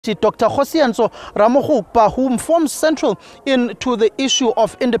Dr. Cyril Ramaphosa, whom forms central into the issue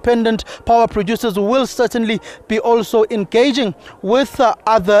of independent power producers, will certainly be also engaging with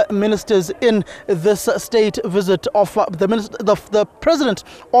other ministers in this state visit of the President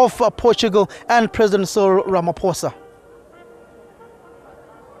of Portugal and President Cyril Ramaphosa.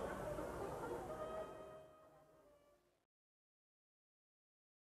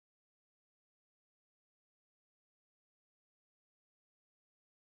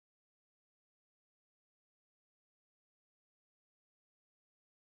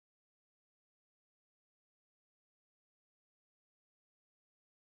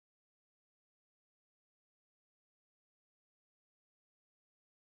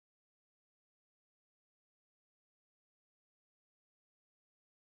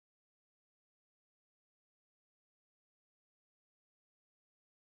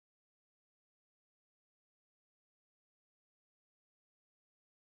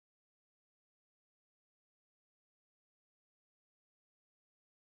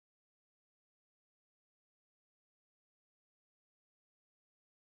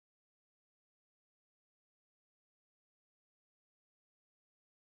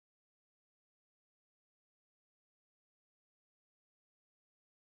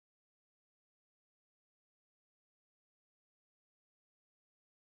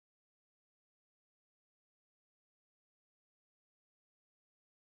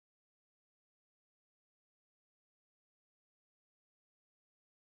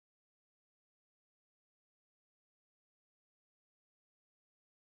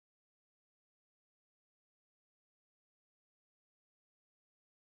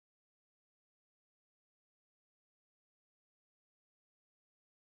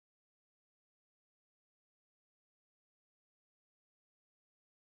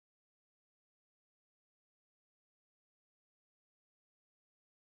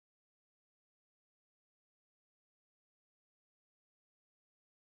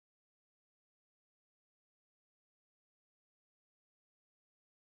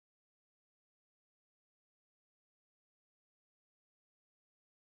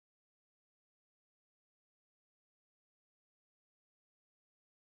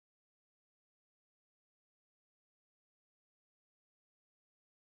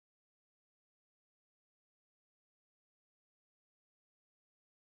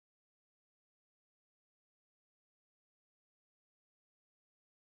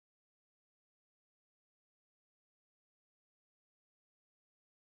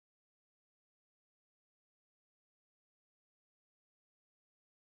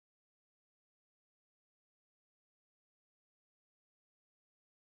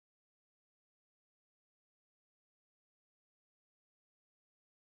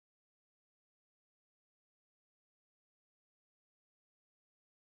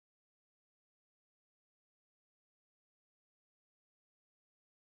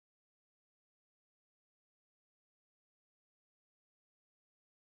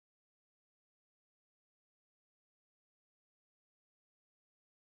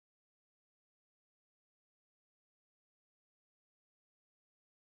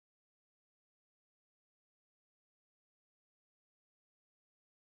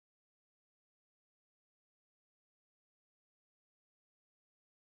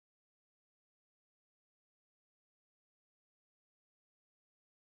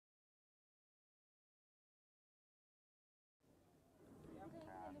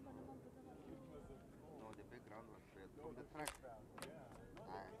 No, the background was red from the track.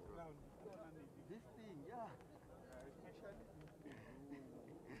 This thing, yeah.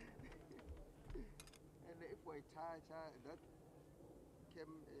 And if we charge that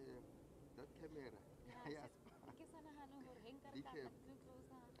camera, yes.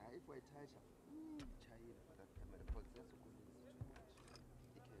 If we charge that camera, because that's too much.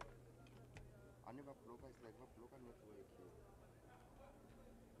 I never block, it's like what block network here.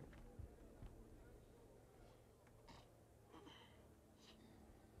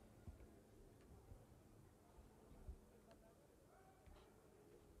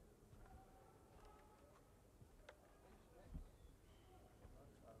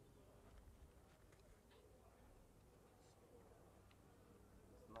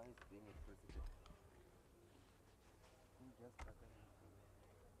 It's nice being a president. You just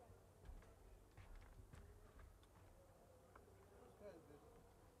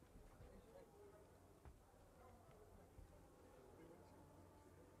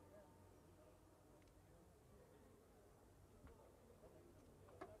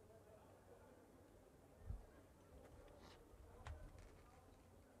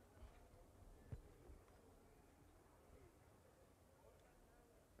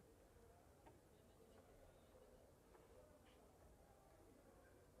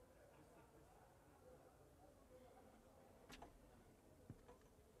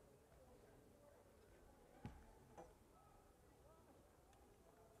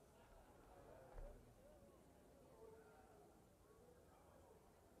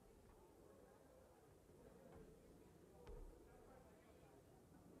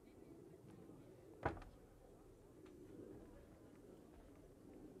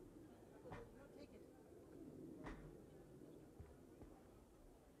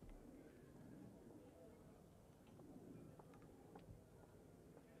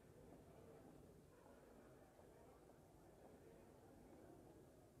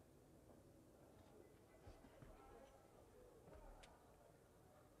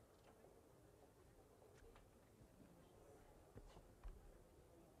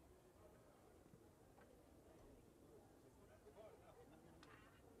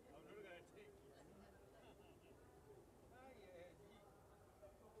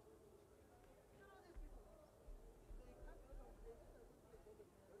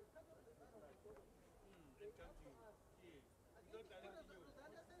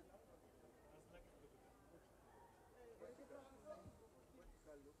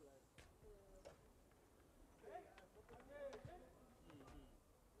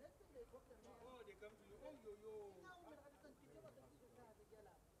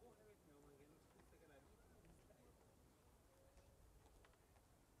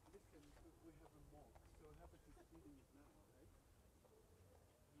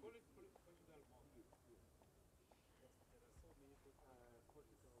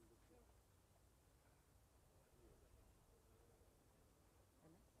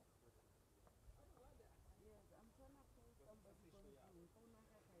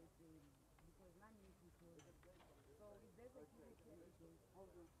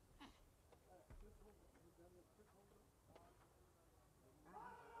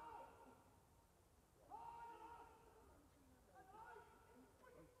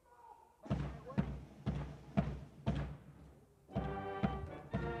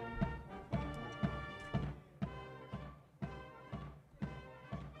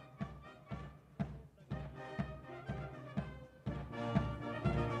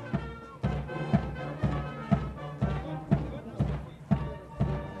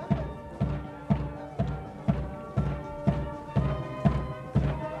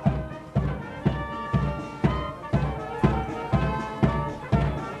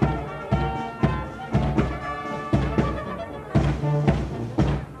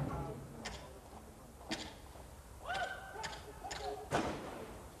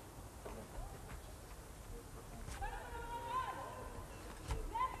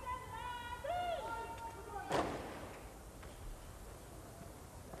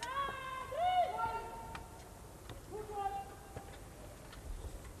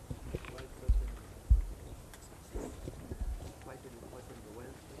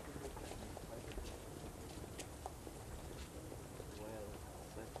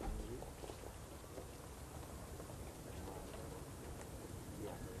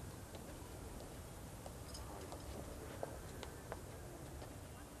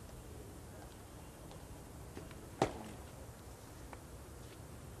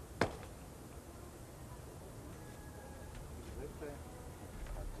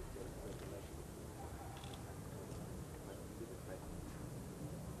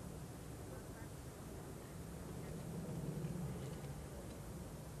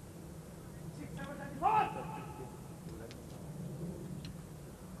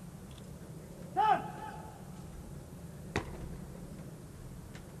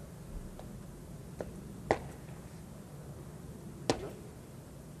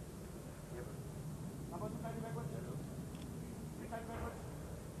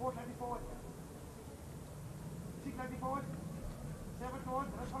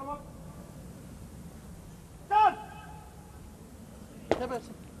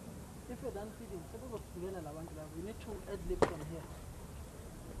If you're done feeding, we need to add lip from here.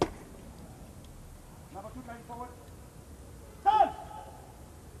 Number 2 going forward. Stand!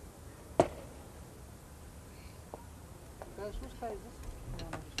 Guys, which car is this? No,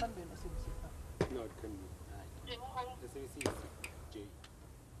 no, it can't be an SABC car. No, it can be. SABC is J.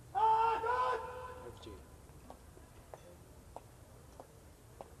 FJ.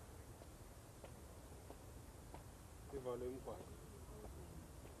 The volume part.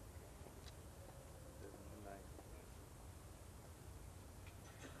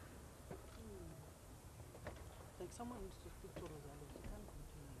 Like someone needs to speak to Rosalie. She can't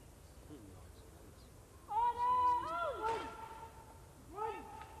continue like this.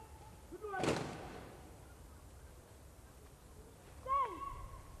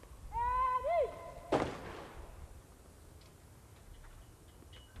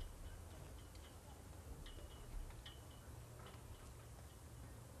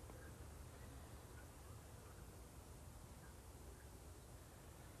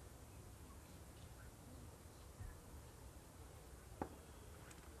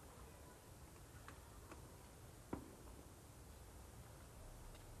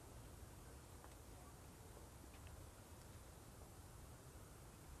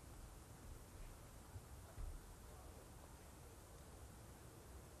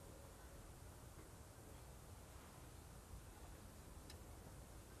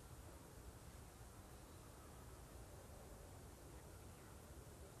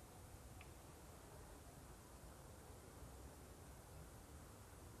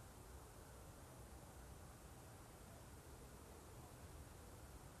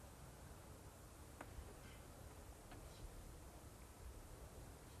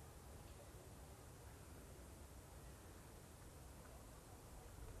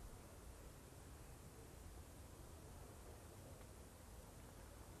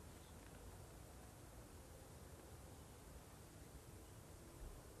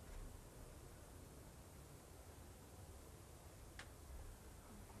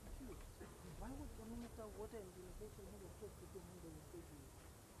 Is it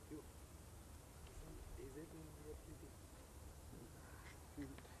in your TV?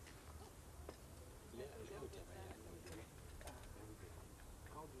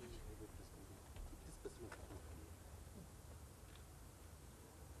 How do you have it this movie? This person is not from you.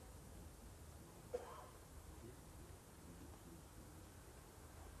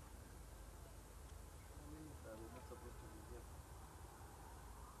 We're not supposed to be here.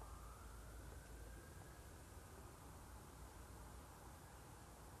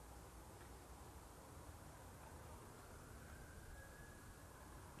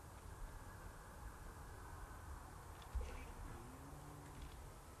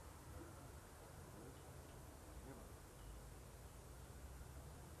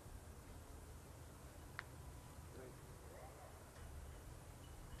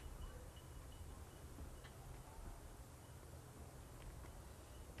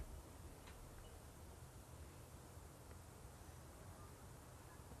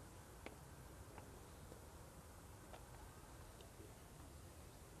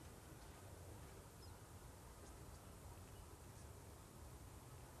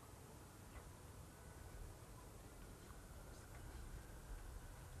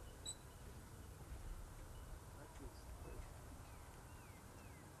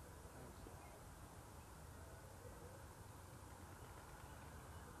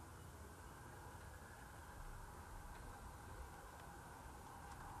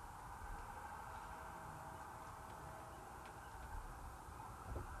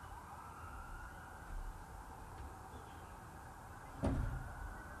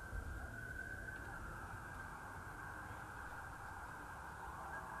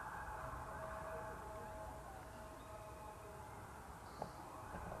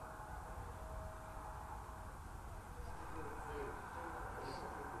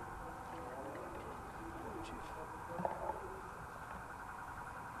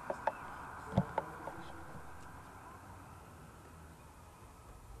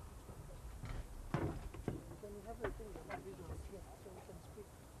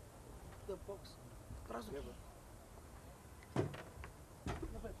 The box. Yeah, but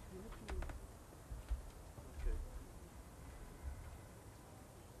okay.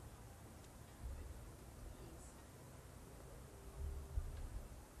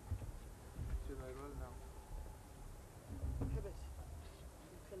 Should I roll now? Herbert,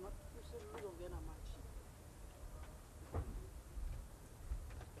 you cannot push a little bit much.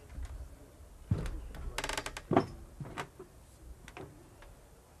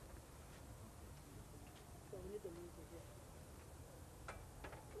 So we need the music here.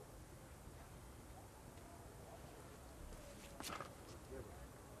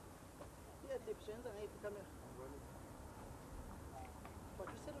 Yeah, the options are the camera. But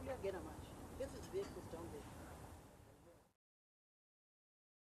you said only again a match. This is vehicles down there.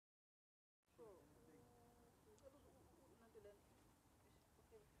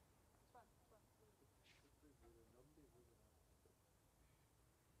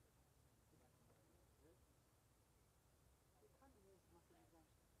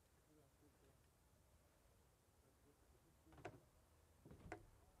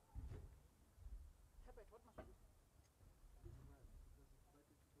 Herbert, what must we do?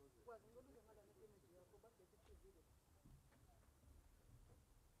 Well, I'm going to look at another image here. Go back to the picture video.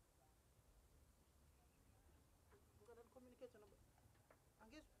 We're going to communicate on I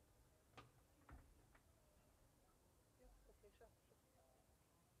guess. Yeah, okay, sure.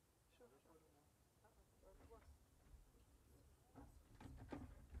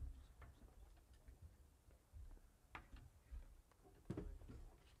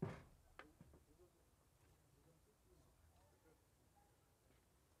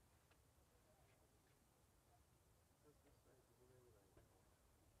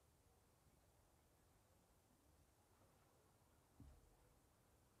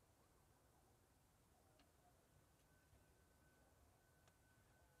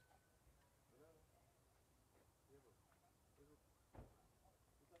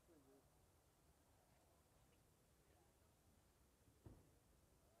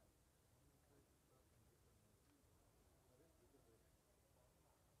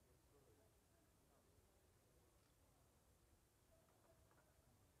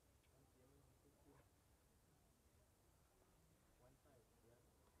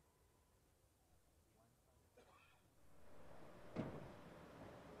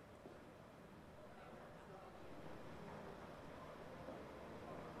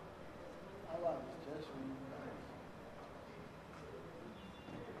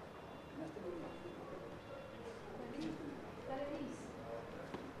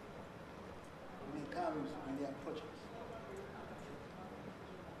 Comes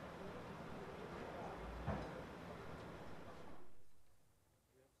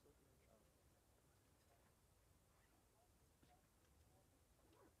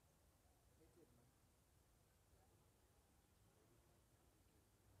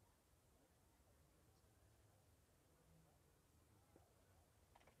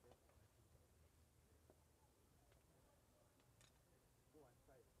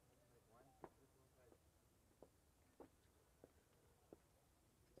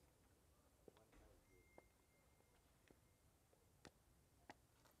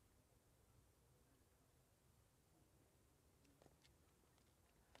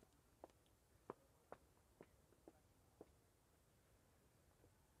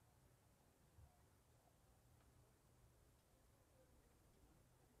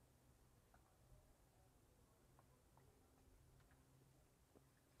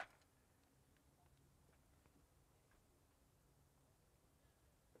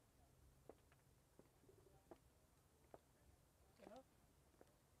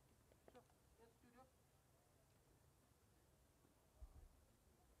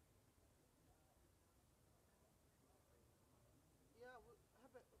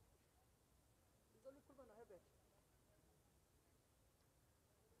back.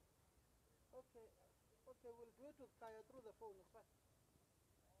 Okay, okay, we'll do it with Kaya through the phone. It's fine.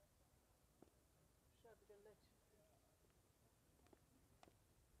 Sharp, you can let.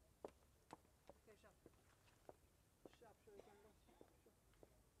 Okay, sharp. Sharp, sure you can let. Sure.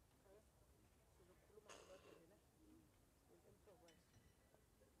 Kaya. So the pluma about it, we'll improvise.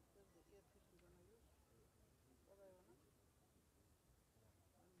 That's the earpiece we're gonna use. What I wanna?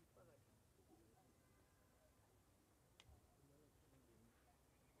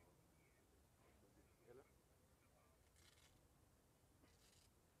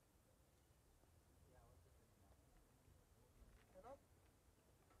 Hello? Hello?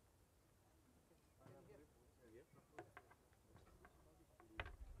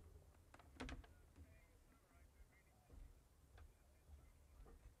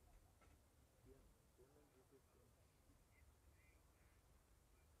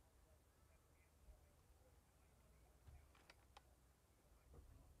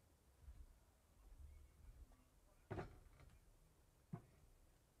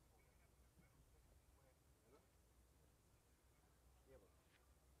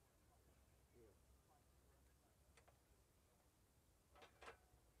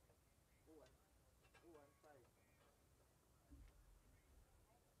 Yeah.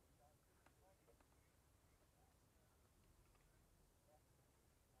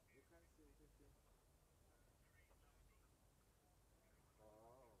 You can't see anything.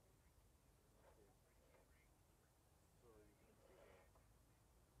 Oh, okay. So you can see that.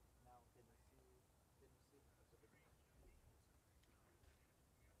 Now can you see a little bit? 1, 2, 3, 7.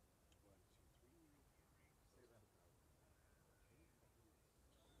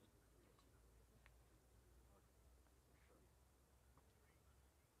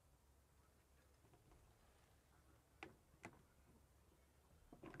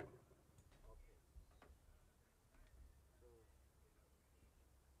 Okay. Sorry. Okay. So right.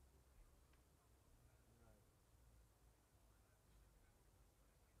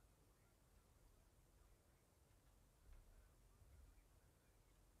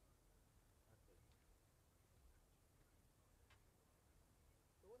 Okay.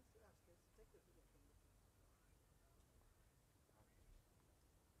 So once you ask us, take the video from the phone. Okay.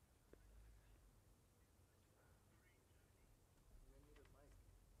 You need a mic. No, you don't have to say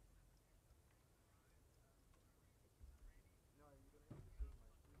much. You need a mic.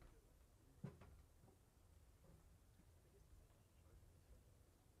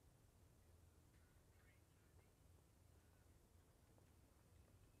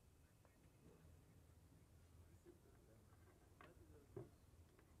 Simple. That is all good. That overlay is not going to be over.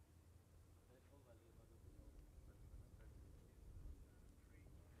 But we're going to start with it.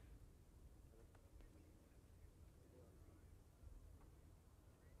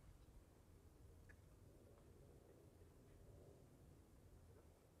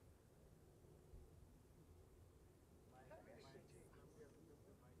 Hello? Hello? Hello? My, yeah,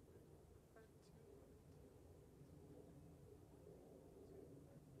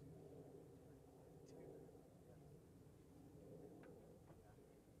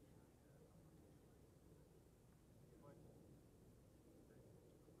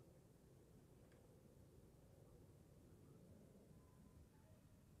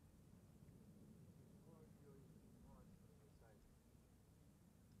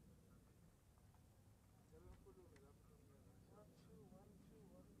 pick up the mic there. 1, 2, 1,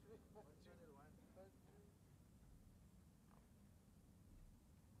 2. 1, 2, 1, 2. 1, 2. Yeah. Yeah. What? Audio is on your side. Seven follow me, love from here. 1, 2, 1, 2, 1, 2, 1, 2. Channel 1. 1, 2.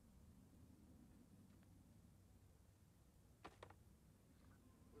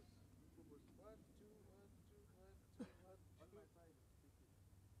 Was 1, 2, 1, 2, 1, 2, 1, 2. On my side, speaking.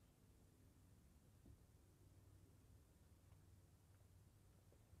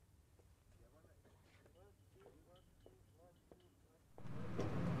 Yeah, 1, 2, 1, 2, 1, 2,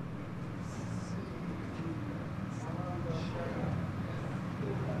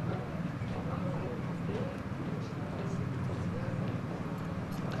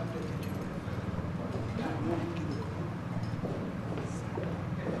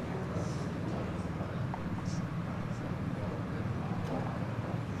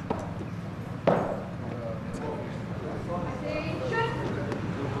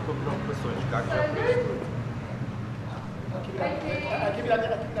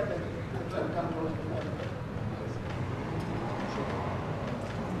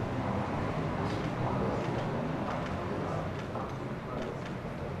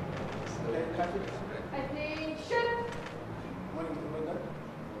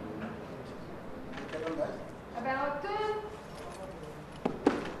 About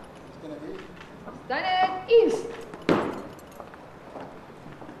done it east.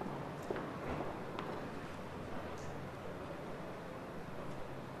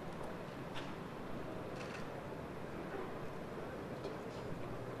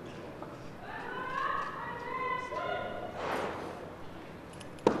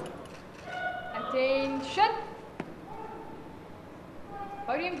 Attention.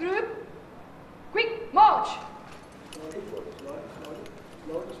 Podium group. Quick march.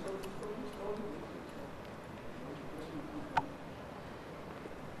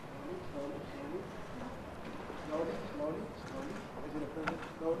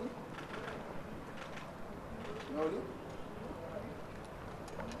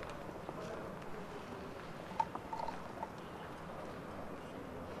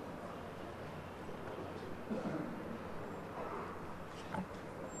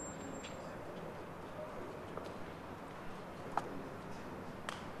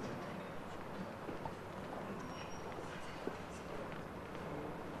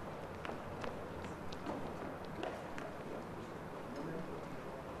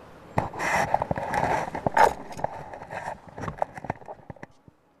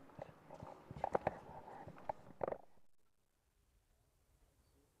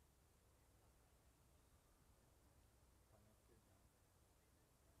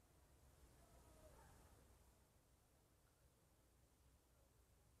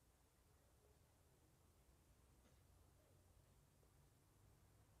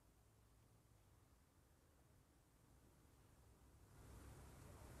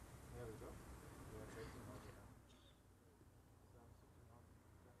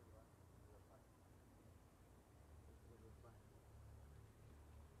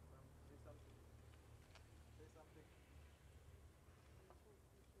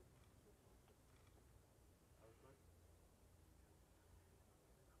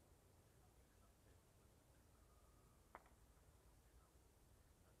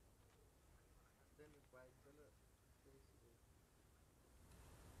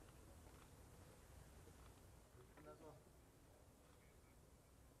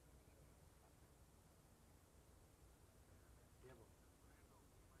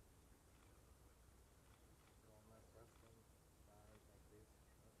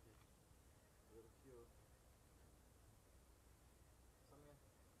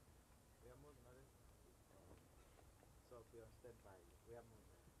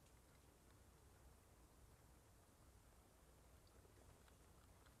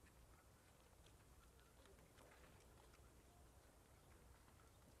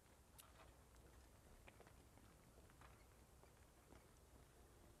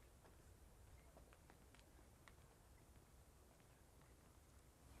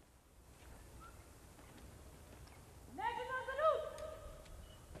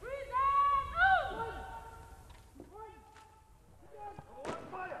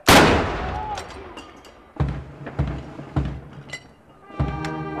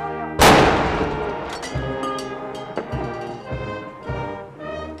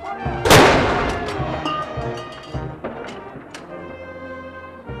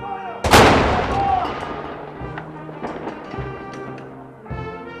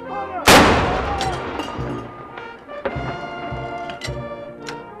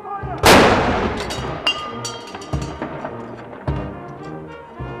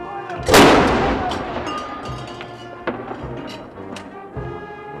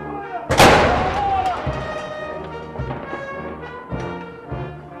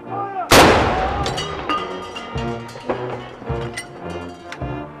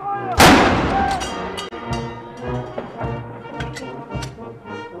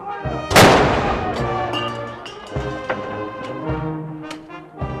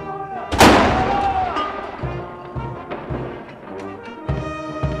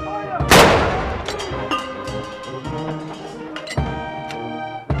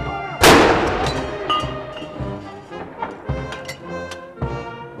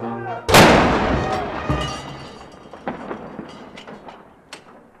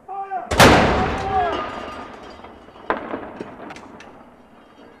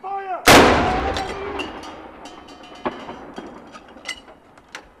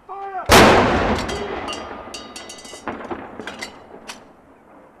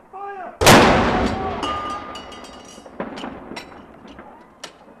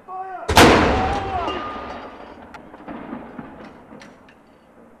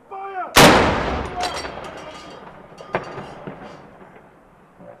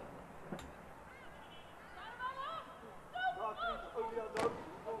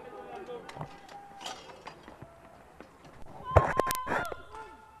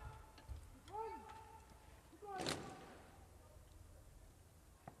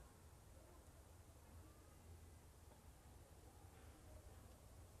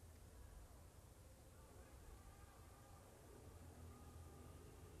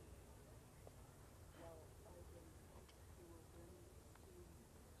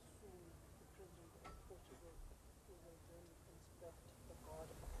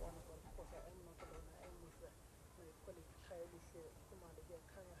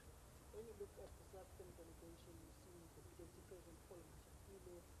 When you look at the South African delegation, you see the Deputy President Paul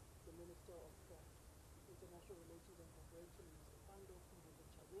Machapile, the Minister of International Relations and Cooperation, Mr. Pando, Mr.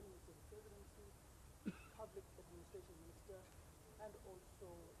 Chavin, Mr. the Presidency, Public Administration Minister, and also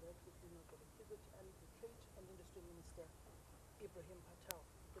the Ex-Premier for the Pivot, and the Trade and Industry Minister, Ibrahim Patel.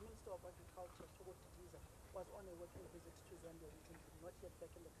 The Minister of Agriculture, Sobot Diza, was on a working visit to Zambia recently, not yet back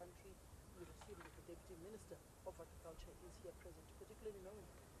in the country. We received that the Deputy Minister of Agriculture is here present, particularly knowing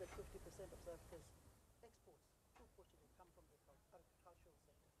that 50% of South Africa's exports to Portugal come from the agricultural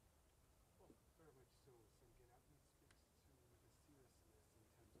sector. Well, very much so, Sangen. That speaks to the seriousness in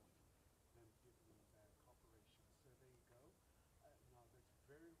terms of them giving cooperation. So there you go. Now, that's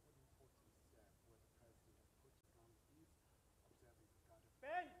very important step where the President of Portugal is observing the God of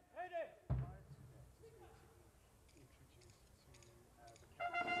Ben, Hede! prior to that is going to be introduced to the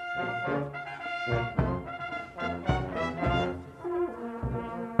cabinet.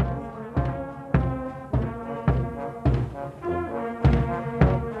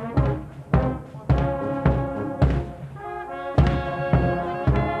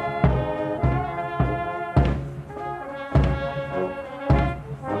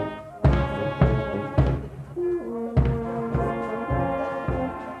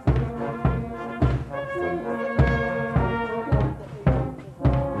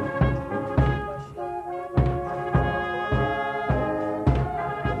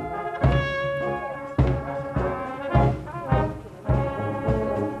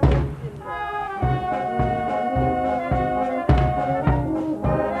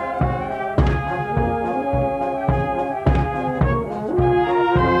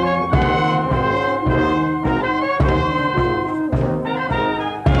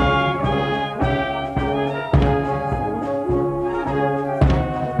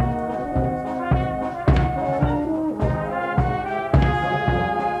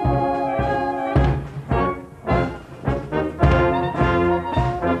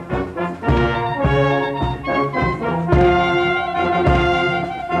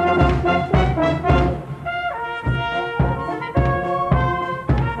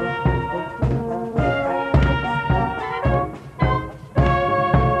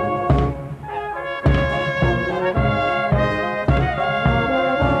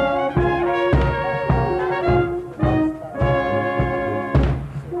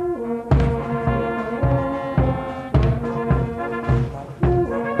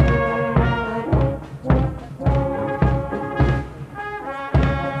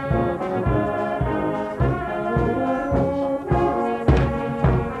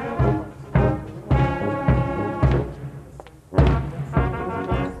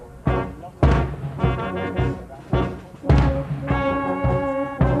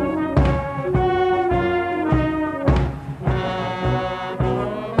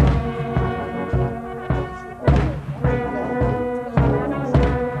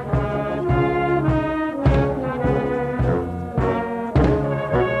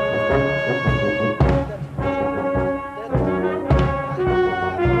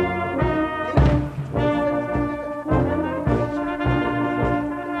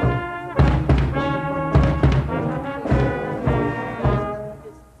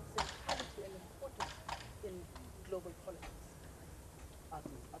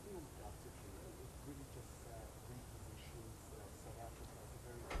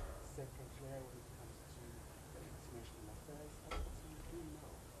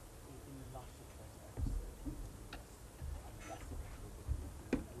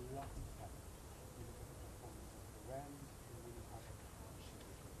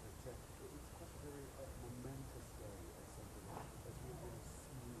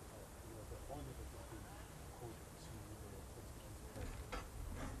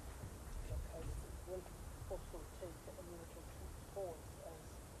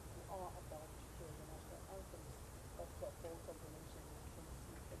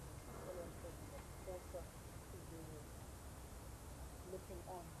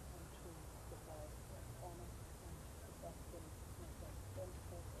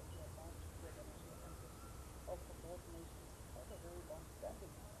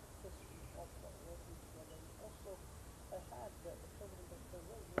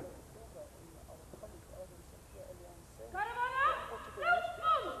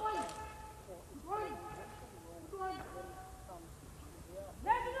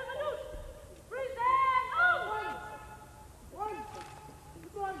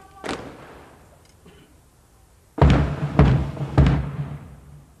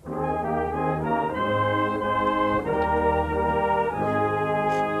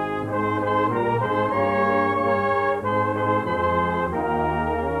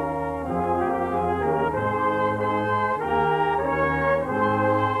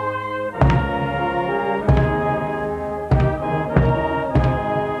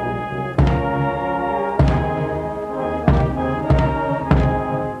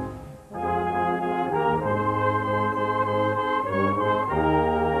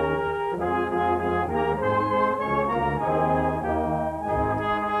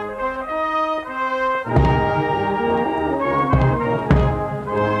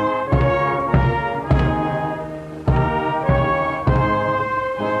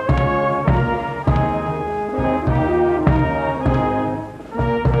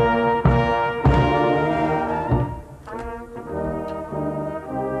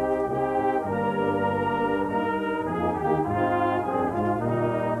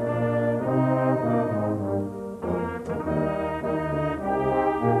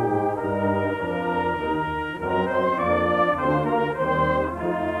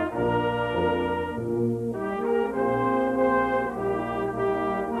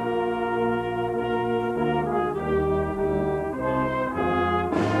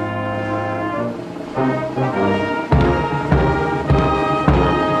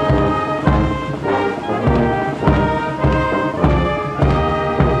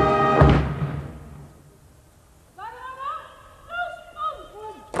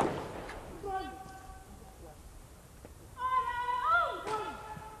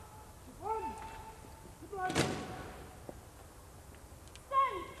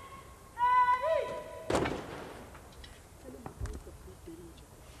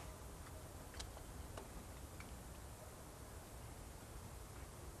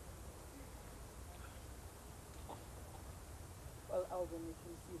 2000, you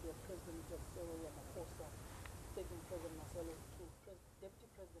can see the President Cyril Ramaphosa taking President Marcelo to Deputy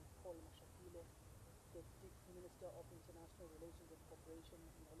President Paul Mashapile, the Minister of International Relations and Cooperation,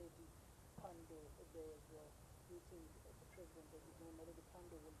 Naledi Pando. There was meeting the President, as you know, Naledi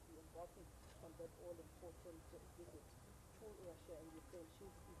Pando will be embarking on that all-important visit to Russia and Ukraine. She's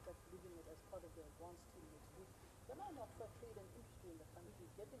in fact leading it as part of the advanced team next week. The line of trade and industry in the country,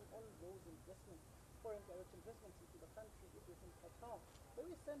 getting all those investments, foreign direct investments into the country, is within Qatar.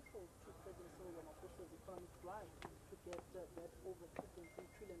 Very central to President Cyril Ramaphosa's economic drive to get that over 2.3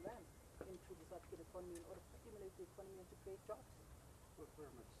 trillion rand into the South African economy in order to stimulate the economy and to create jobs. Well,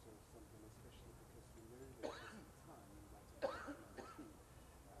 very much so, something, especially because we know that for some time in Latin America,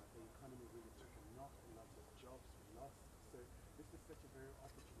 the economy really took a knock, a lot of jobs were lost. So this is such a very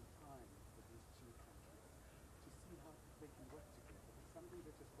opportune time for these two countries to see how they can work together. But something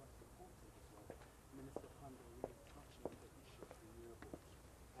that is quite important as well, Minister Pando really touching on the issue of renewables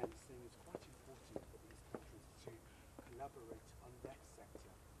and saying it's quite important for these countries to collaborate on that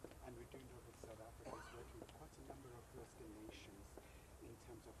sector. And we do know that South Africa is working with quite a number of Western nations in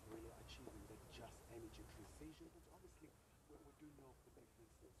terms of really achieving the just energy transition. But obviously, we do know of the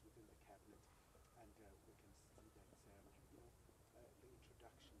differences within the cabinet, and we can see that the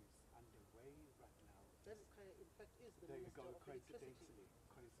introduction is underway right now. That in fact is the There you Minister go, of Electricity. coincidentally.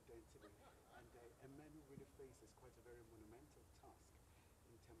 And a man who really faces quite a very monumental task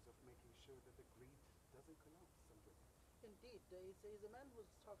in terms of making sure that the grid doesn't collapse somewhere. Indeed, there is a man who's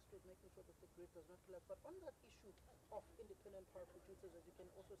tasked with making sure that the grid does not collapse. But on that issue of independent power producers, as you can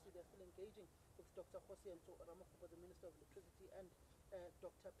also see, they're still engaging with Dr. Hosianto Ramaphosa, the Minister of Electricity, and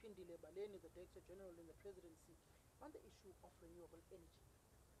Dr. Pindile Baleni, the Director General in the Presidency, on the issue of renewable energy.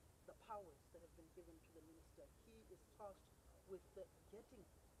 The powers that have been given to the minister, he is tasked with getting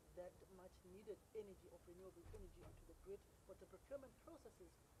that much needed energy of renewable energy onto the grid, but the procurement processes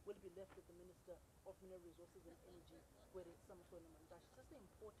will be left with the Minister of Mineral Resources and Energy, where it's some sort of mandash. Just the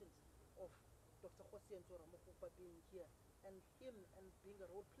importance of Dr. Hosianto Ramaphosa being here and him and being a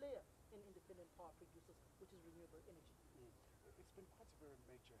role player in independent power producers, which is renewable energy. It's been quite a very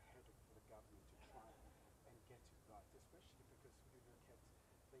major headache for the government to try and get it right, especially because when you look at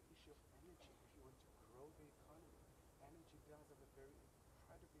the issue of energy. If you want to grow the economy, energy does have a very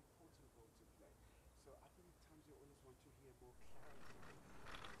incredibly important role to play. So I think at times you always want to hear more clarity.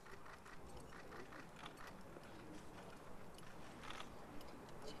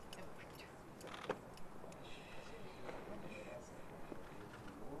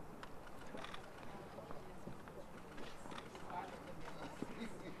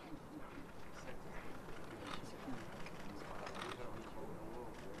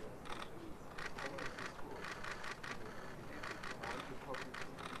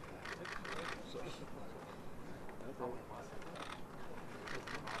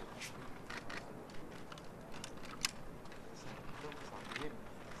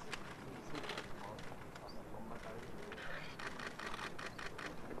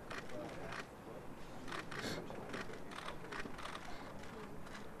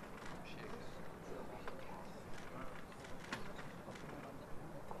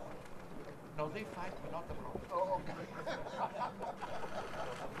 No, they fight, but not the problem. Oh, okay.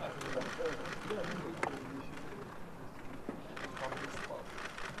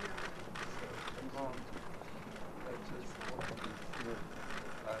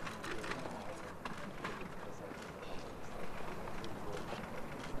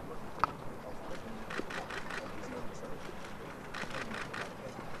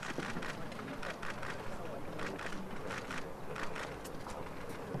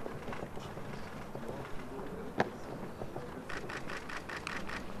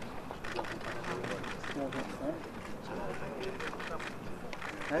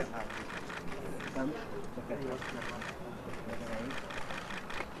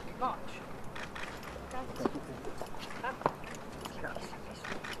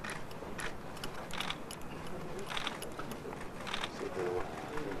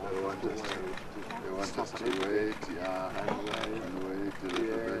 They want us to wait, and wait a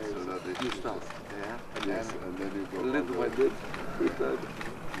little bit so that they can start. Yes, and then you go. Little by bit.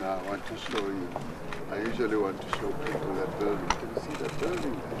 Now I want to show you. I usually want to show people that building. Can you see that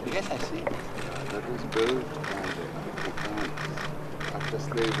building? Yes, I see. That was built by the Afrikaners after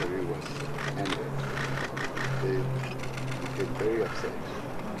slavery was ended. They became very upset.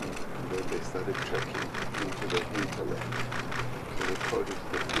 And then they started trekking into the hinterland. So they called it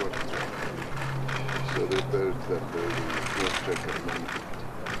the Port Trek. So they built that building, the Port Trek of London.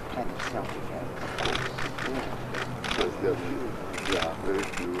 And it's not again. Because Yeah, very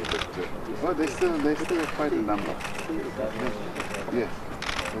few. But, well, they still quite a number. Yes.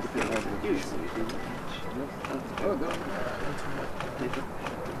 They still have a few. Oh, no.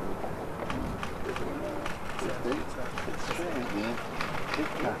 It's strange, yeah.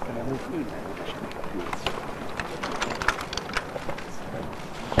 TikTok and everything.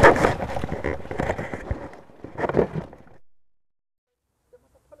 They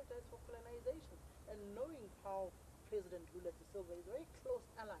must apologize for colonization. And knowing how President De Sousa is a very close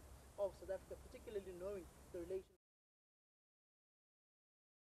ally of South Africa, particularly knowing the relationship.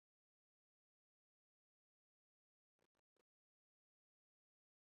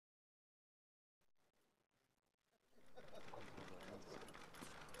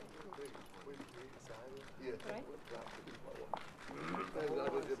 Yes. Right. I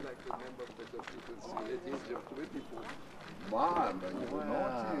would just like to remember because you could see the age of 24. Man, you were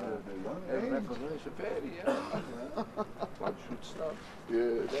naughty at a young age. Very, yeah. What should stop?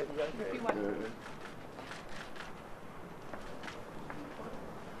 Yes.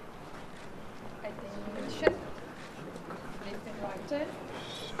 Attention. Left and right turn.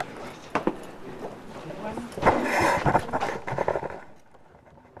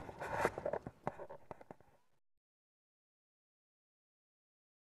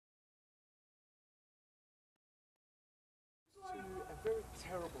 To a very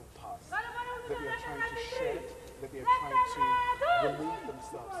terrible past that they are trying to shed, that they are trying to remove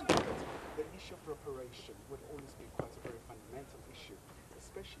themselves from it. The issue of reparation would always be quite a very fundamental issue,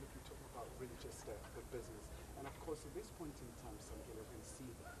 especially if you talk about religious the business. And of course, at this point in time, Samkela can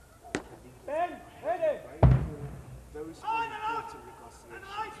see the leaders right for those important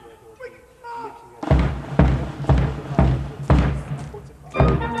negotiations where they'll be looking at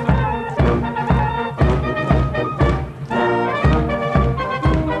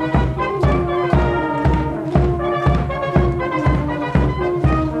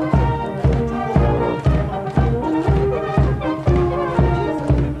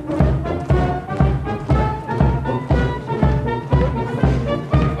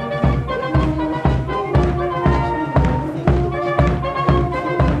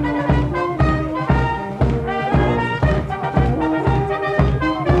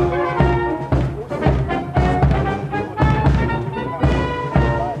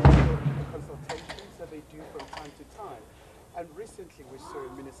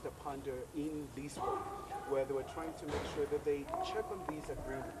where they were trying to make sure that they check on these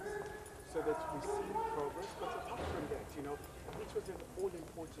agreements so that we see progress. But apart from that, you know, it was an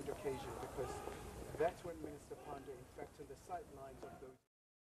all-important occasion because that's when Minister Pandor, in fact, on the sidelines of those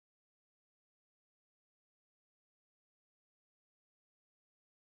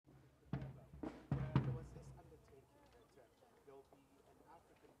there was this undertaking that there will be an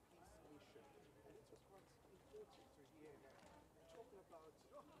African peace mission, and it was quite important to hear that talking about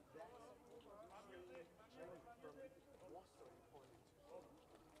that journey from Warsaw in Poland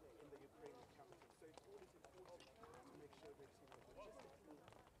in the Ukrainian capital. So it's always important to make sure that logistical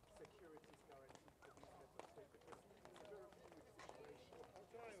security is guaranteed for these types of states because it's a very fluid situation.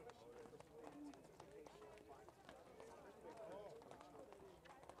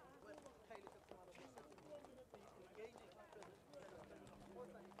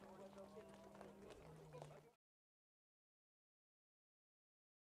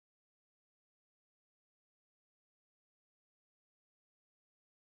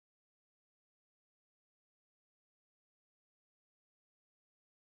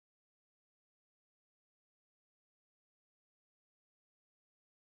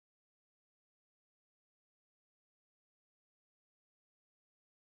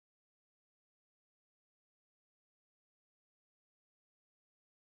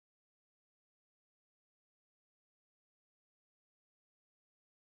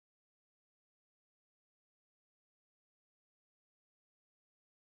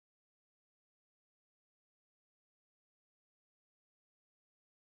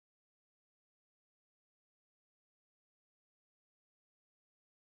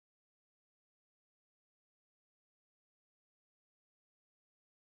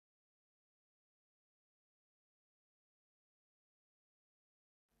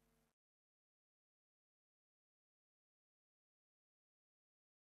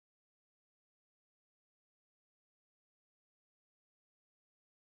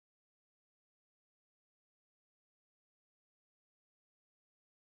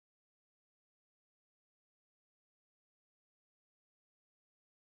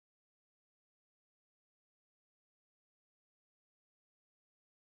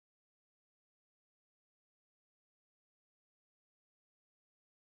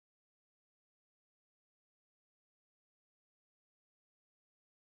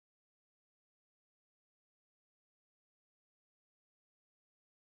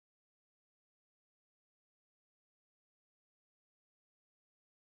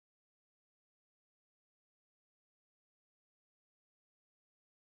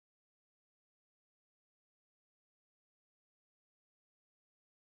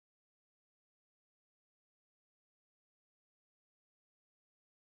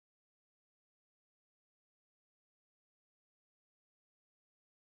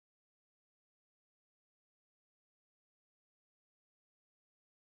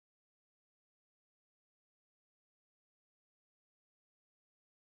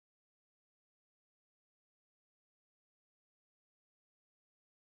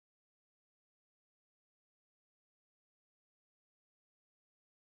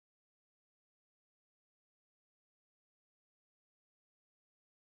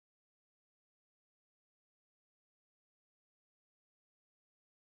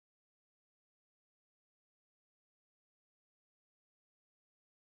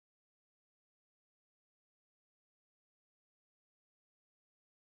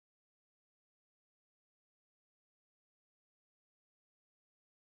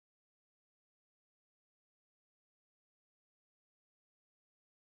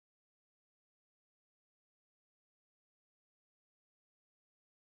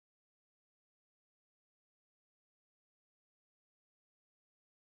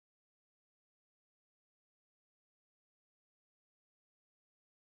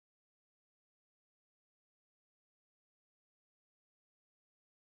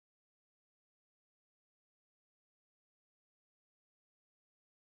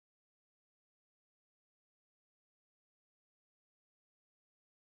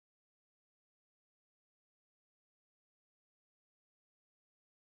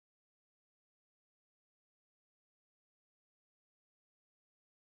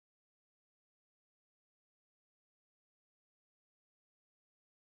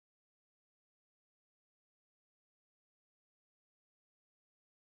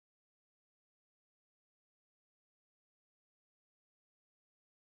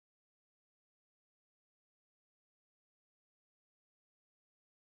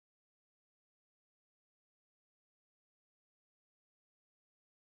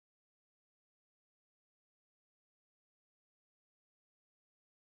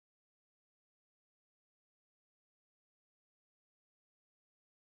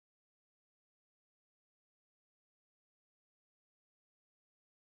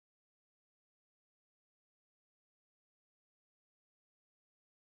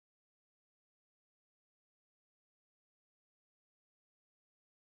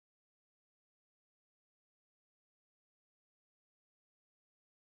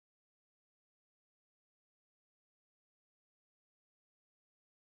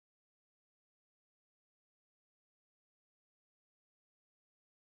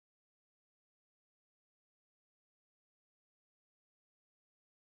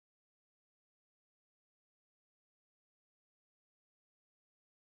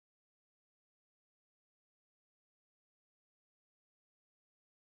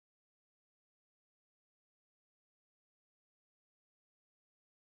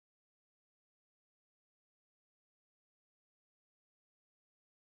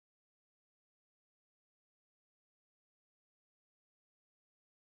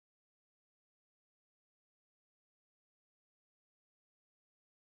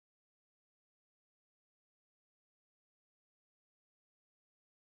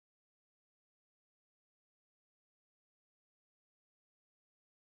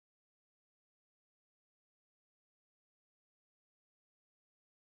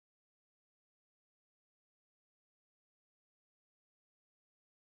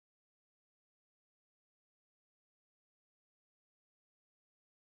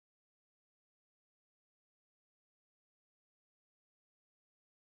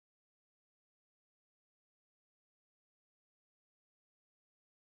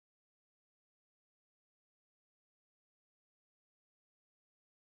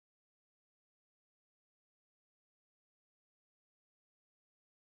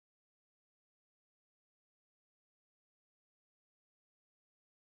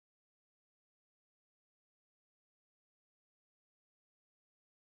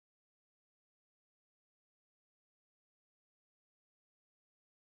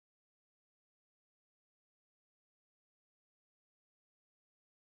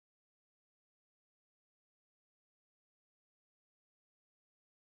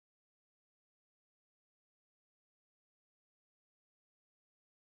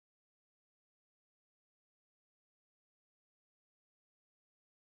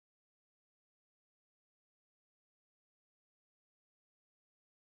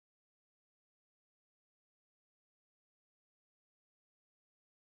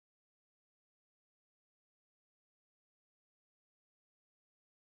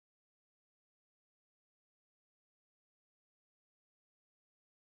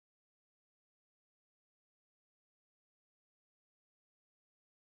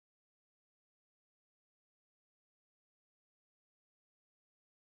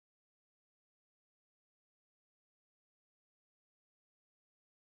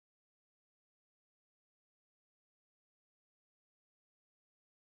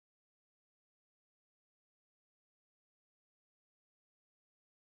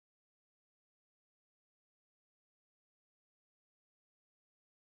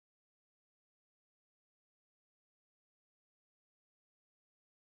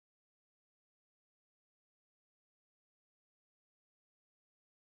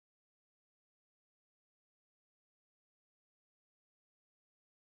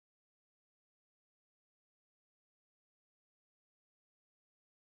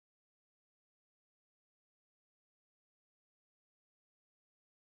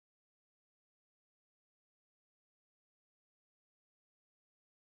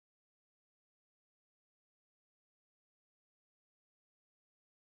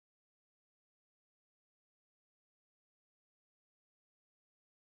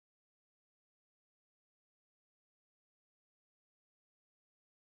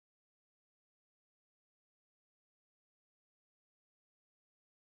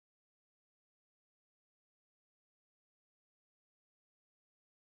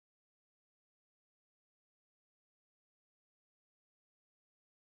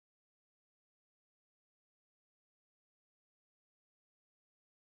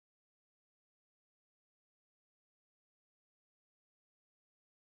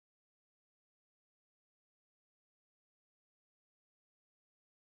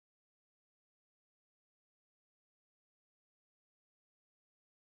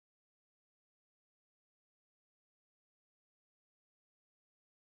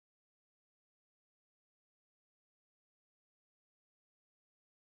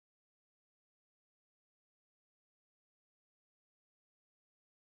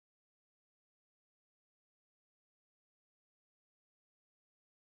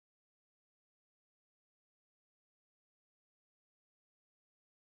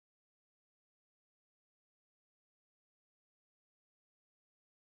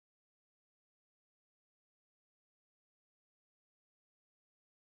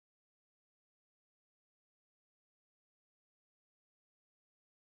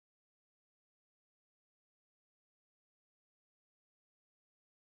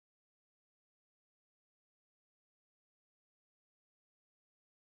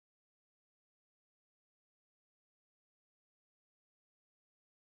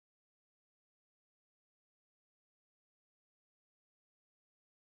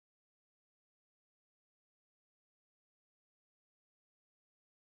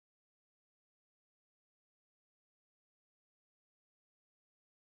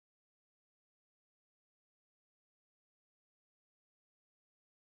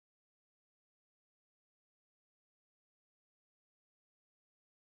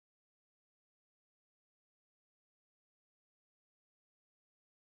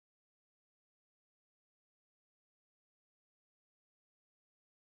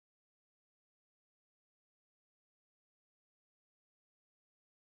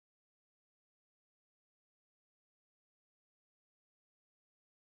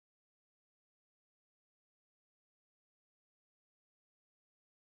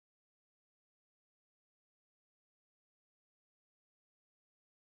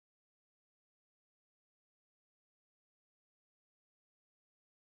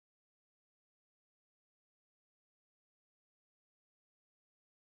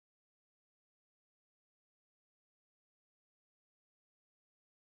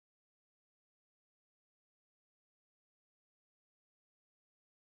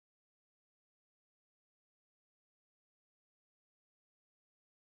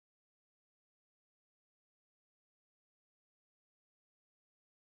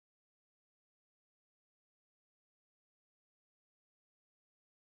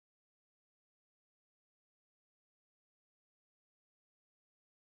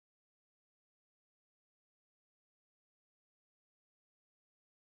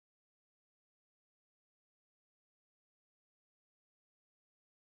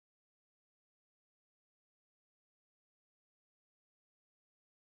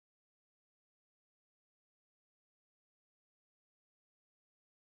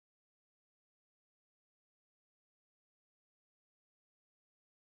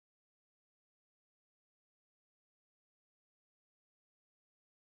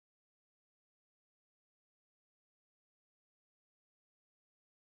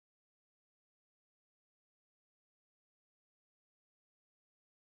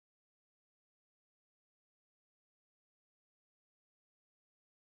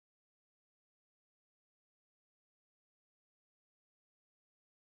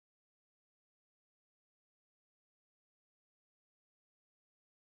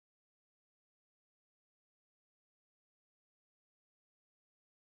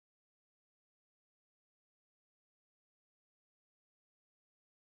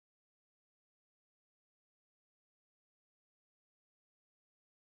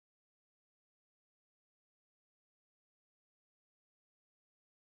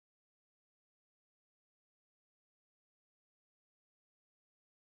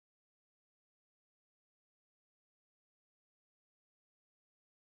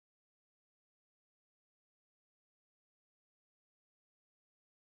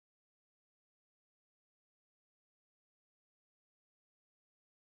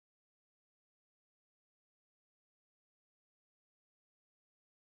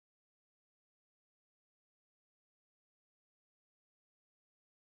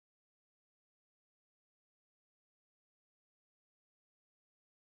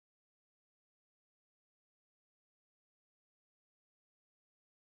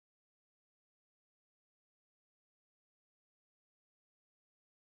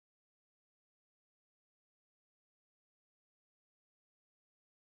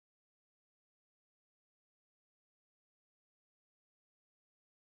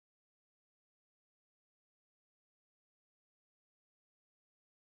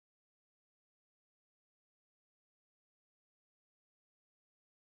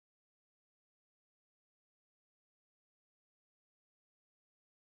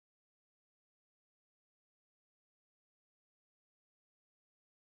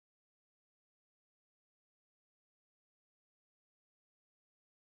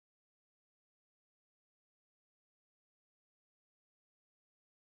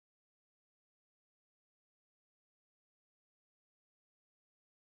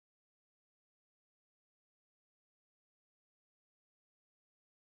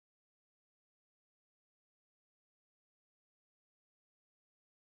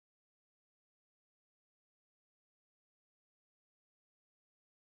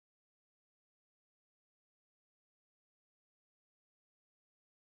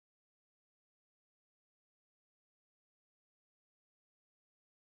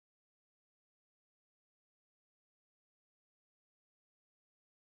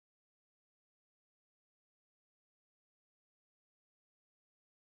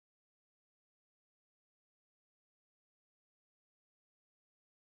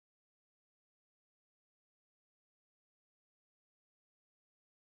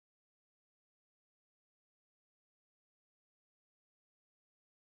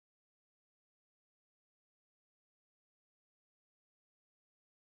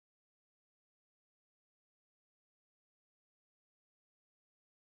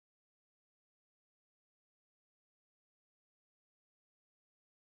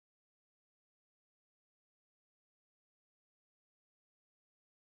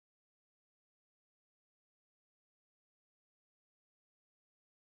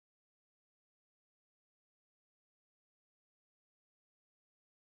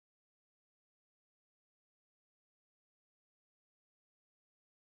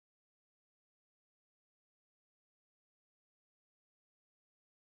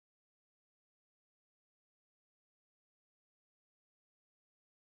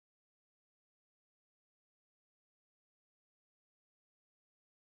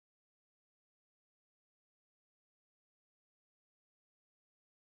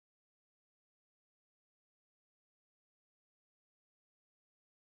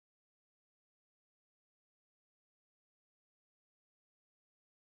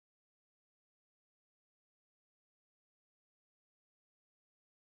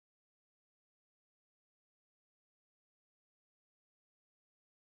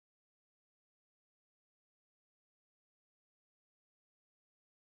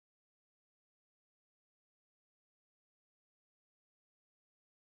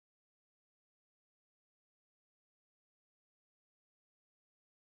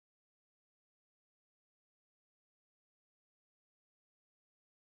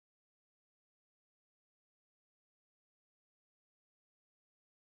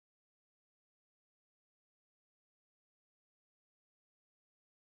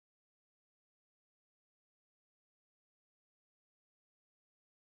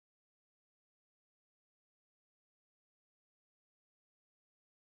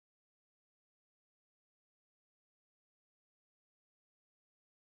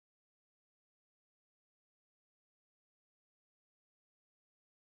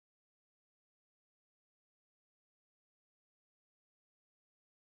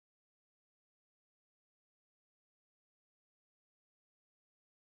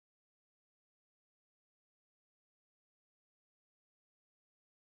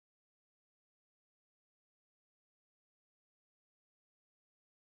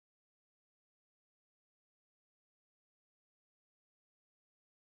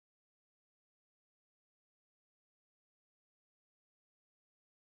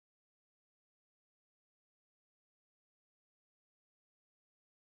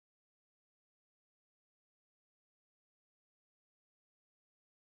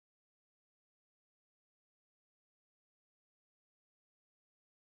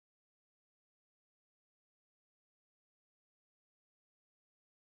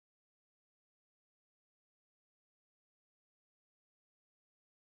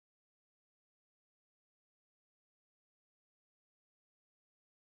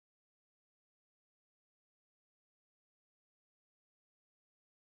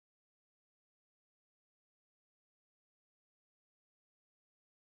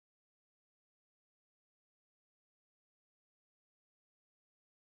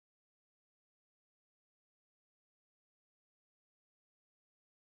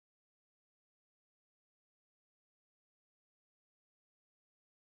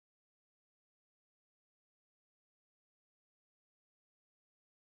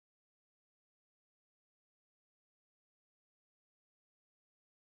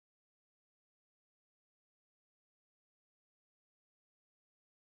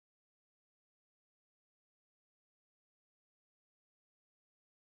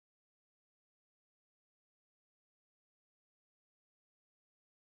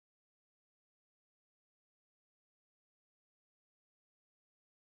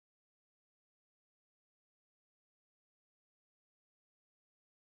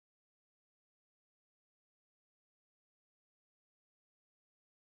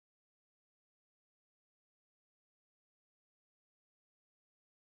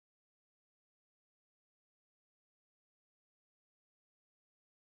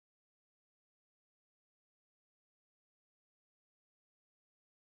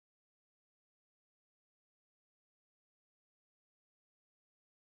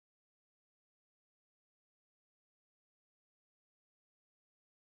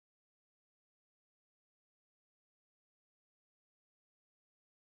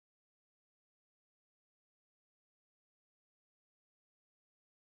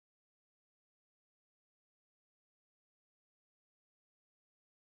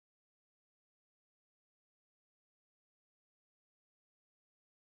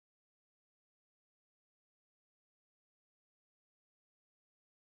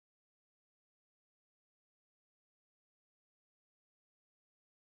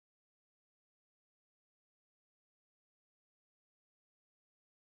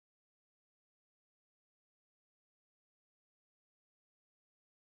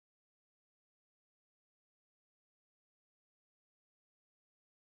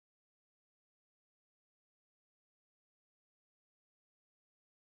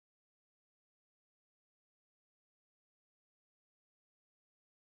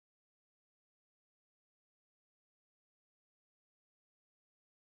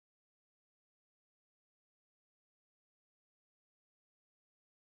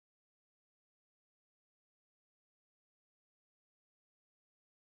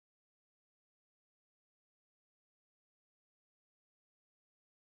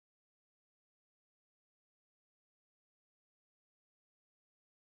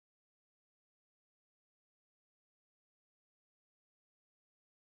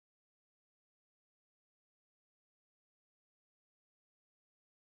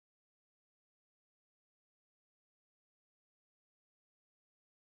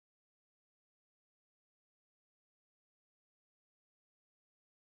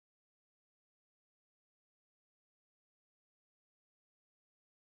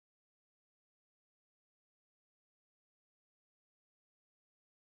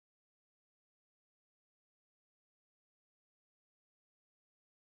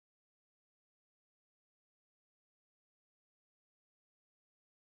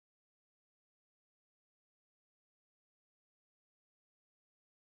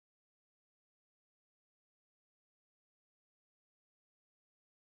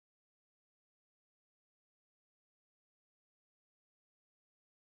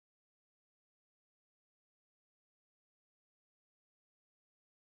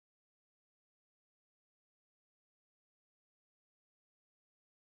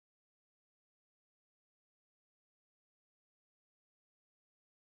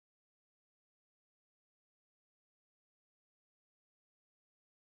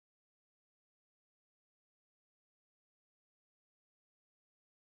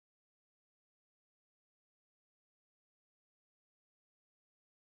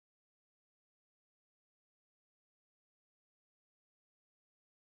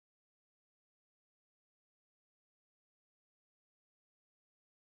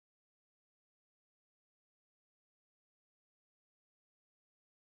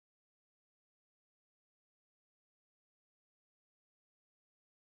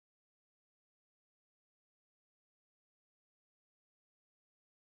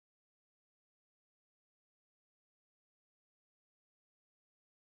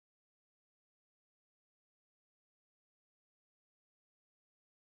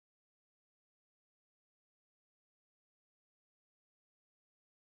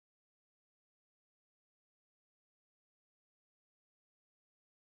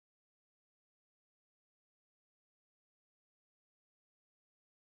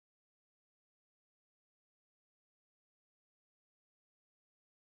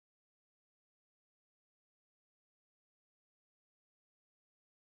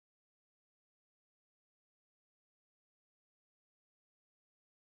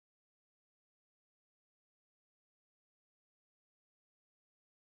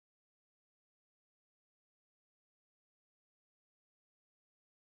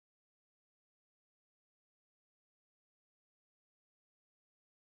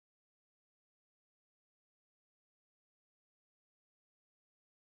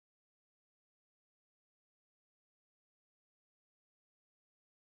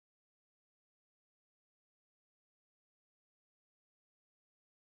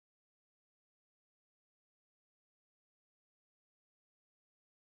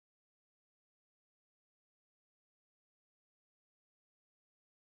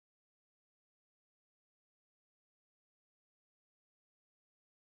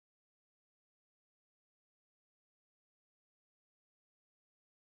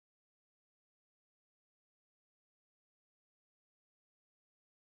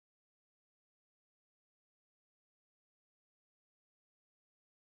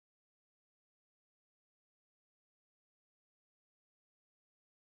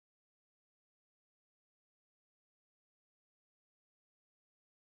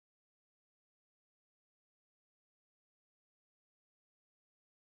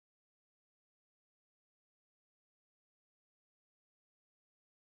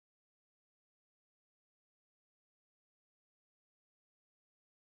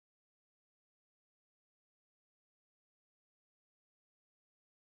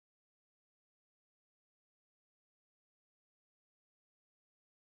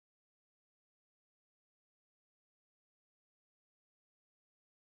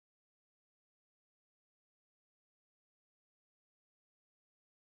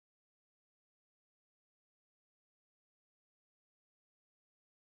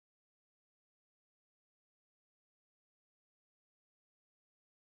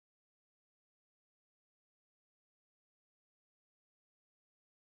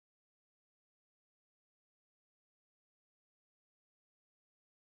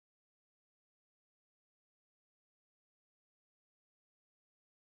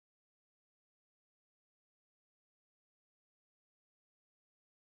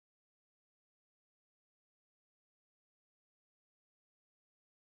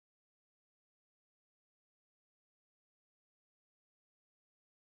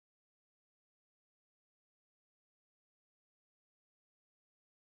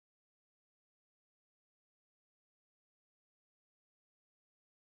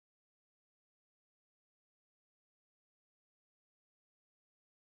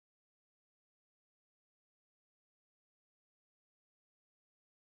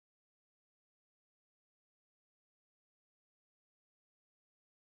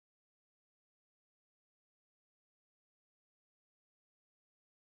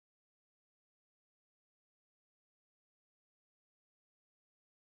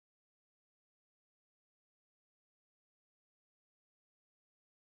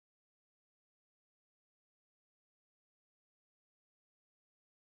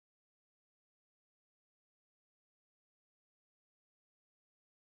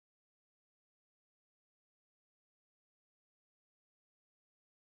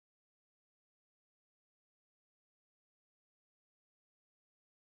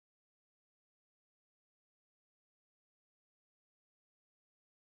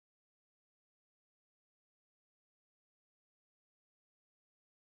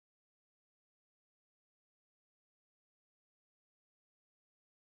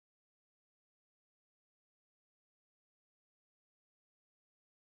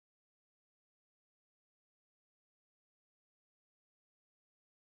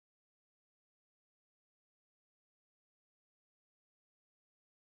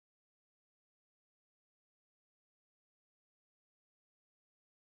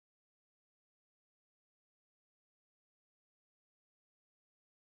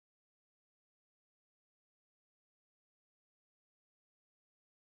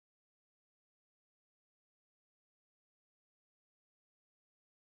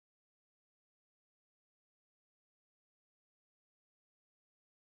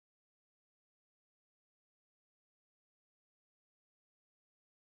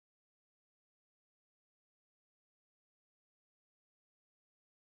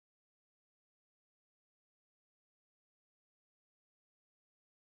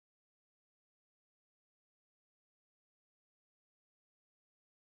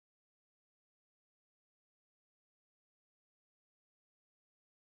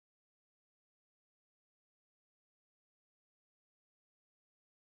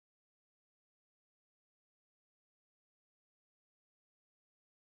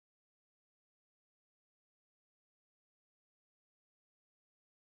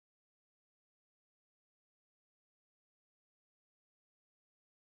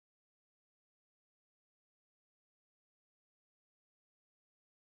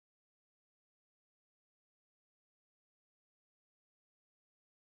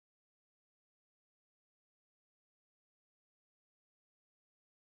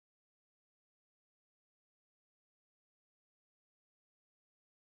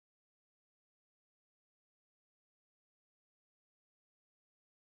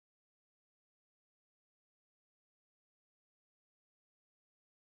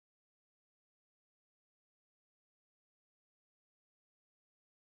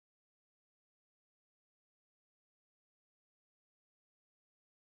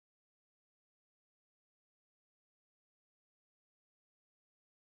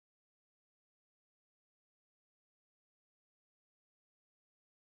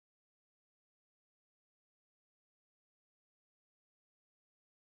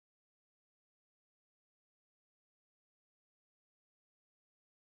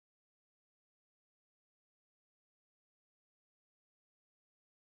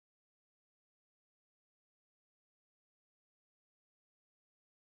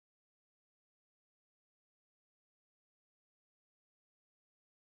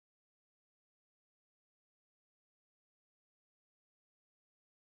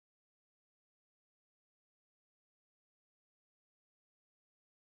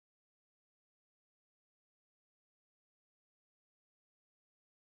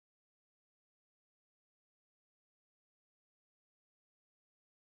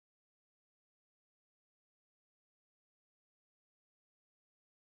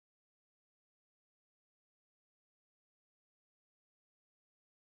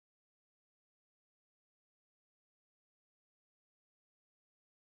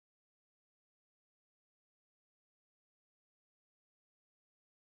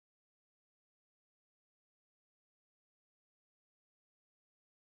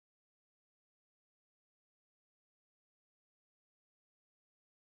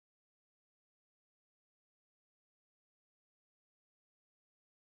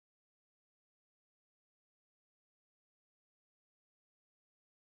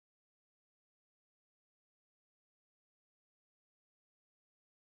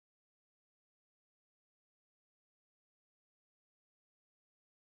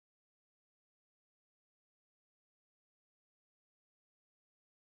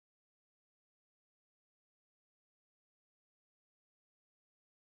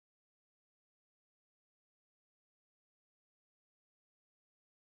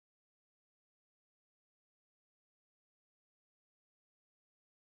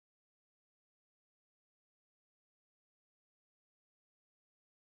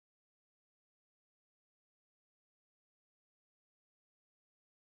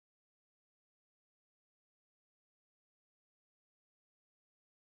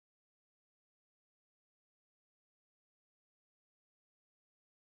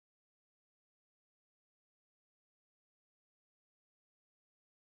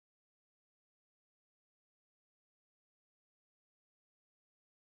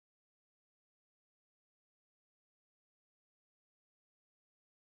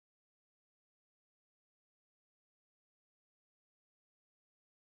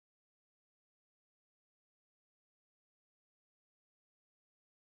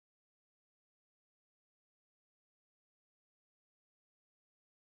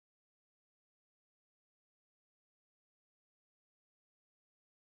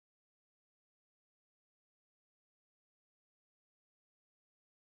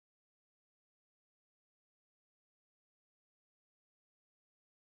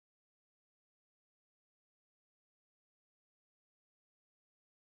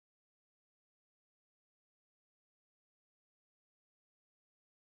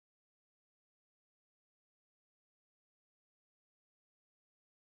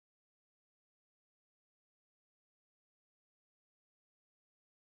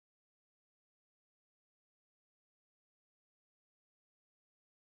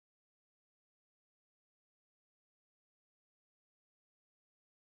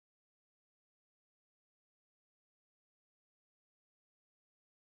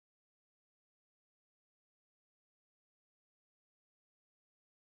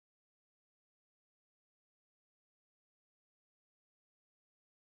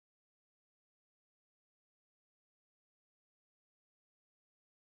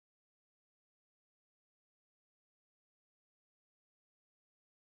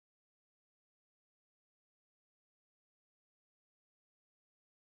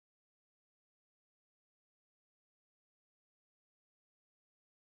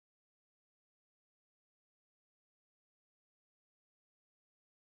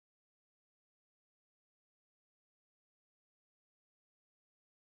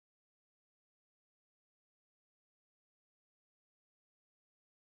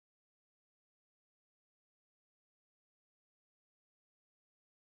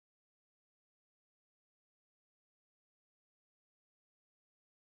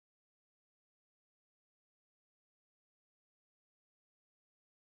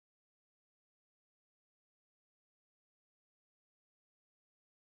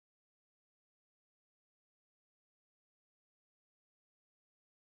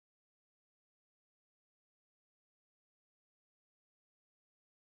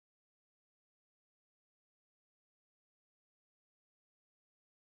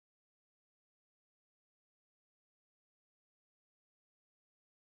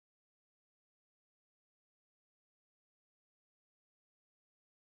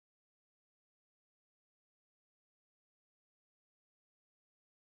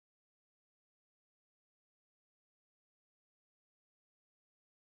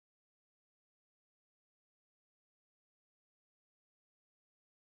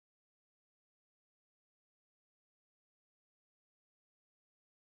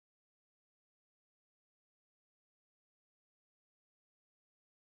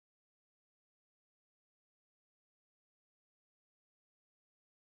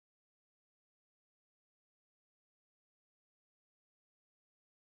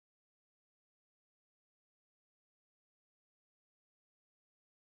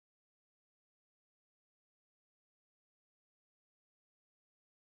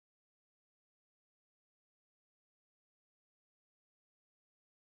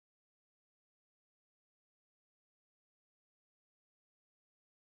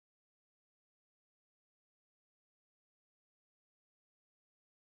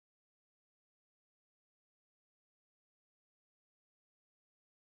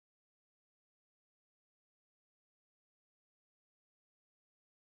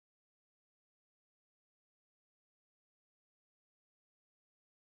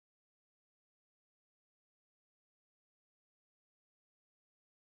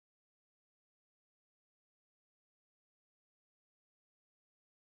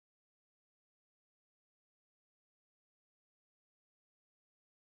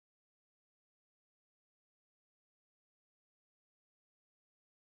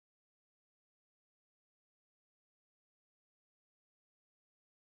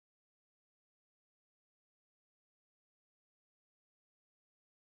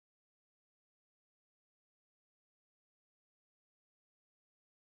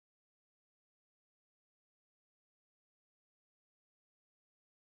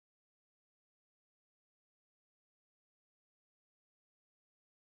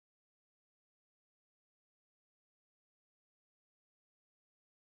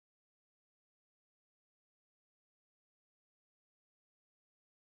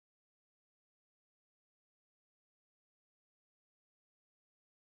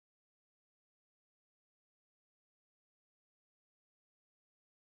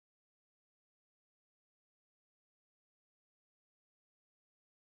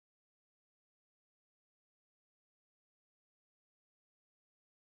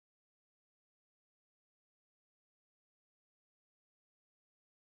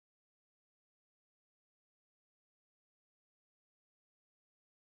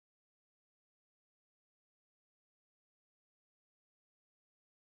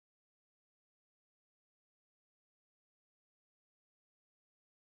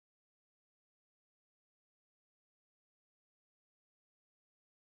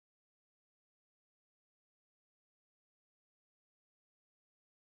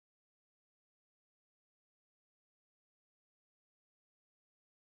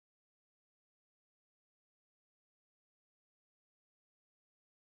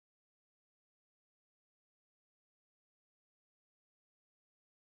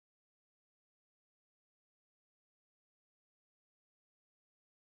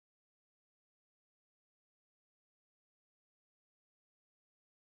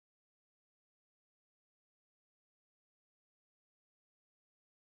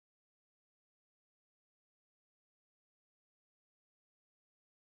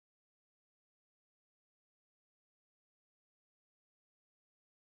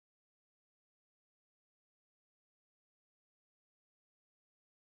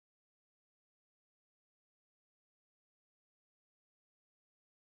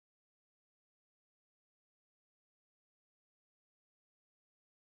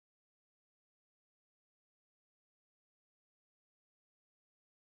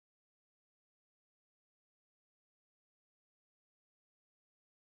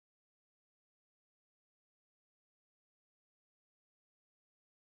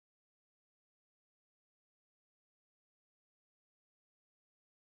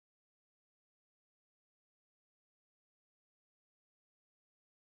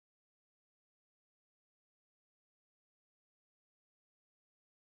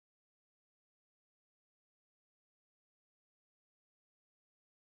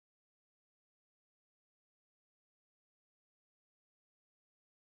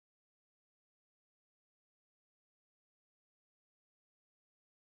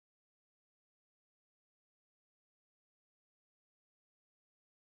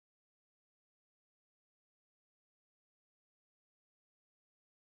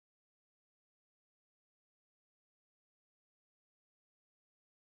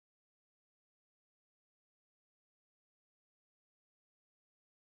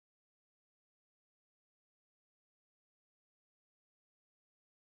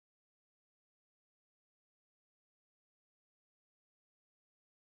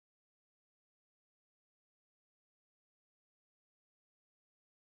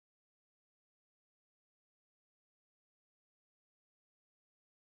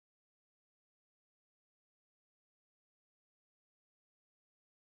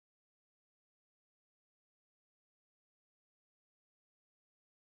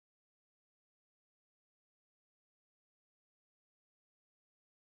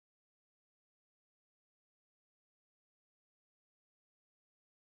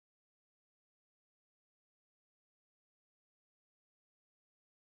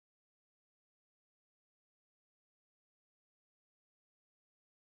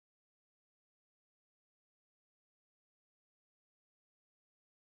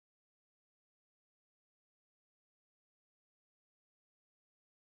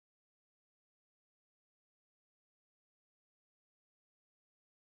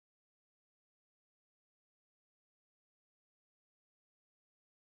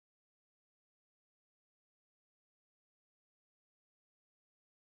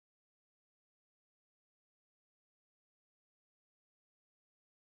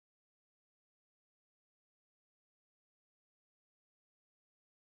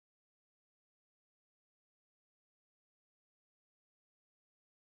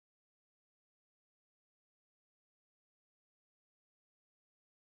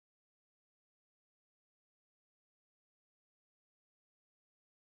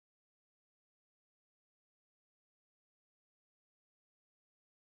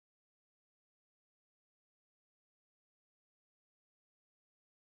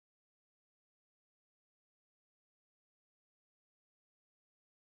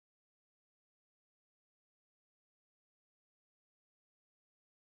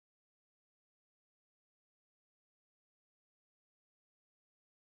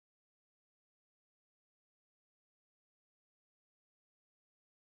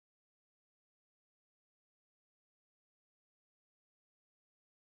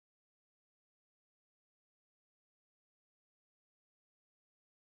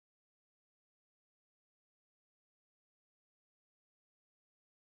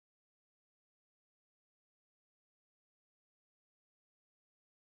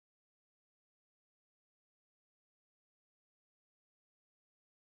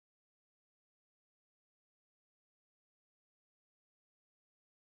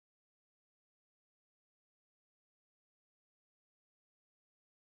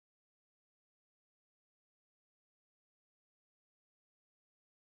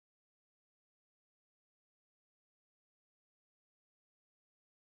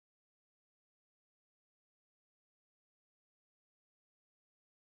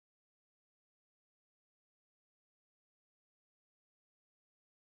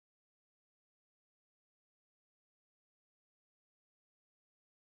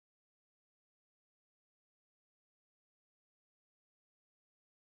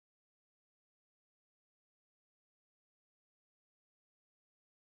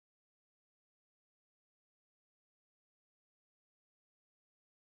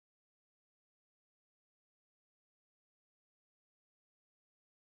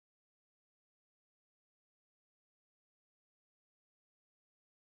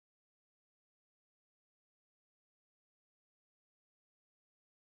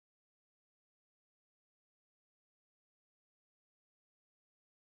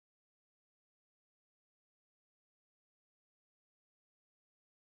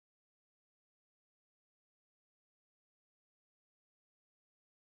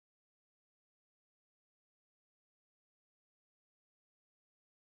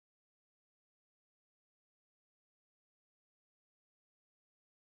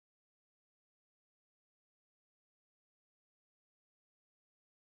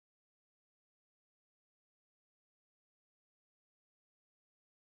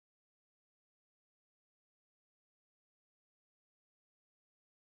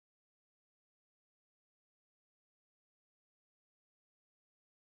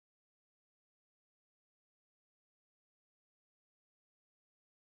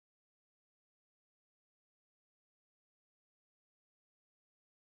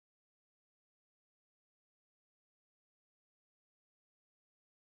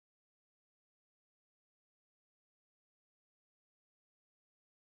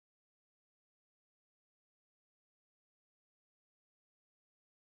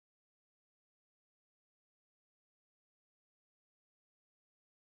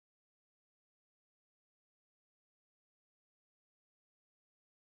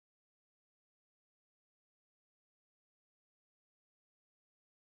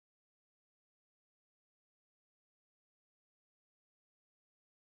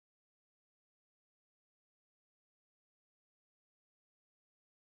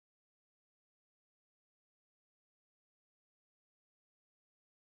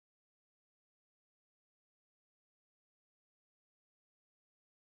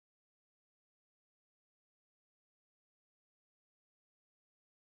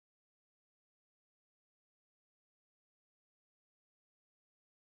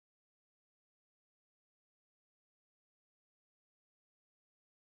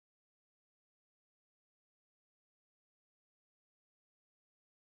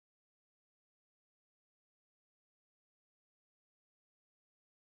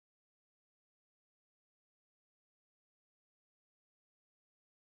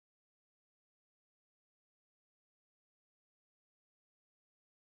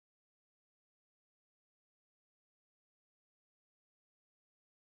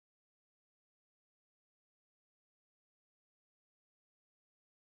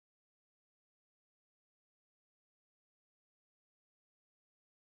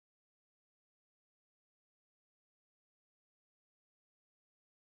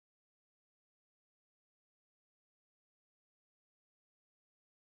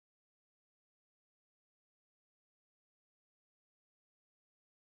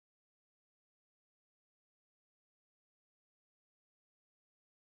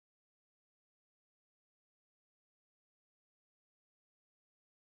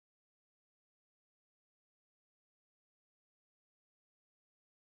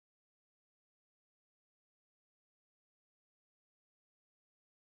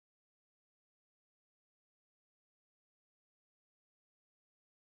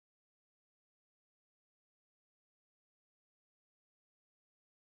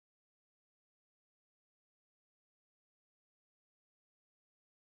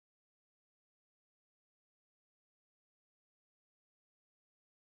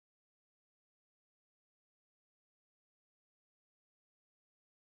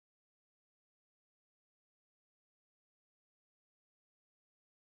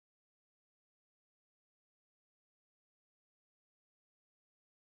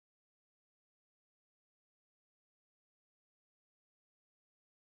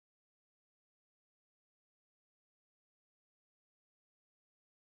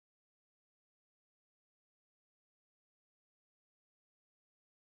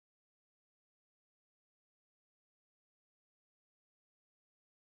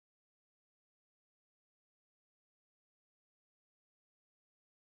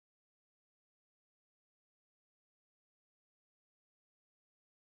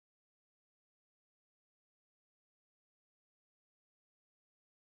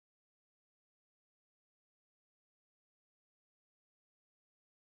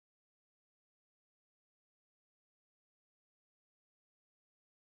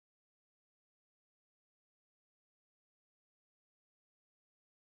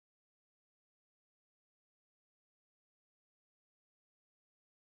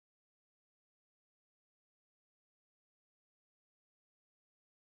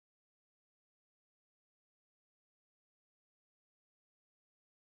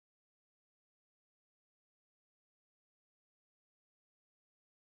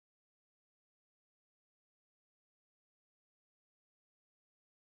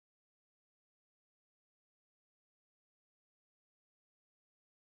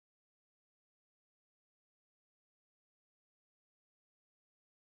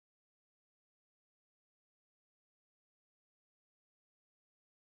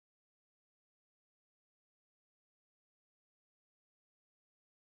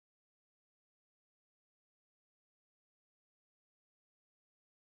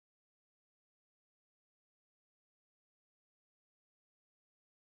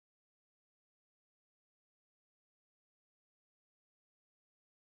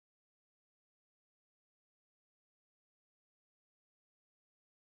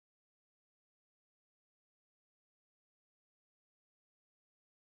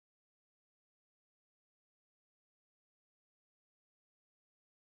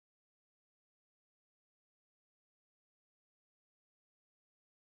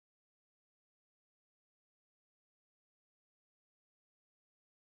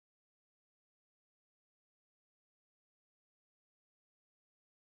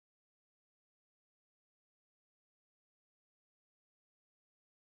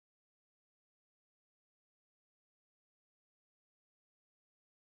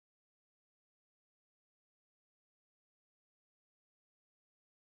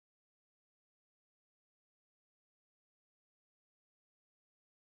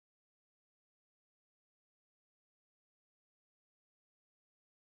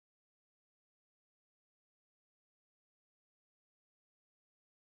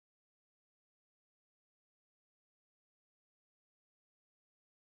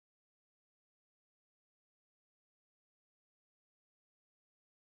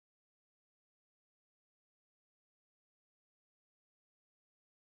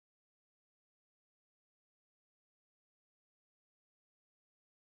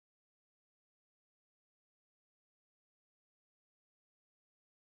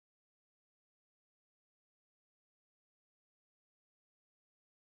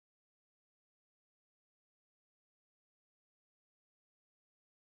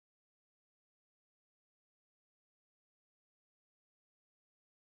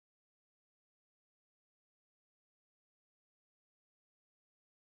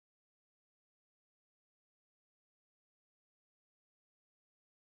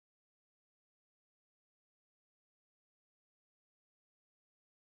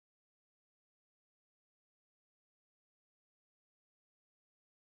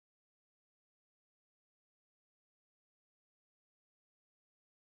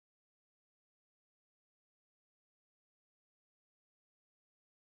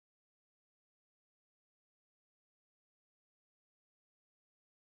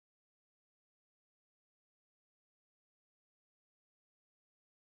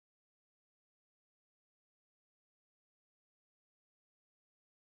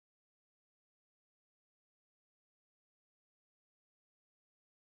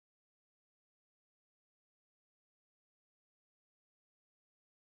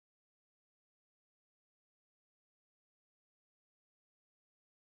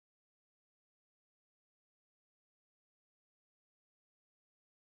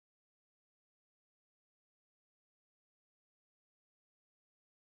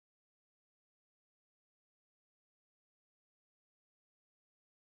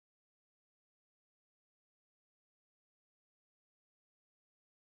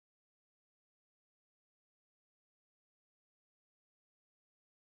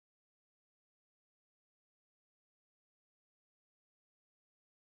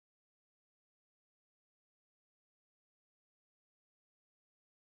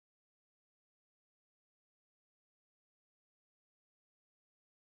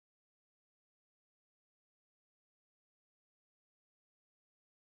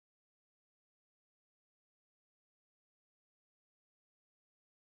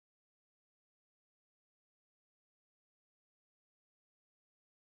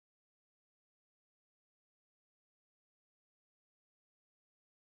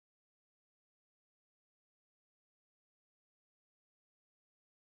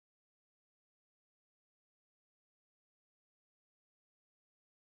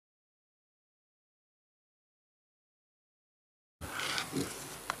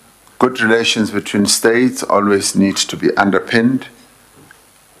 good relations between states always need to be underpinned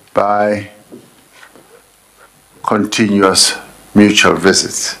by continuous mutual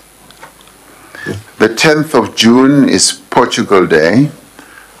visits. The 10th of June is Portugal Day,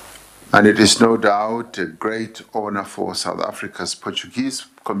 and it is no doubt a great honor for South Africa's Portuguese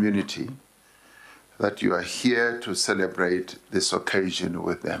community that you are here to celebrate this occasion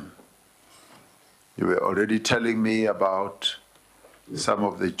with them. You were already telling me about some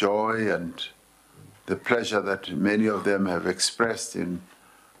of the joy and the pleasure that many of them have expressed in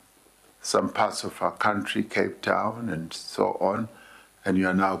some parts of our country, Cape Town and so on, and you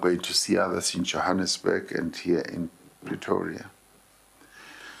are now going to see others in Johannesburg and here in Pretoria.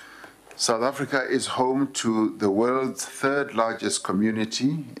 South Africa is home to the world's third largest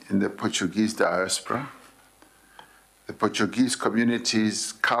community in the Portuguese diaspora. The Portuguese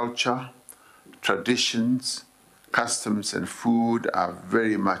community's culture, traditions, customs and food are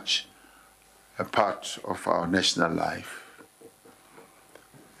very much a part of our national life.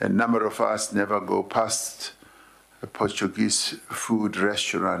 A number of us never go past a Portuguese food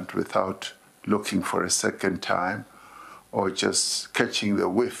restaurant without looking for a second time or just catching the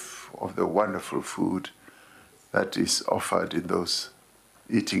whiff of the wonderful food that is offered in those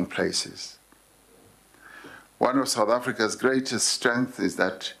eating places. One of South Africa's greatest strengths is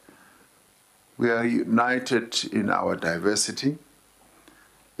that we are united in our diversity.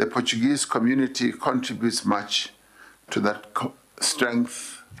 The Portuguese community contributes much to that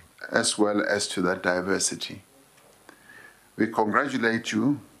strength as well as to that diversity. We congratulate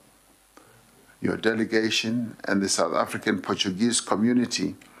you, your delegation, and the South African Portuguese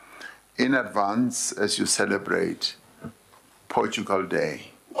community in advance as you celebrate Portugal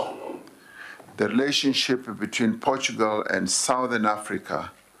Day. The relationship between Portugal and Southern Africa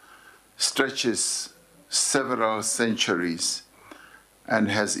stretches several centuries and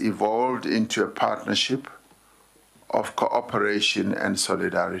has evolved into a partnership of cooperation and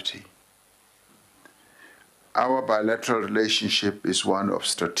solidarity. Our bilateral relationship is one of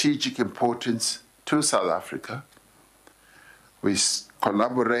strategic importance to South Africa. We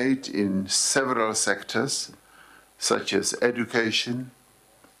collaborate in several sectors, such as education,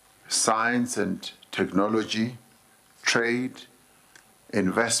 science and technology, trade,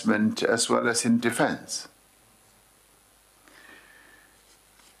 investment, as well as in defense.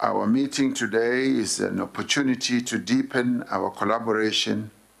 Our meeting today is an opportunity to deepen our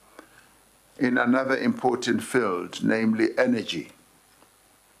collaboration in another important field, namely energy.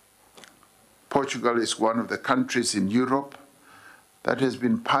 Portugal is one of the countries in Europe that has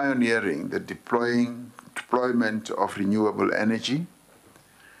been pioneering the deployment of renewable energy.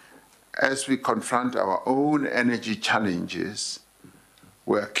 As we confront our own energy challenges,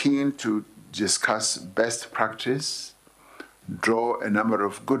 we're keen to discuss best practice, draw a number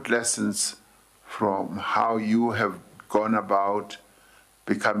of good lessons from how you have gone about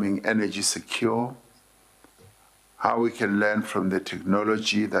becoming energy secure, how we can learn from the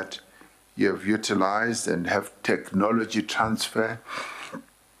technology that you have utilized and have technology transfer,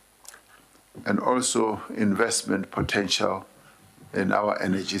 and also investment potential in our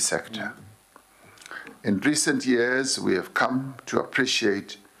energy sector. In recent years, we have come to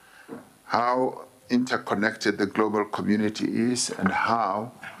appreciate how interconnected the global community is and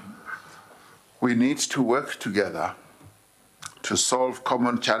how we need to work together to solve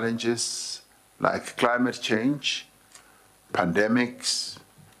common challenges like climate change, pandemics,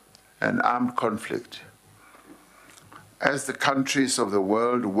 and armed conflict. As the countries of the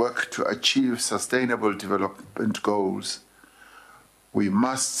world work to achieve sustainable development goals, we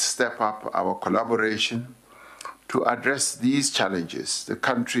must step up our collaboration to address these challenges. The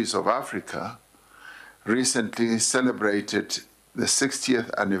countries of Africa recently celebrated the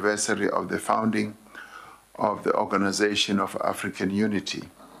 60th anniversary of the founding of the Organization of African Unity,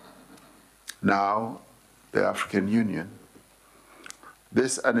 now the African Union.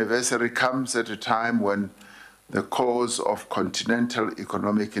 This anniversary comes at a time when the cause of continental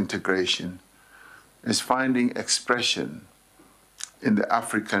economic integration is finding expression in the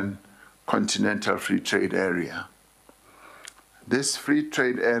African Continental Free Trade Area. This free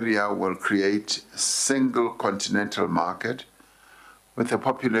trade area will create a single continental market with a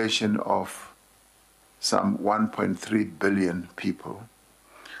population of some 1.3 billion people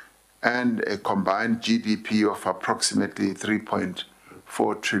and a combined GDP of approximately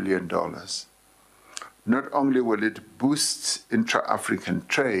 $3.4 trillion. Not only will it boost intra-African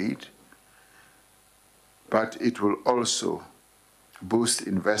trade, but it will also boost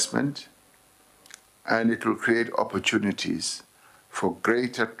investment, and it will create opportunities for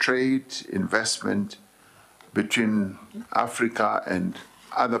greater trade investment between Africa and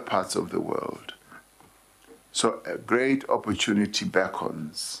other parts of the world. So a great opportunity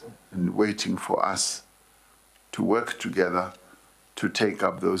beckons and waiting for us to work together to take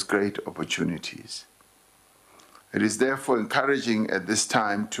up those great opportunities. It is therefore encouraging at this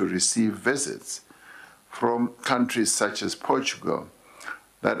time to receive visits from countries such as Portugal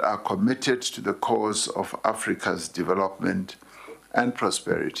that are committed to the cause of Africa's development and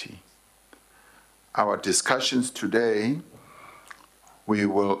prosperity. Our discussions today, we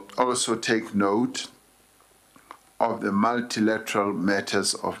will also take note of the multilateral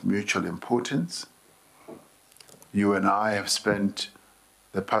matters of mutual importance. You and I have spent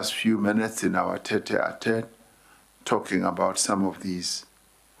the past few minutes in our tete-a-tete talking about some of these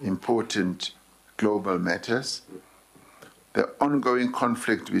important global matters. The ongoing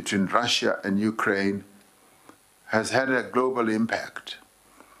conflict between Russia and Ukraine has had a global impact.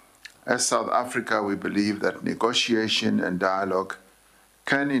 As South Africa, we believe that negotiation and dialogue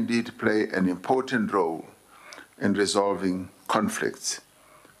can indeed play an important role in resolving conflicts.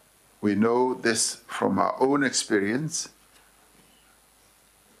 We know this from our own experience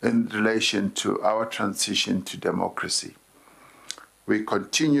in relation to our transition to democracy. We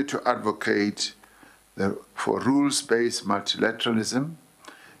continue to advocate for rules-based multilateralism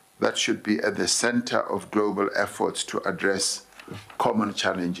that should be at the center of global efforts to address common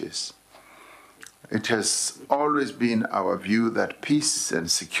challenges. It has always been our view that peace and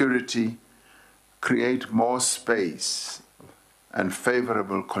security create more space and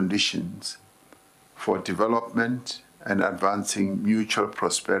favorable conditions for development and advancing mutual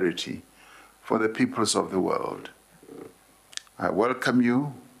prosperity for the peoples of the world. I welcome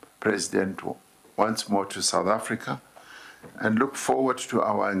you, President, once more to South Africa and look forward to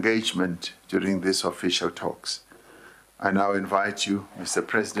our engagement during these official talks. I now invite you, Mr.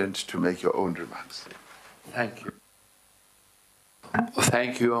 President, to make your own remarks. Thank you.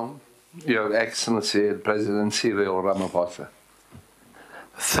 Thank you, Your Excellency, President Cyril Ramaphosa.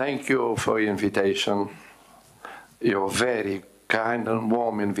 Thank you for your invitation, your very kind and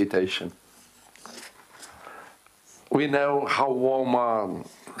warm invitation. We know how warm are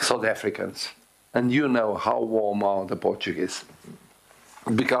South Africans, and you know how warm are the Portuguese,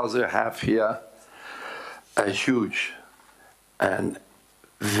 because we have here a huge and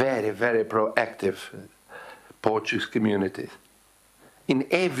very, very proactive Portuguese community in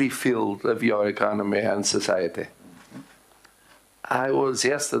every field of your economy and society. I was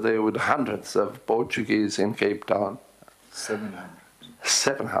yesterday with hundreds of Portuguese in Cape Town. 700.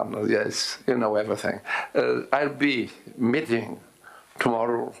 700, yes, you know everything. I'll be meeting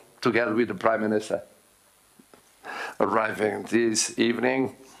tomorrow together with the Prime Minister, arriving this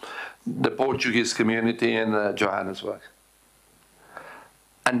evening, the Portuguese community in Johannesburg,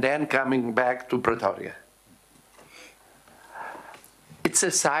 and then coming back to Pretoria. It's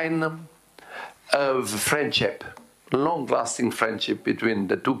a sign of friendship, long-lasting friendship between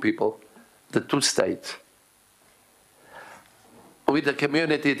the two people, the two states, with a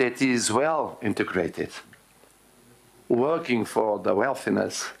community that is well integrated, working for the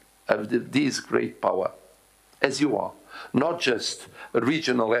wealthiness of this great power, as you are, not just a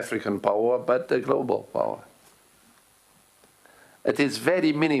regional African power, but a global power. It is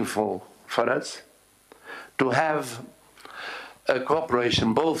very meaningful for us to have a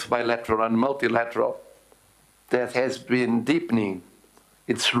cooperation, both bilateral and multilateral, that has been deepening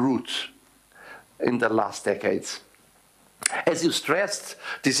its roots in the last decades. As you stressed,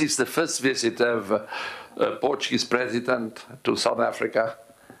 this is the first visit of a Portuguese president to South Africa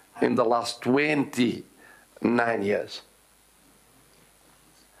in the last 29 years.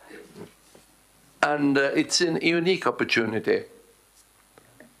 And it's a unique opportunity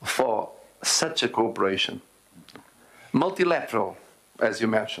for such a cooperation. Multilateral, as you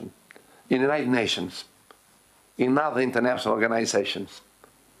mentioned, in the United Nations, in other international organizations,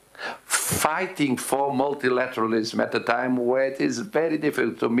 fighting for multilateralism at a time where it is very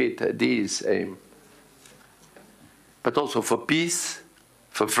difficult to meet this aim, but also for peace,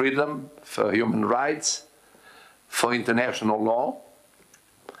 for freedom, for human rights, for international law,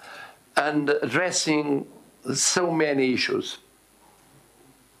 and addressing so many issues.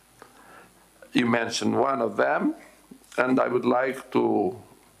 You mentioned one of them, and I would like to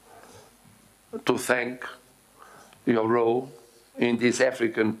thank your role in this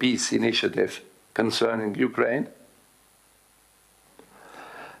African peace initiative concerning Ukraine,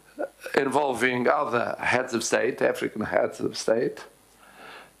 involving other heads of state, African heads of state,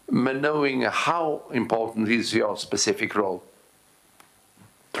 knowing how important is your specific role,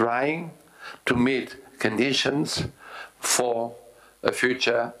 trying to meet conditions for a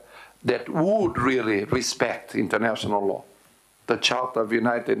future that would really respect international law the Charter of the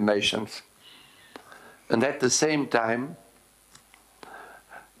United Nations, and at the same time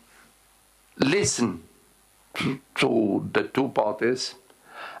listen to the two parties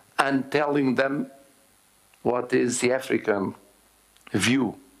and telling them what is the African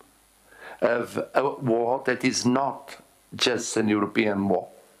view of a war that is not just an European war.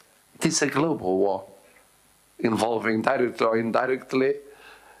 It is a global war involving directly or indirectly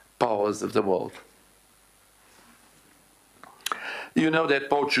powers of the world. You know that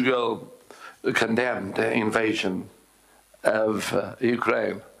Portugal condemned the invasion of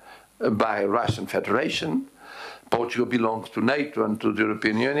Ukraine by Russian Federation. Portugal belongs to NATO and to the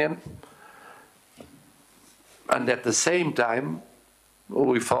European Union. And at the same time,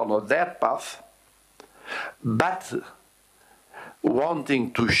 we followed that path, but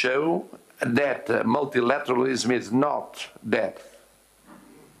wanting to show that multilateralism is not dead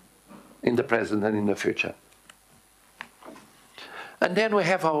in the present and in the future. And then we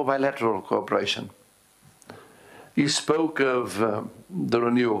have our bilateral cooperation. You spoke of the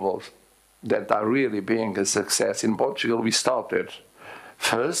renewables that are really being a success. In Portugal, we started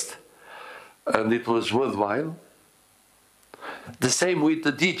first, and it was worthwhile. The same with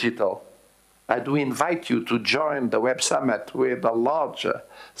the digital. I do invite you to join the Web Summit with a larger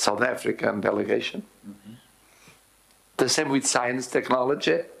South African delegation. The same with science,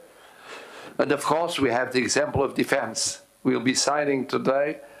 technology. And of course, we have the example of defense. We'll be signing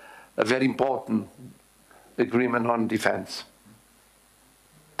today a very important agreement on defense,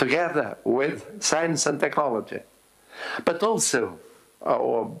 together with science and technology. But also,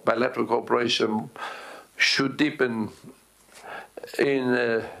 our bilateral cooperation should deepen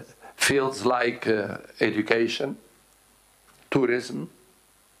in fields like education, tourism,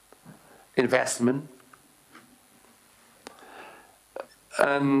 investment.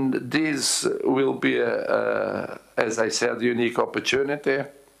 And this will be, as I said, a unique opportunity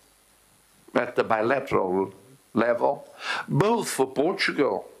at the bilateral level, both for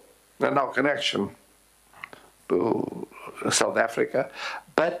Portugal and our connection to South Africa,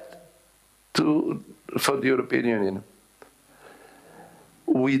 but for the European Union.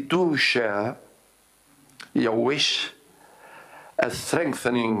 We do share your wish of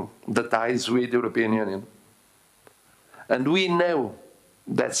strengthening the ties with the European Union. And we know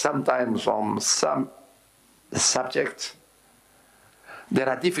that sometimes on some subjects there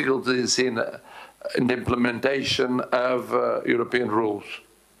are difficulties in the implementation of European rules.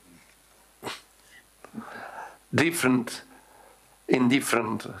 Different in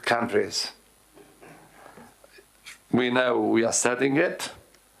different countries. We know we are studying it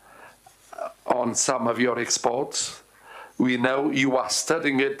on some of your exports. We know you are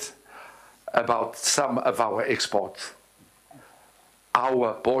studying it about some of our exports.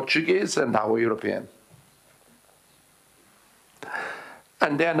 Our Portuguese and our European.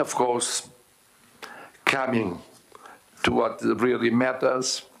 And then, of course, coming to what really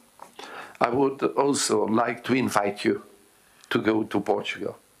matters, I would also like to invite you to go to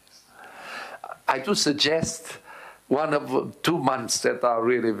Portugal. I do suggest one of 2 months that are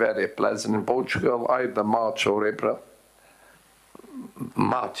really very pleasant in Portugal, either March or April.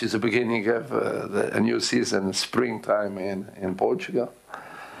 March is the beginning of a new season, springtime in Portugal.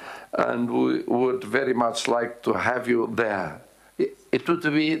 And we would very much like to have you there. It would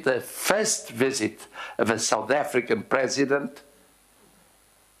be the first visit of a South African president,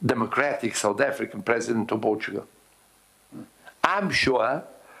 democratic South African president to Portugal. I'm sure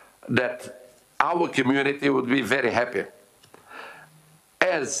that our community would be very happy,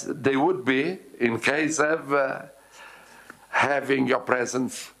 as they would be in case of having your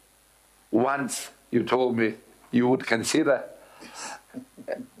presence once you told me you would consider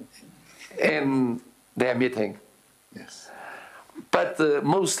in their meeting. Yes. But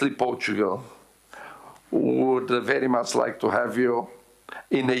mostly Portugal would very much like to have you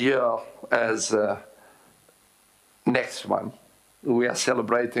in a year as next one. We are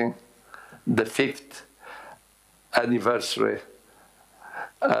celebrating the 5th anniversary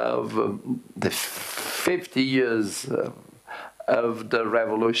of the 50 years of the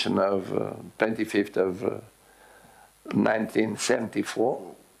revolution of 25th of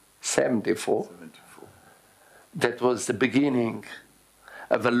 1974. 74. That was the beginning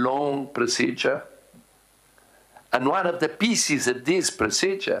of a long procedure. And one of the pieces of this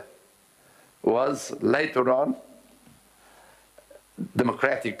procedure was later on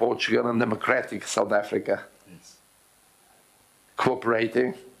democratic Portugal and democratic South Africa. Yes.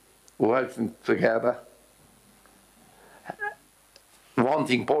 Cooperating, working together,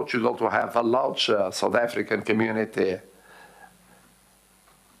 wanting Portugal to have a larger South African community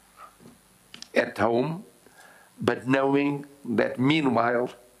at home, but knowing that meanwhile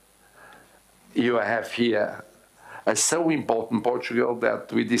you have here a so important Portugal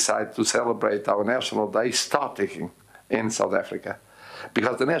that we decided to celebrate our National Day starting in South Africa.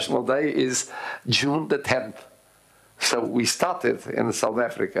 Because the National Day is June the 10th. So we started in South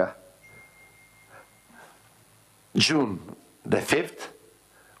Africa June the 5th.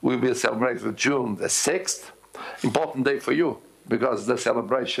 We will celebrate June the 6th. Important day for you, because the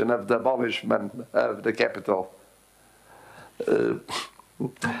celebration of the abolishment of the capital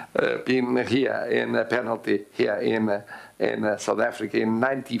being here in a penalty here in South Africa in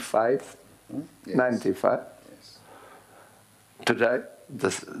 95. Yes. 95. Yes. Today,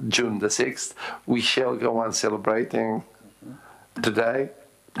 June the 6th, we shall go on celebrating today,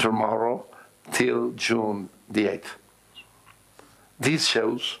 tomorrow, till June the 8th. These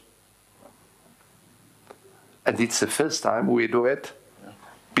shows, and it's the first time we do it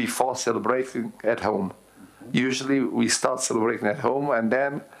before celebrating at home. Usually we start celebrating at home and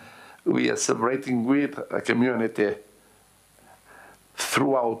then we are celebrating with a community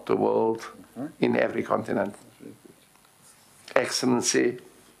throughout the world, in every continent. Excellency,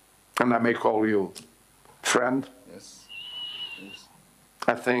 and I may call you friend. Yes. Yes.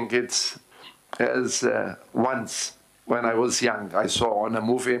 I think it's as once when I was young I saw on a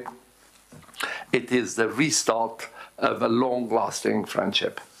movie, it is the restart of a long-lasting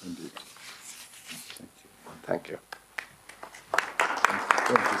friendship. Indeed. Thank you.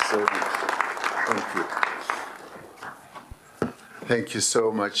 Thank you so much. Thank you. Thank you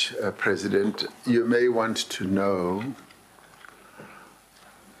so much, President. You may want to know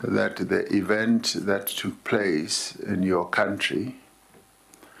that the event that took place in your country,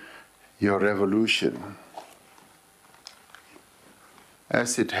 your revolution,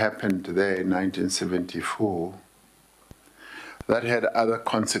 as it happened there in 1974, that had other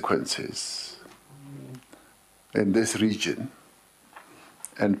consequences in this region,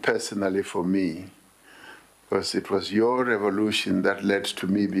 and personally for me, because it was your revolution that led to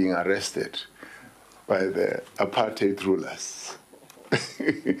me being arrested by the apartheid rulers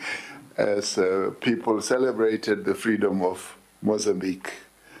as people celebrated the freedom of Mozambique.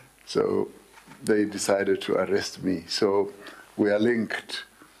 So they decided to arrest me. So we are linked,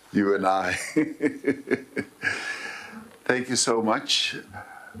 you and I. Thank you so much.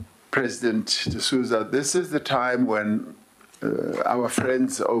 President De Sousa, this is the time when our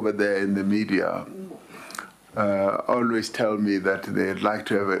friends over there in the media always tell me that they'd like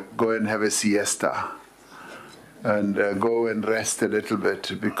to go and have a siesta and go and rest a little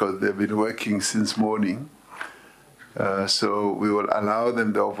bit because they've been working since morning. So we will allow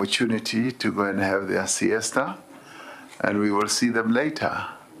them the opportunity to go and have their siesta, and we will see them later.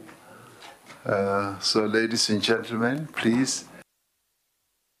 So ladies and gentlemen, please.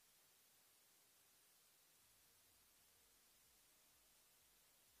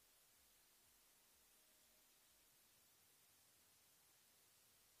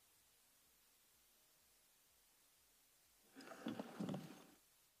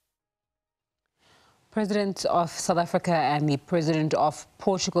 President of South Africa and the President of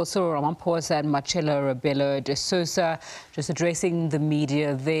Portugal, Cyril Ramaphosa, and Marcelo Rebelo De Sousa, just addressing the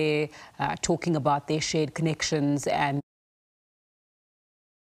media there, talking about their shared connections and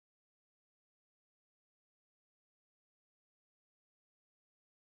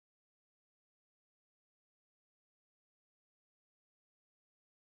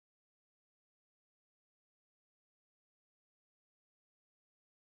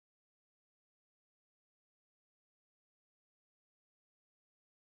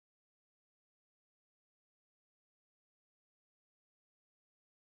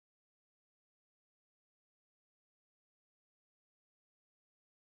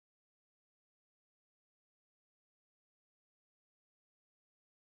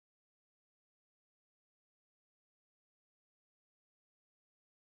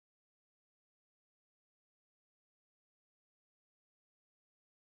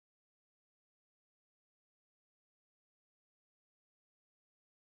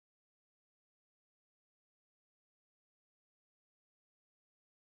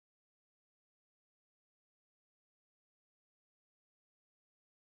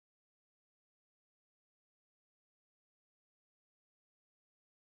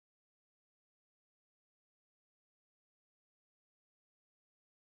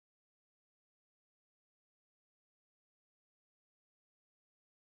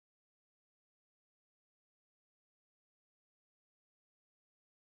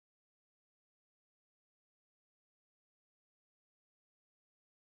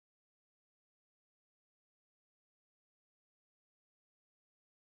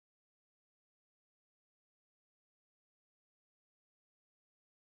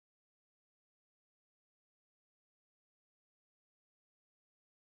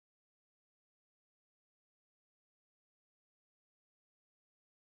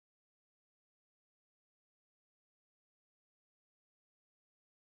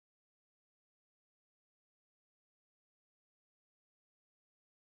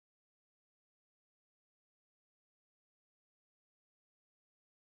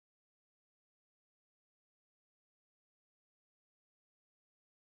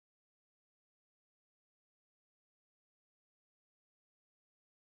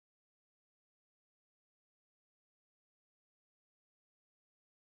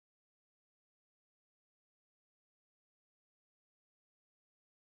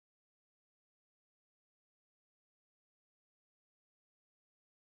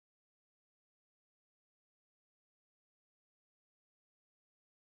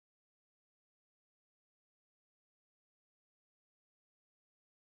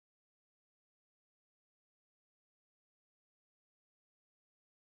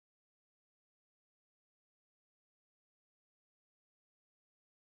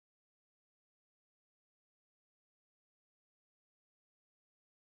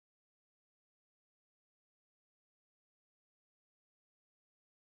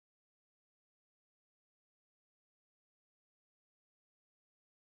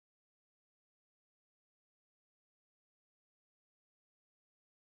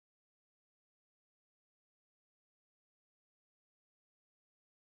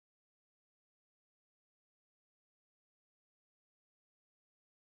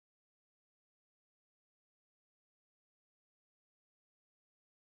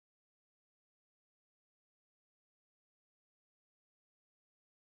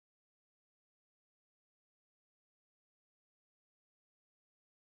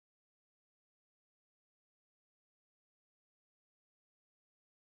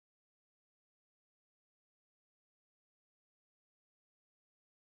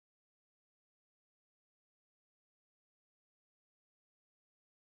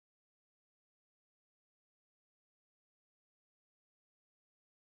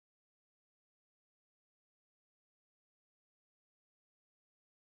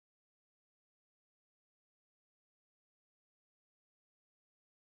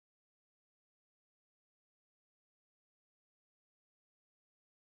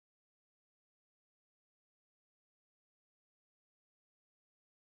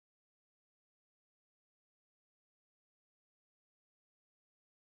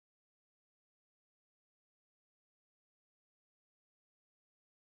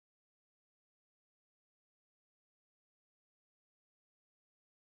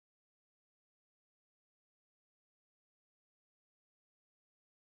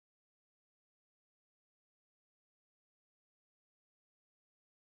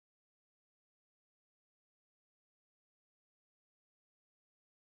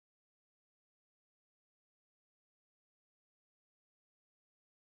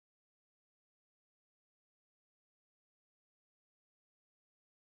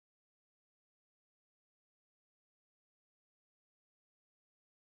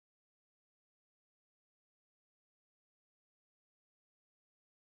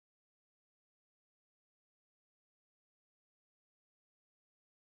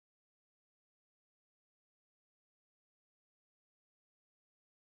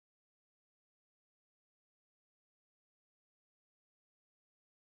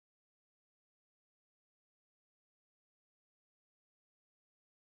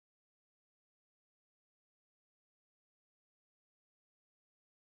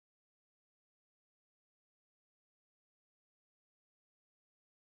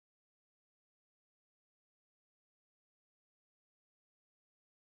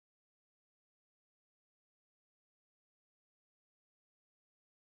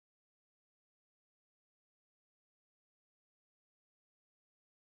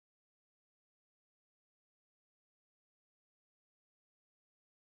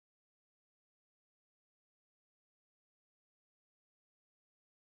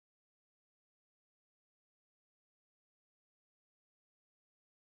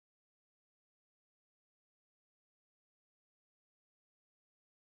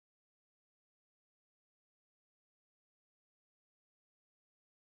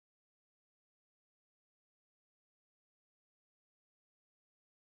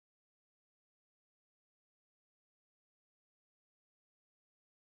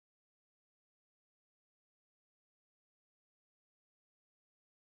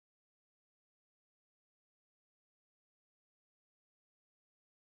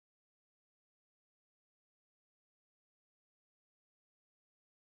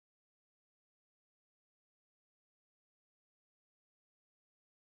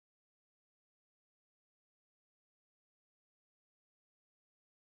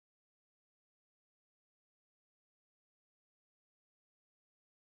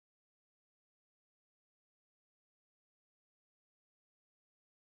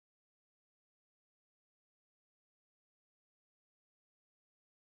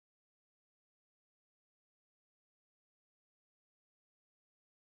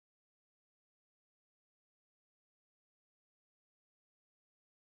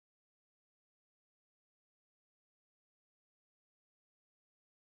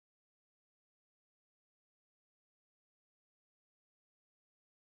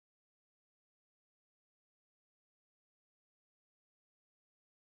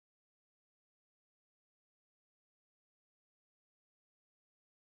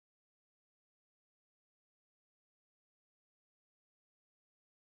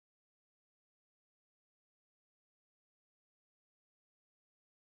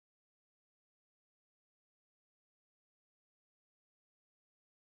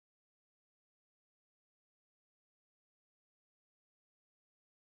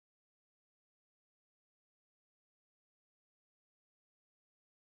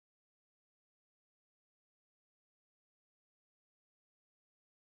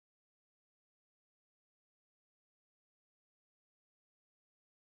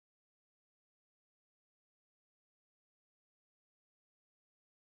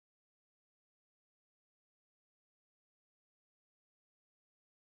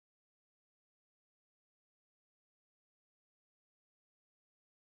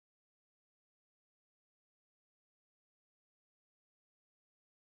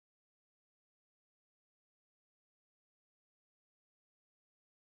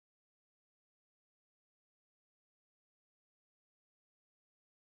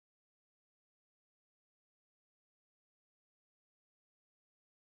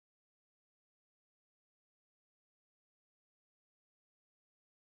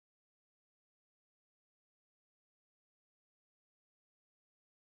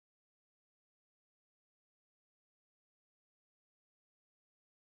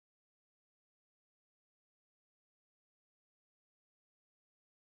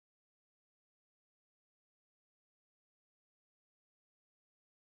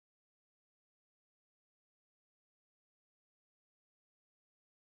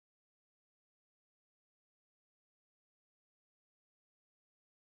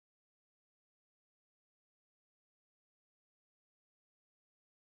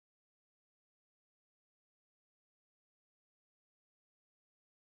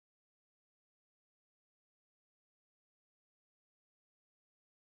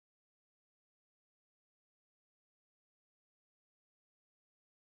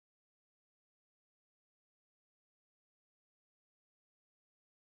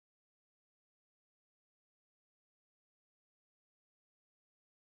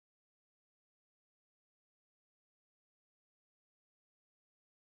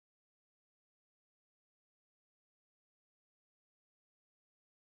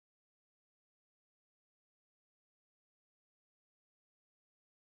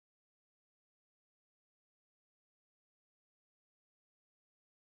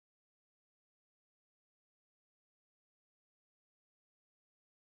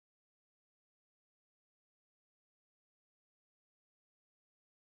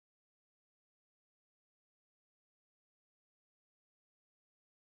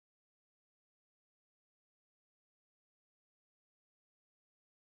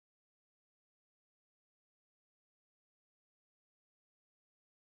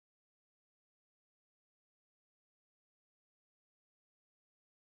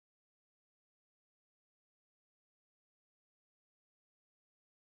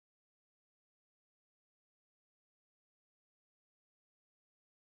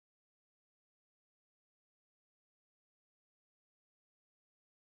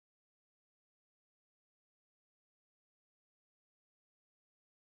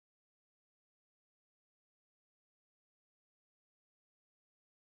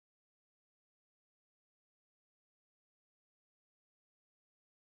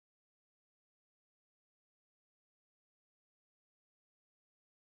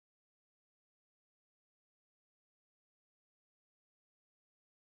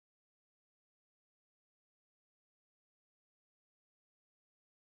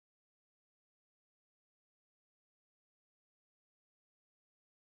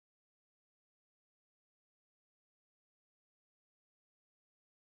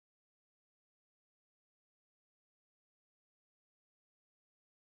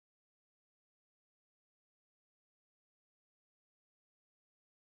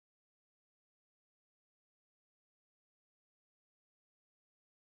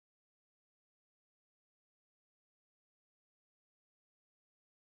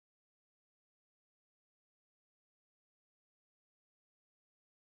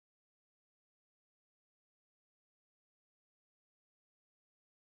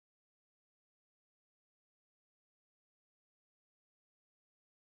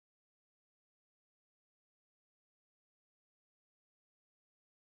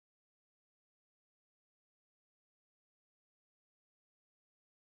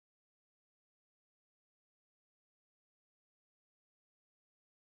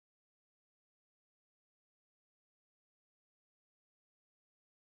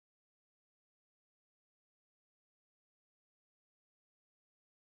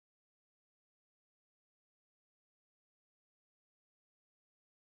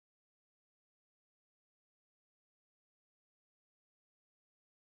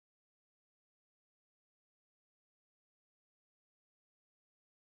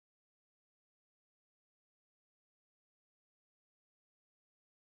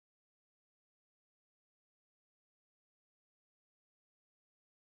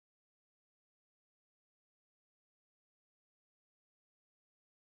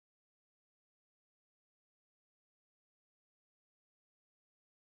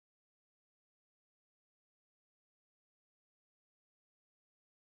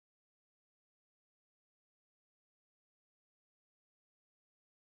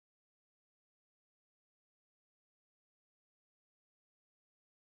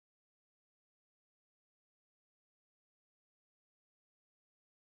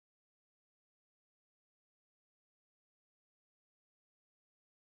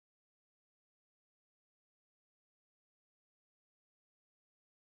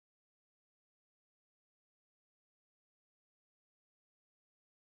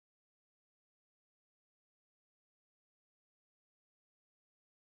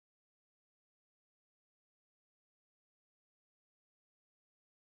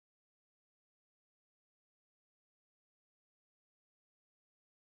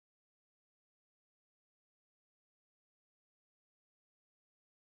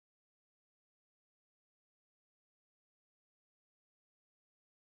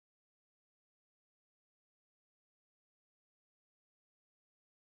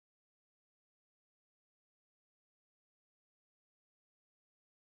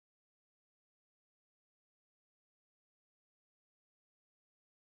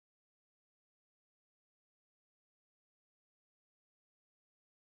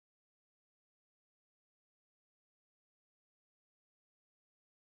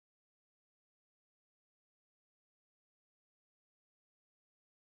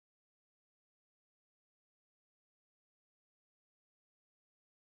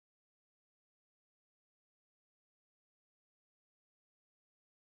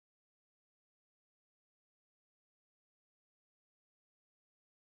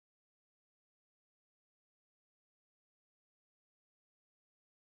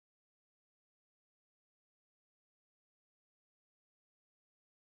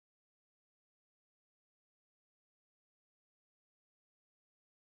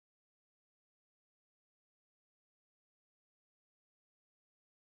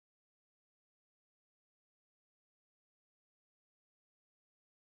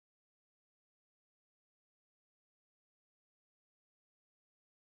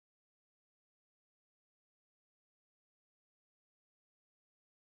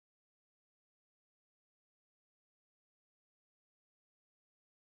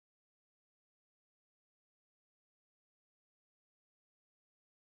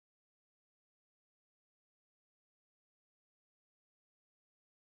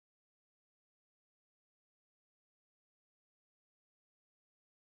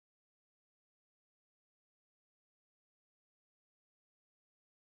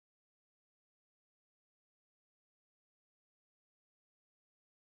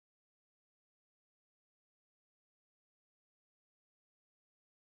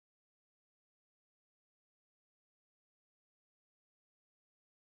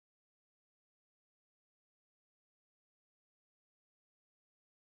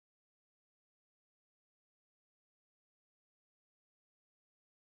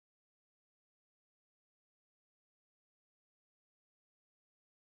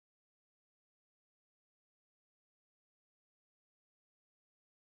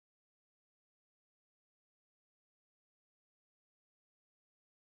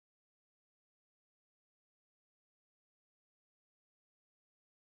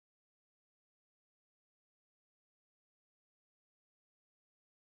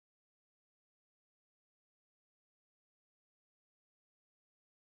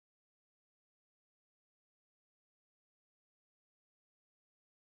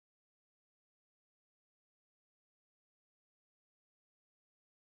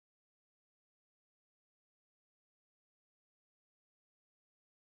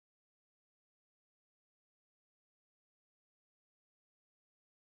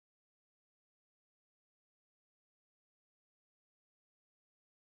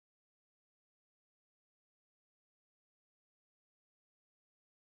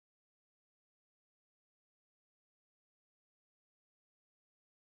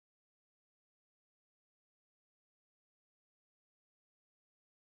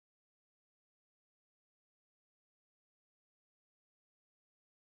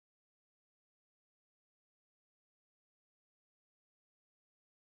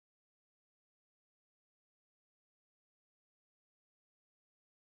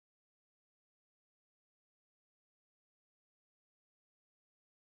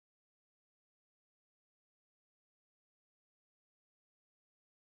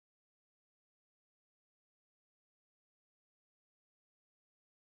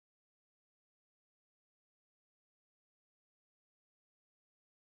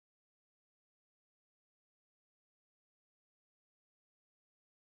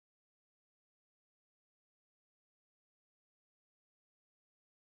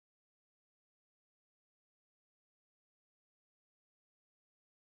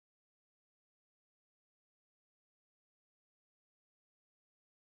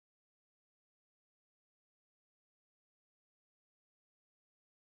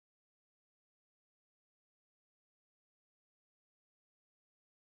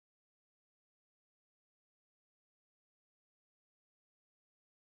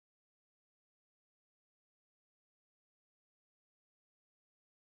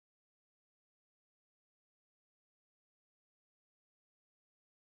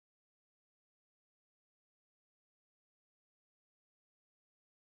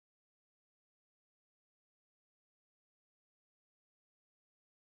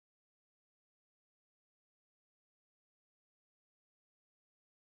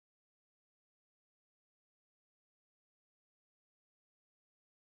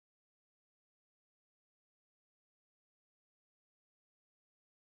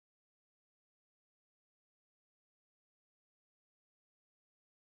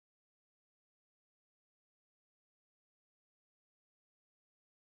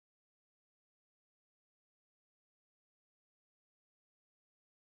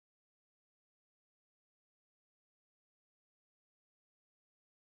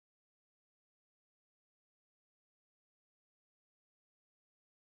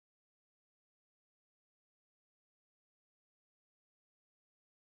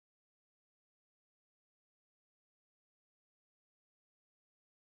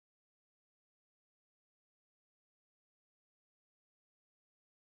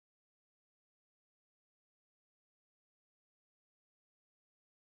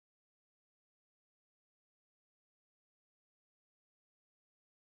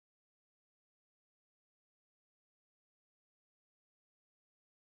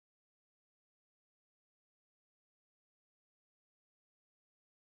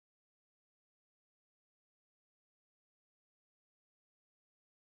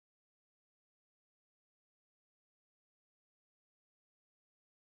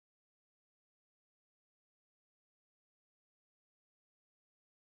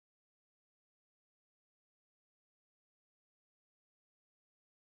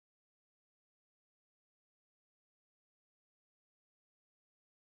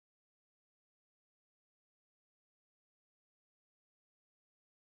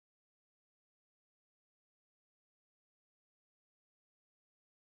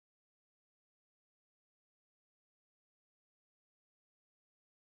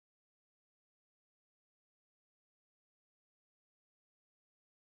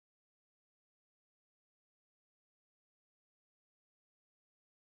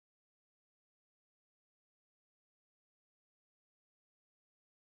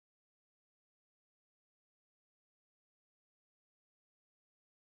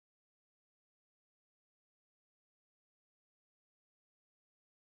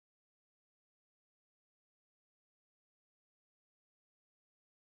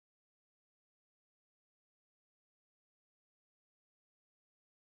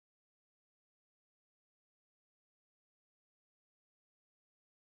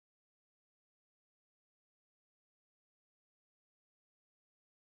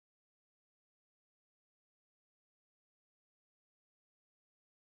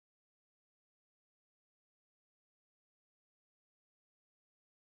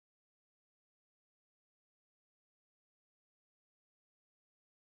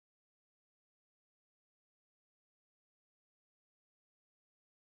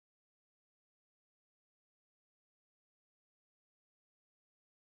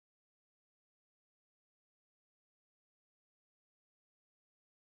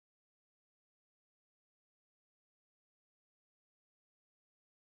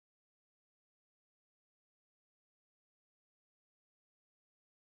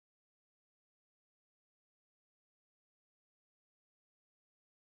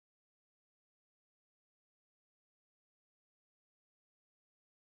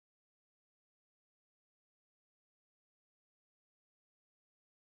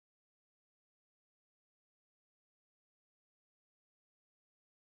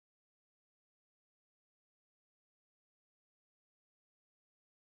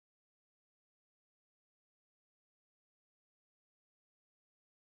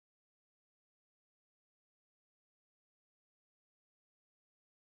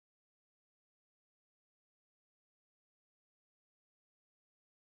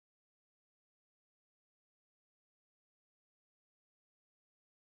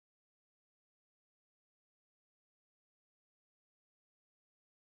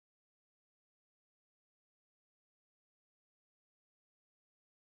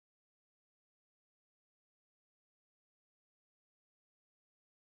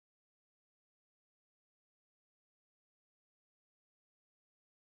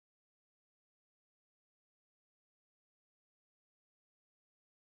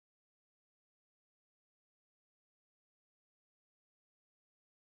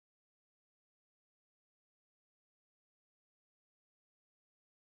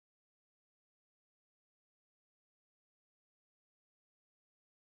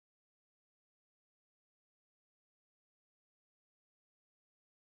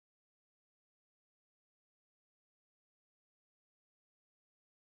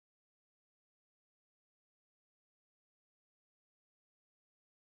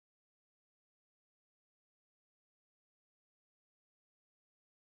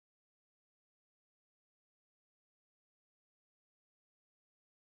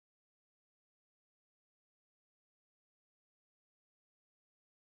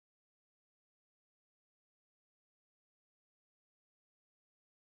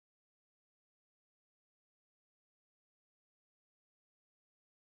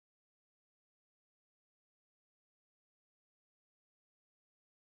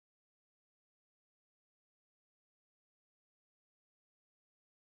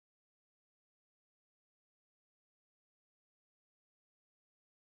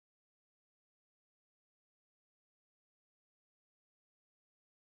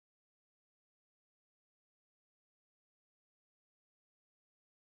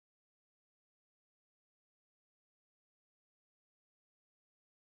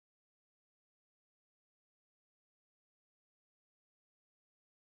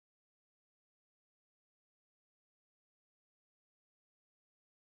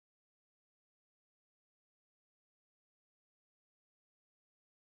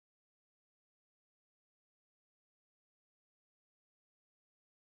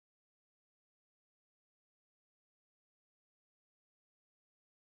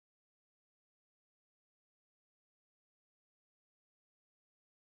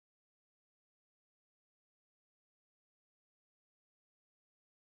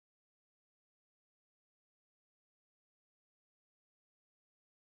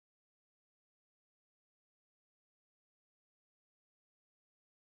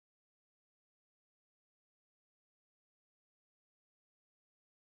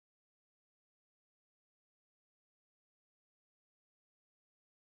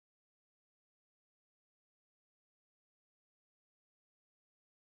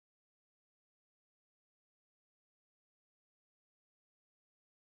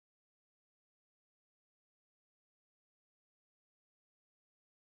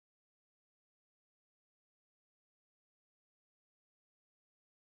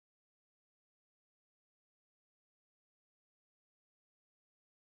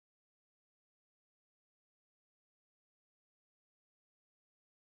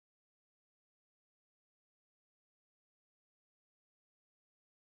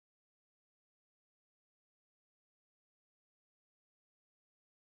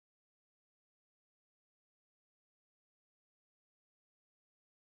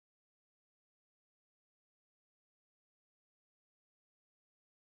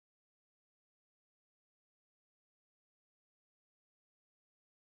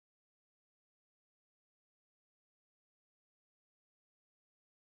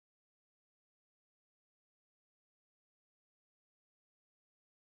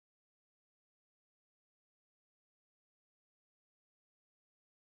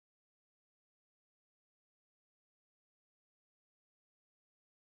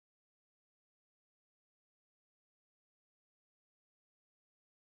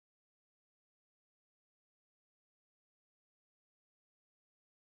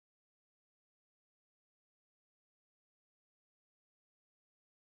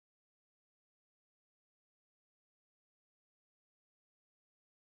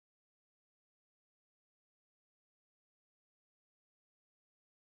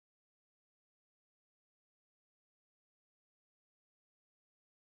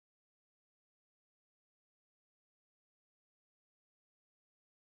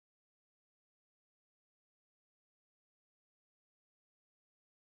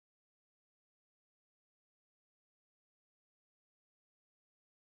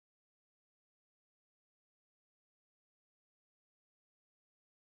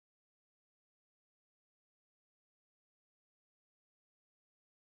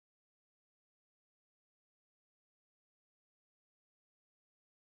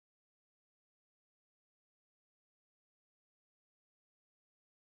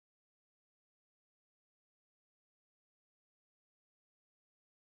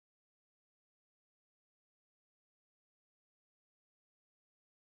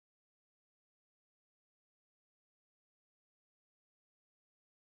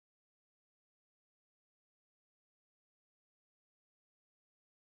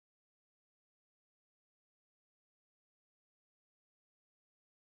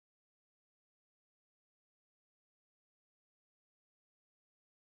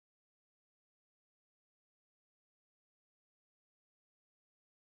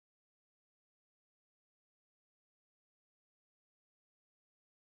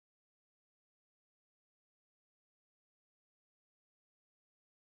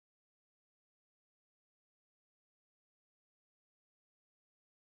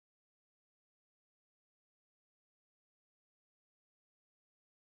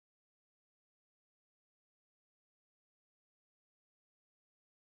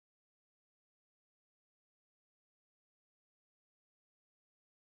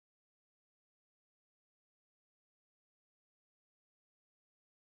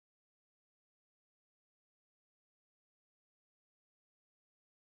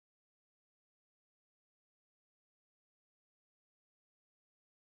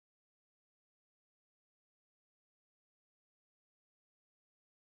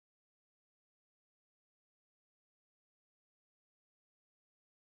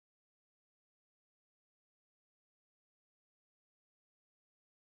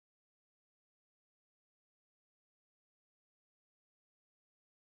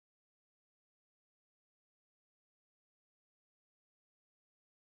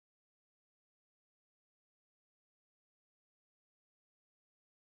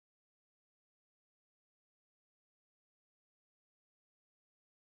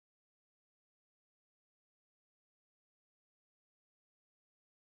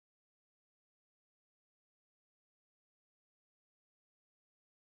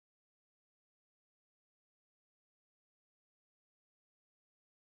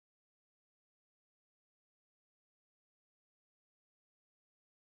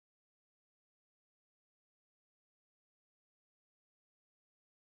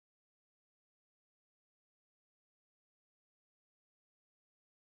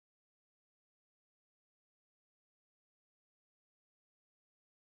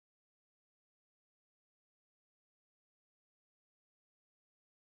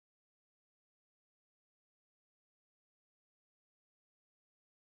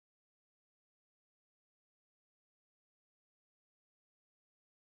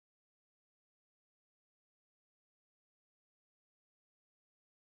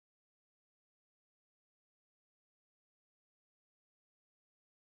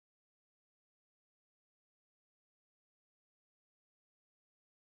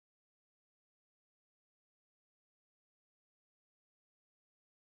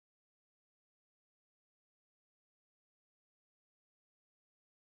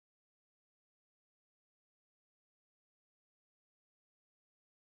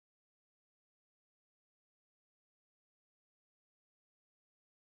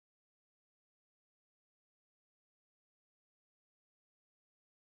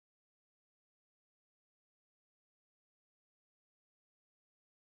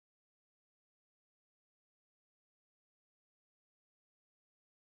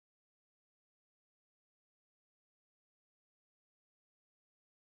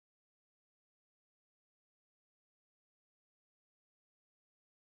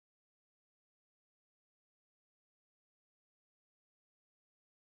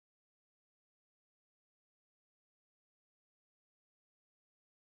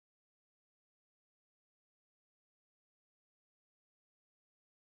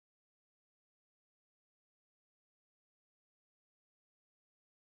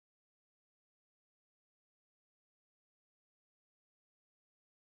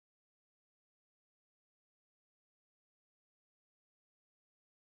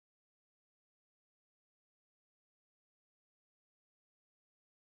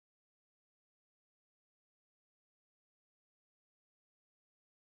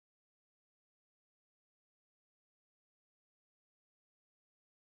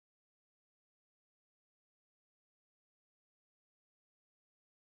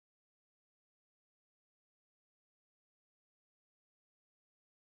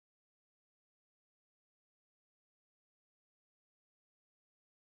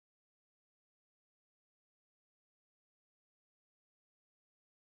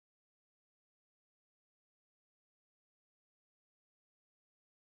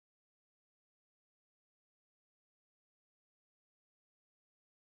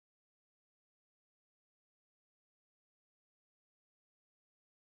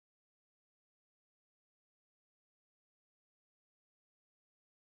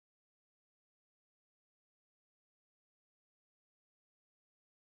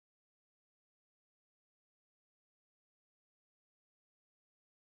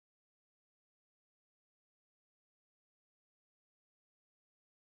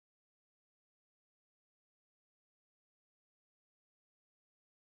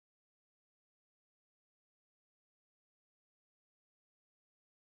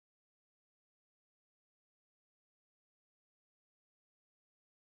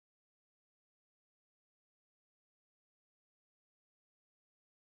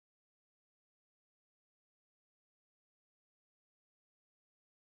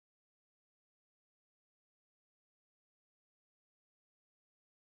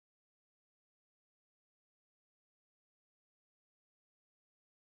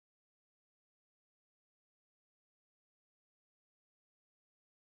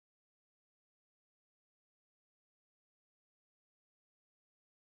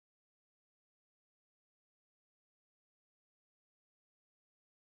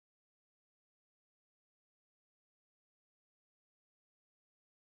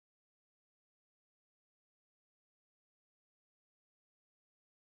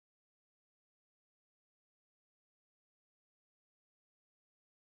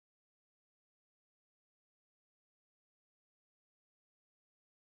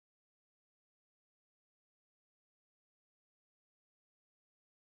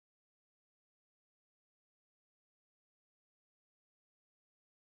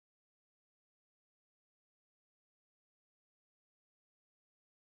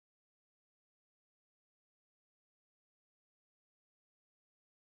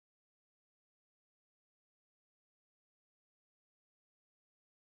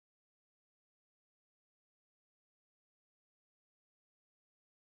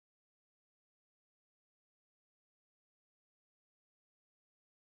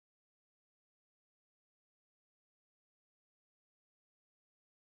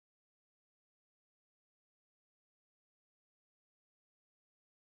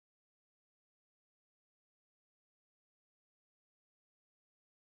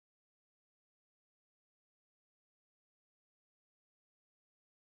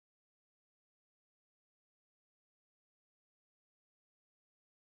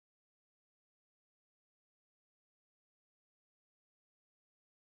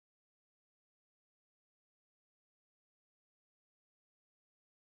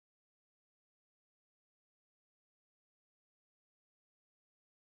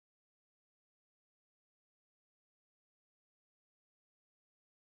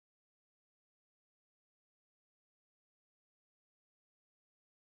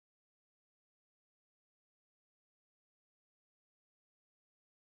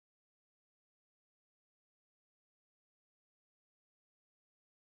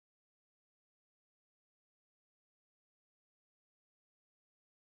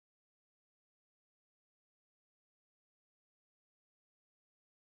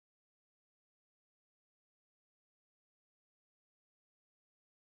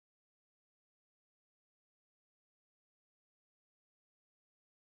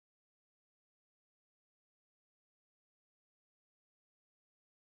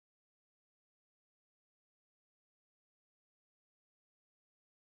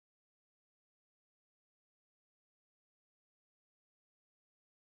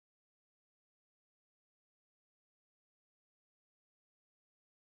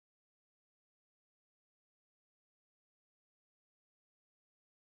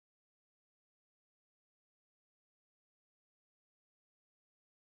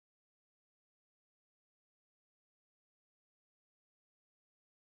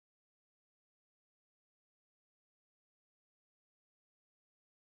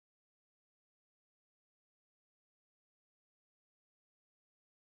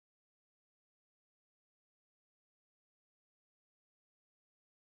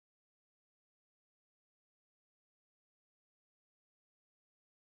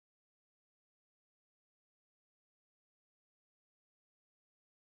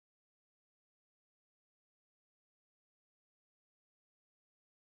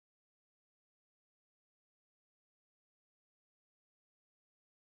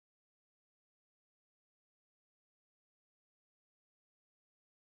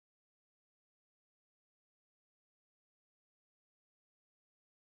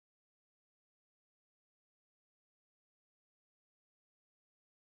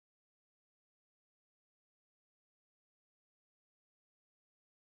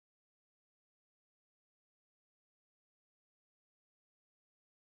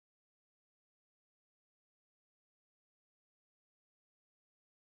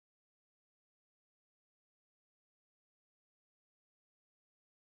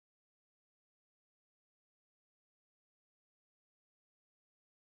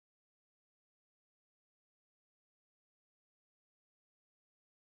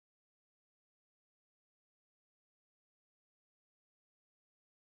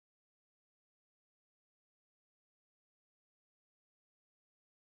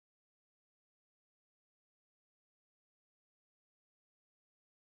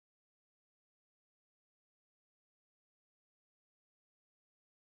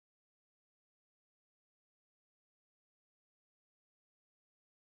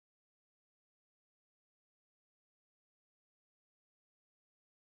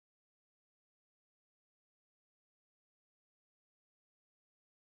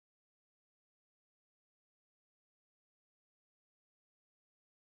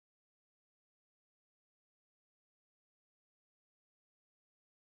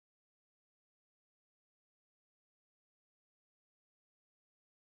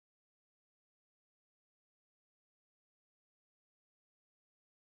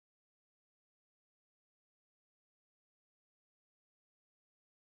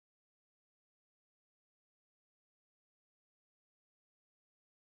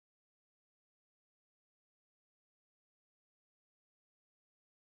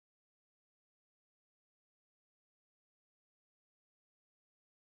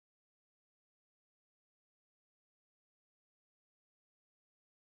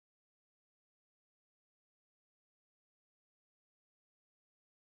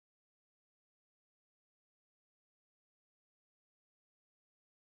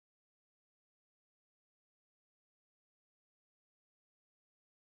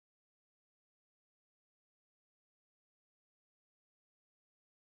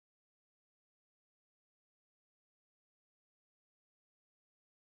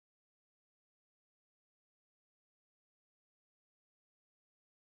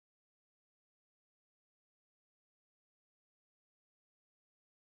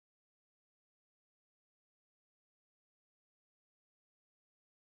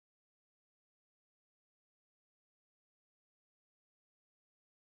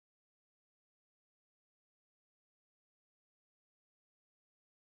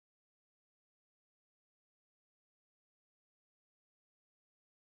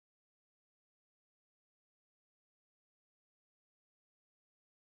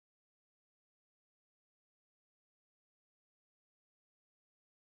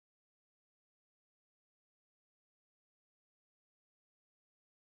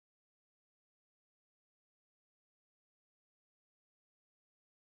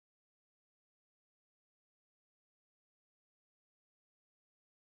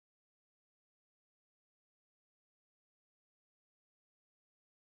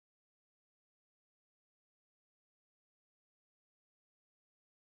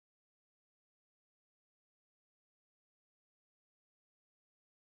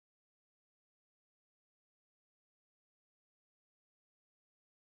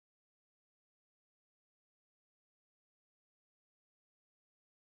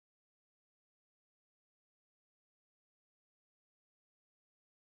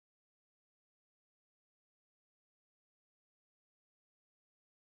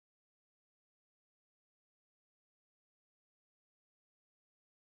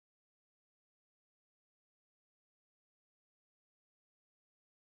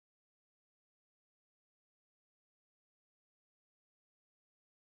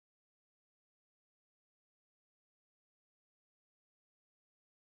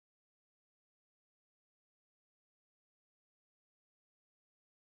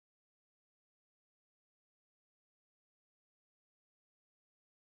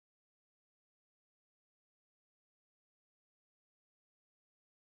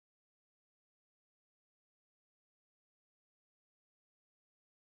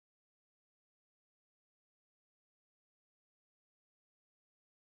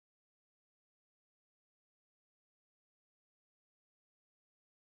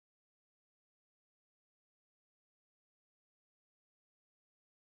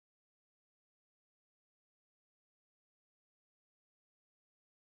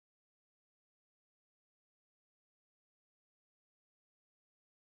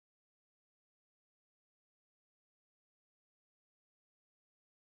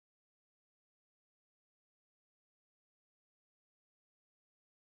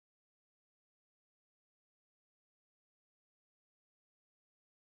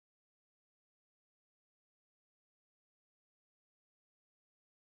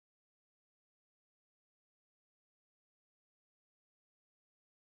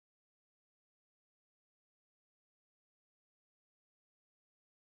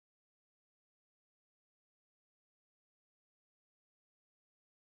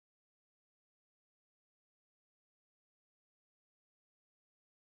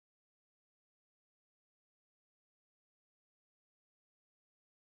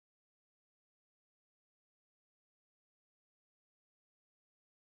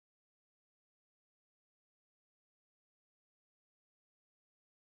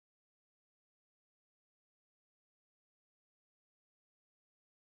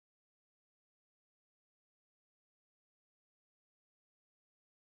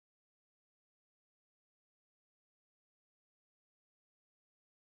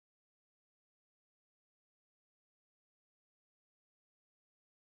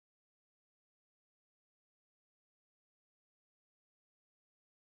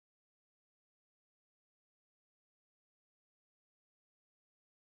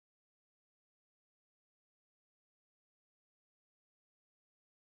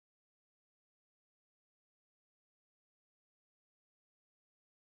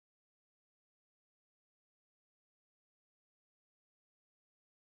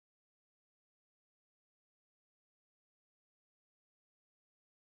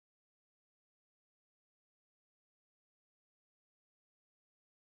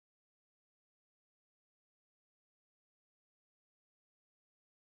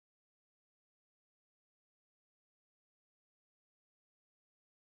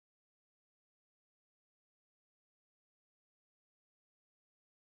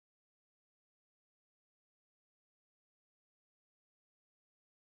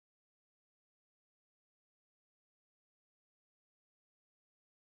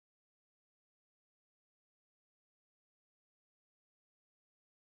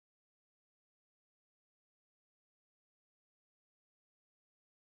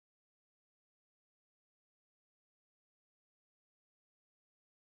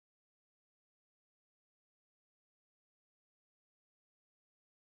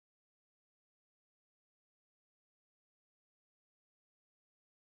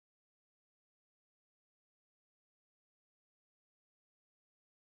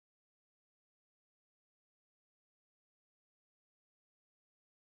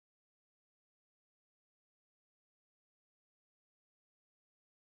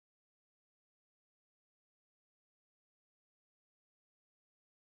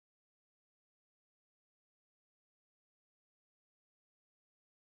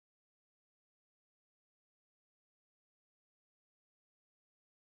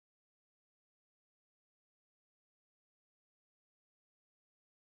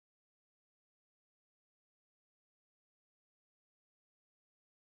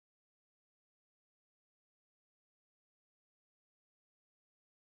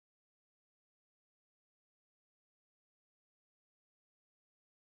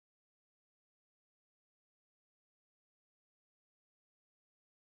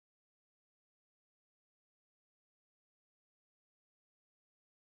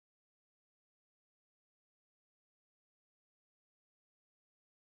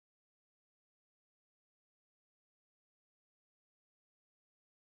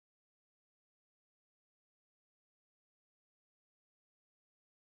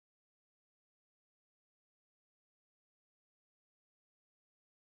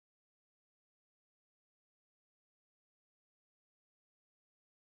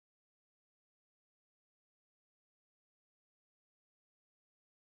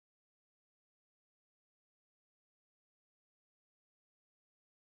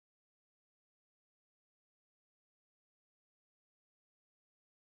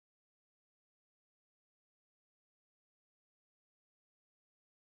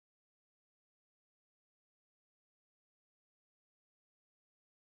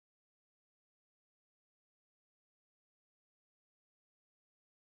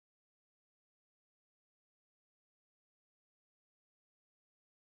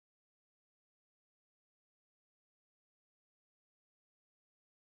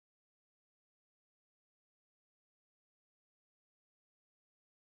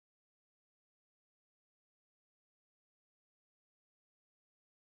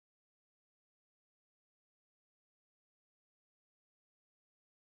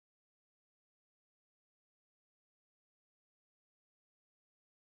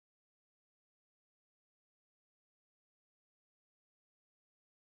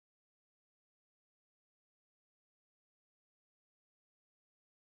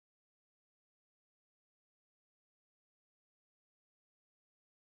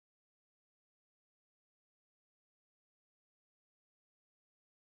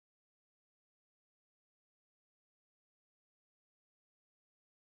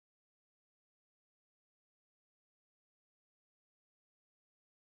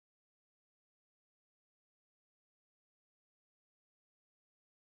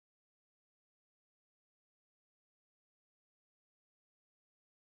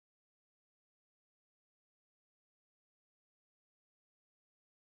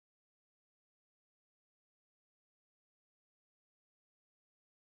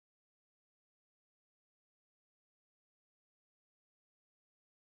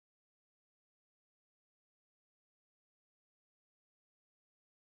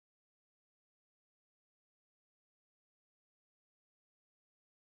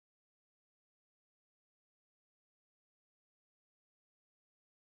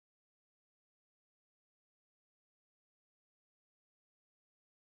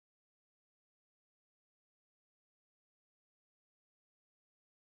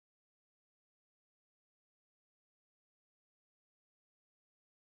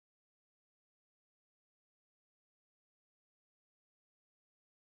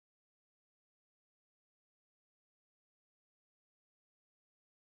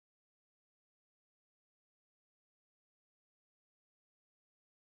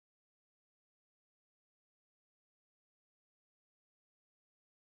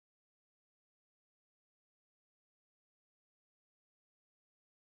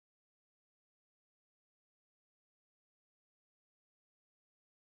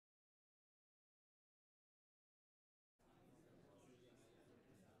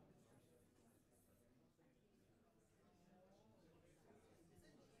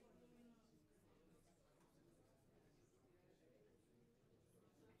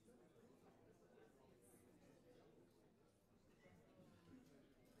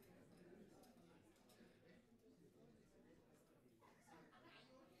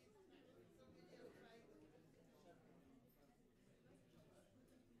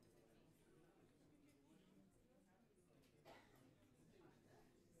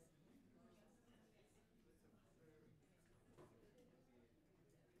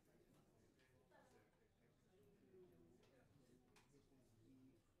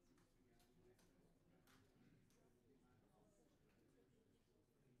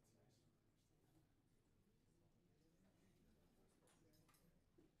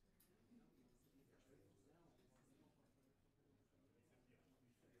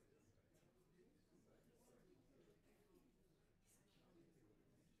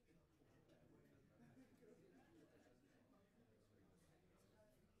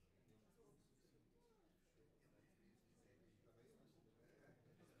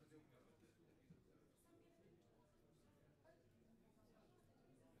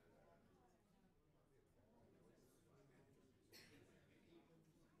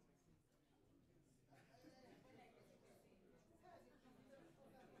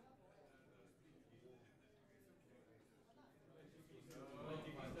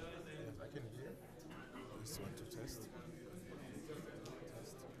Test, 1, 2, test. Test.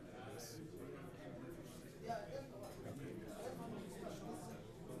 Yes.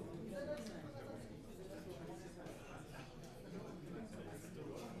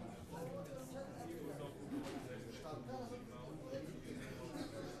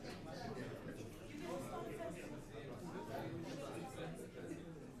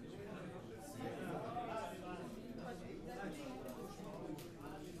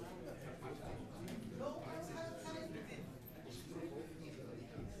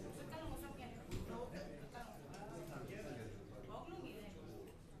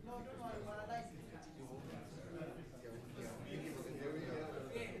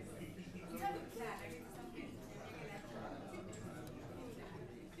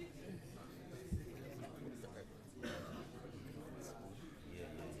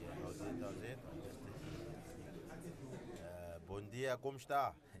 Bom dia, como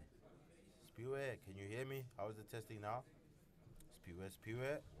está? Spiwe, can you hear me? How is the testing now? Spiwe,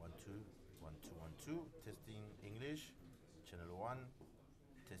 1, 2, 1, 2, 1, 2. Testing English, channel 1.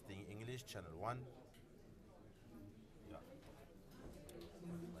 Testing English, channel 1. Yeah.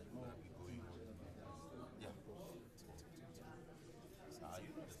 Might be going on. Yeah. So are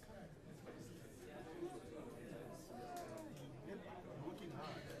you? Working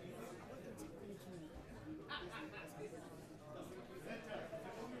hard.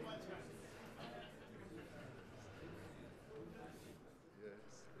 Yes,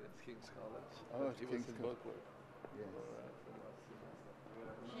 it's King's College. Oh, it's he King's was in College. Berkeley. Yes.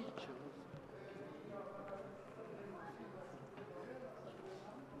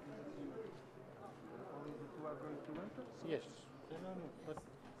 Only the two are going to enter? Yes. But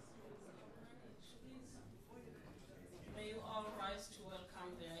May you all rise to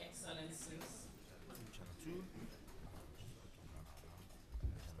welcome their excellencies. Channel 2.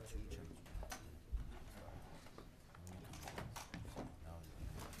 Channel 2, channel 2. Now,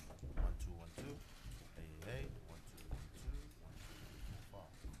 1, 2, 1, 2. Hey, hey. 1, 2, 1, 2.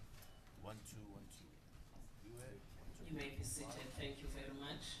 1, 2, 1, 2. You hey. 1, 2. You may be seated. Thank you very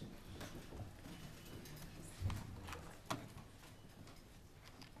much.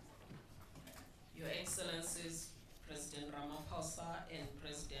 Your Excellencies, President Ramaphosa and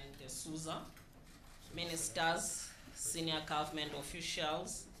President De Sousa, ministers, senior government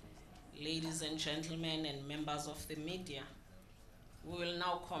officials, ladies and gentlemen, and members of the media. We will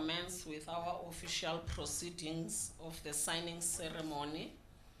now commence with our official proceedings of the signing ceremony.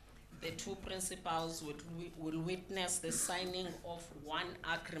 The two principals will witness the signing of one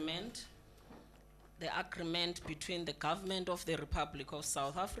agreement, the agreement between the government of the Republic of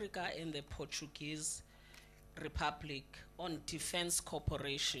South Africa and the Portuguese Republic on defense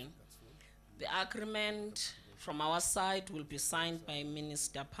cooperation. The agreement from our side will be signed by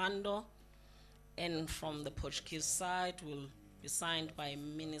Minister Pando, and from the Portuguese side will be signed by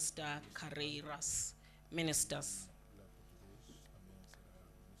Minister Carreiras. Ministers.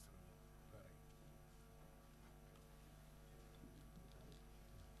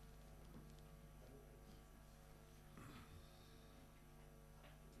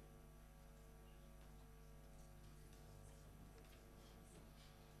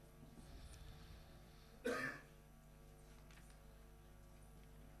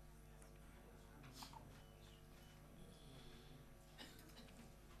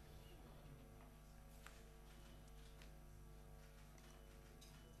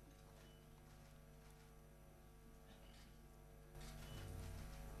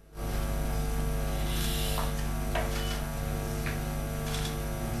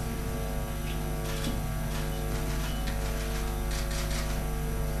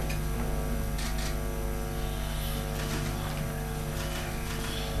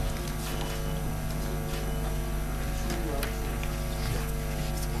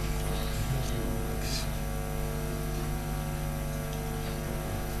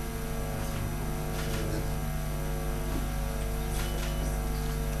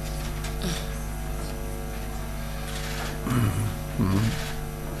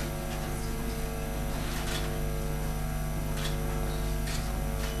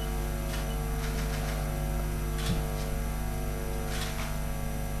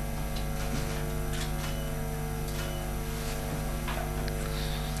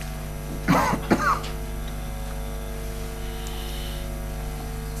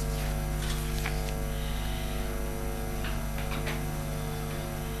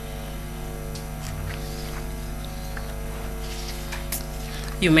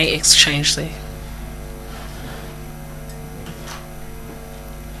 You may exchange the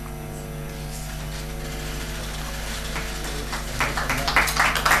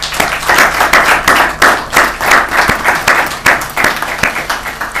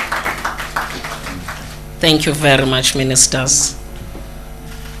Thank you very much, ministers.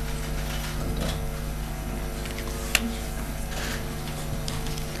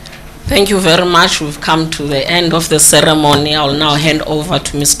 Thank you very much. We've come to the end of the ceremony. I'll now hand over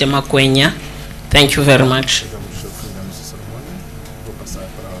to Mr. Makwenya. Thank you very much.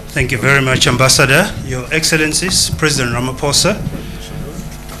 Thank you very much, Ambassador. Your Excellencies, President Ramaphosa,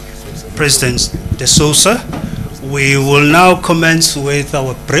 President De Sousa, we will now commence with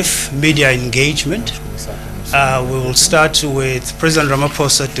our brief media engagement. We will start with President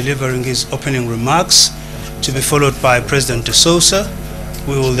Ramaphosa delivering his opening remarks, to be followed by President De Sousa.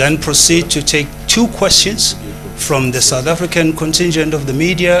 We will then proceed to take 2 questions from the South African contingent of the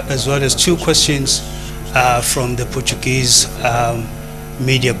media, as well as 2 questions from the Portuguese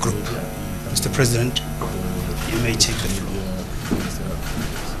media group. Mr. President, you may take the floor.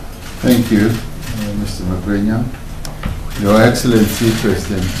 Thank you, Mr. Makwenya. Your Excellency,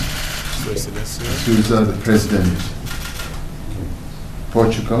 President De Sousa, the President of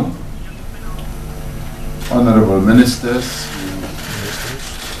Portugal, Honorable Ministers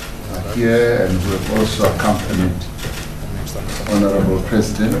here and who have also accompanied Honorable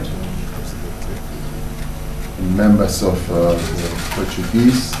President, and members of the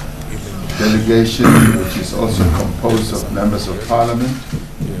Portuguese delegation, which is also composed of members of Parliament.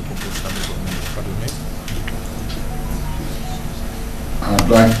 I'd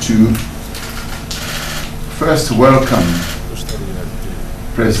like to first welcome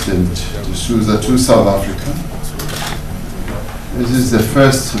President De Sousa to South Africa. This is the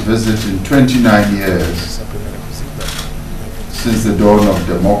first visit in 29 years since the dawn of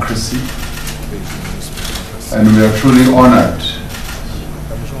democracy, and we are truly honored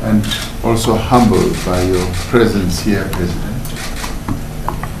and also humbled by your presence here, President.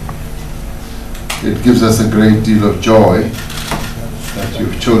 It gives us a great deal of joy that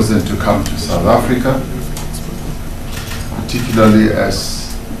you've chosen to come to South Africa, particularly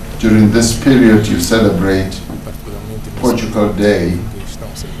as during this period you celebrate Portugal Day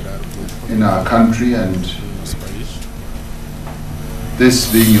in our country, and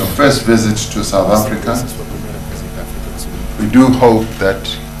this being your first visit to South Africa, we do hope that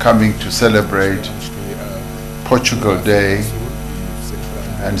coming to celebrate Portugal Day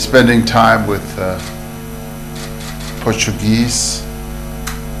and spending time with Portuguese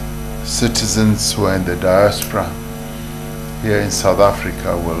citizens who are in the diaspora here in South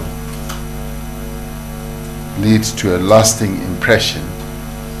Africa will lead to a lasting impression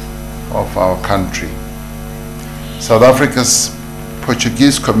of our country. South Africa's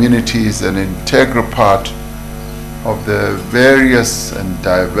Portuguese community is an integral part of the various and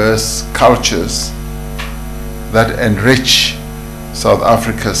diverse cultures that enrich South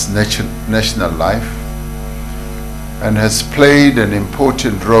Africa's national life and has played an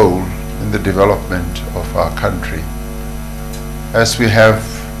important role in the development of our country. As we have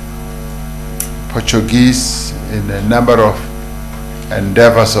Portuguese in a number of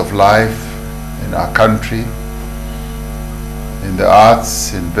endeavors of life in our country, in the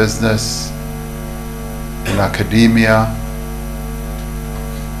arts, in business, in academia,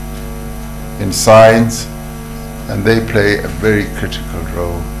 in science, and they play a very critical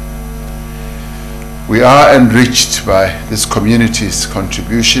role. We are enriched by this community's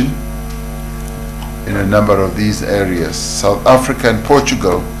contribution in a number of these areas. South Africa and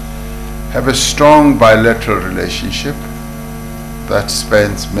Portugal have a strong bilateral relationship that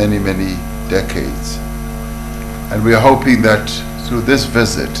spans many, many decades. And we are hoping that through this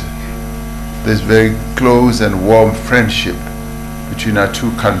visit, this very close and warm friendship between our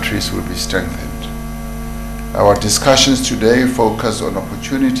 2 countries will be strengthened. Our discussions today focus on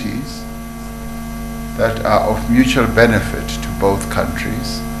opportunities that are of mutual benefit to both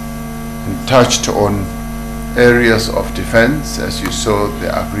countries and touched on areas of defense, as you saw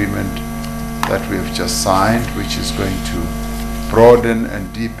the agreement that we have just signed, which is going to broaden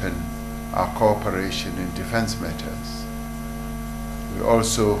and deepen our cooperation in defense matters. We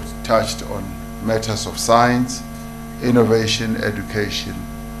also touched on matters of science, innovation, education,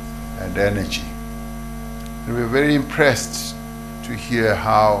 and energy. And we're very impressed to hear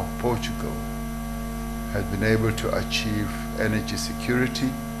how Portugal has been able to achieve energy security,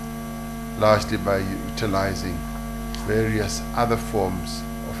 largely by utilizing various other forms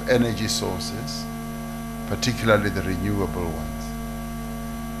of energy sources, particularly the renewable ones.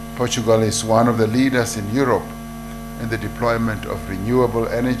 Portugal is one of the leaders in Europe in the deployment of renewable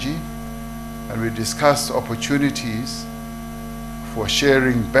energy, and we discussed opportunities for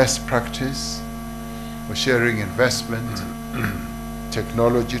sharing best practice, for sharing investment,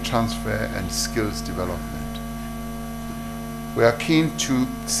 technology transfer, and skills development. We are keen to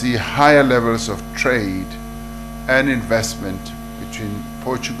see higher levels of trade and investment between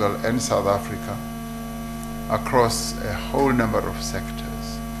Portugal and South Africa across a whole number of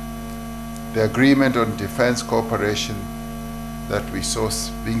sectors. The agreement on defense cooperation that we saw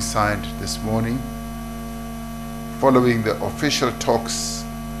being signed this morning, following the official talks,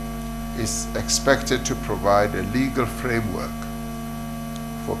 is expected to provide a legal framework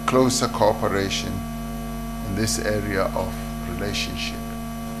for closer cooperation in this area of relationship.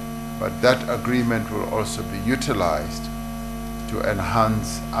 But that agreement will also be utilized to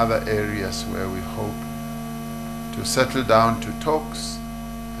enhance other areas where we hope to settle down to talks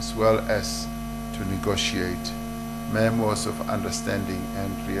as well as to negotiate memos of understanding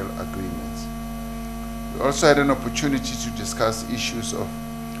and real agreements. We also had an opportunity to discuss issues of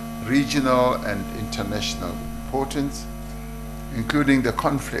regional and international importance, including the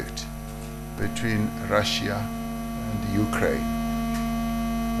conflict between Russia and Ukraine,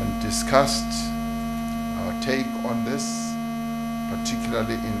 and discussed our take on this,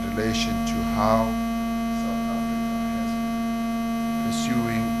 particularly in relation to how South Africa has been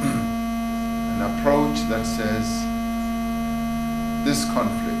pursuing an approach that says this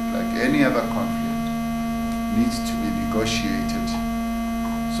conflict, like any other conflict, needs to be negotiated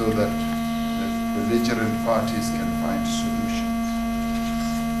so that the belligerent parties can find solutions.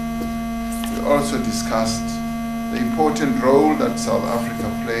 We also discussed the important role that South Africa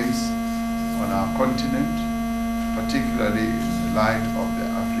plays on our continent, particularly in the light of the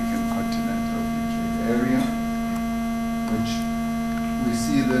African continental free trade area, which we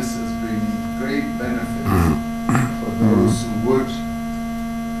see this as bringing great benefits for those who would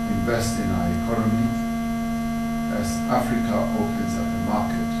invest in our economy as Africa opens up the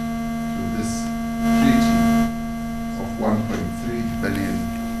market through this treaty of 1.3 billion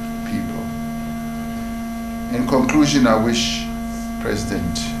people. In conclusion, I wish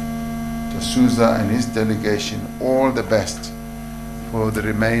President De Sousa and his delegation all the best for the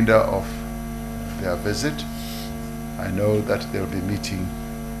remainder of their visit. I know that they'll be meeting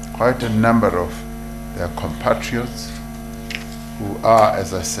quite a number of their compatriots who are,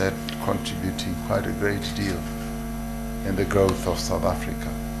 as I said, contributing quite a great deal in the growth of South Africa.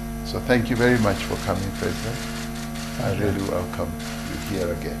 So thank you very much for coming, President. I really welcome you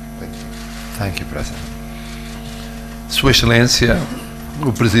here again. Thank you. Thank you, President. Sua Excelência,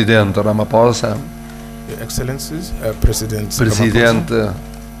 o Presidente Ramaphosa, Your Excellencies, President Presidente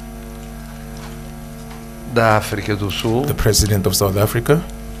da África do Sul, the President of South Africa,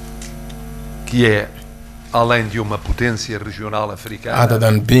 que é, além de uma potência regional africana, other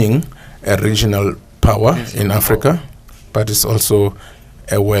than being a regional power in Africa, but it's also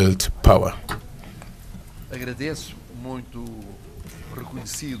a world power. agradeço muito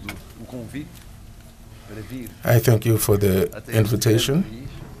reconhecido o convite para vir. I thank you for the até este invitation grande país,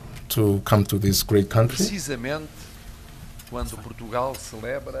 to come to this great country, precisamente quando Portugal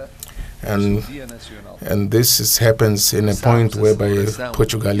celebra o and seu Dia Nacional. this happens in a point whereby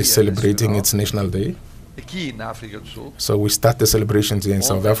Portugal is celebrating its National Day. Aqui na África do Sul, So we start the celebrations here in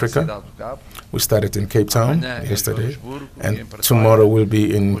South ontem na Africa. cidade do Cabo, We started in Cape Town amanhã em yesterday, Joanesburgo e and em Pretoria, tomorrow we'll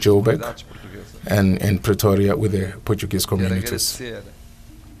be in com as Joburg comunidades portuguesas. and in Pretoria with the Portuguese Quero communities. agradecer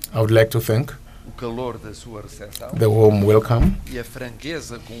I would like to thank o calor da sua recepção the warm welcome e a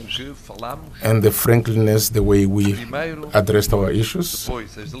franqueza com que falamos, and the frankliness, the way we primeiro, addressed our issues.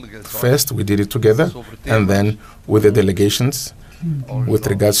 depois as delegações, First, we did it together, sobre and temas then with the delegations aos with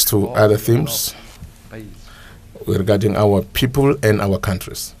regards to nossos other povos, themes aos países. regarding our people and our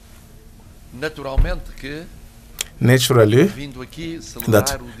countries. Naturalmente que, Naturally, vindo aqui celebrar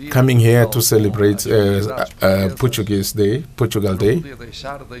that o dia coming de here Portugal to celebrate com as comunidades portuguesas, Portugal não Day, podia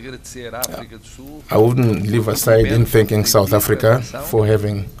deixar de agradecer à África do Sul I wouldn't leave aside in thanking South Africa for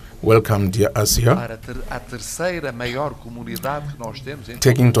having welcomed us here, para a terceira maior comunidade que nós temos em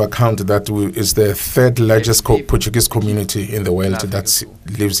taking into account that is the third largest Portuguese community in the world that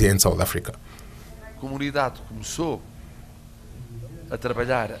lives here in South Africa. A comunidade começou a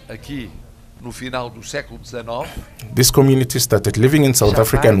trabalhar aqui no final do século XIX. This community started living in South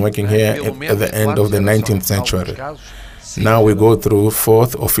Africa and working here at the end of the 19th century. Now we go through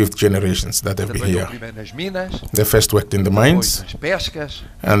fourth or fifth generations that have been Trabalhou here. primeiro nas minas, They first worked in the depois mines nas pescas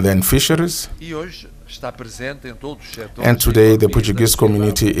and then fisheries. e hoje está presente em todos os setores. And da today the economia Portuguese da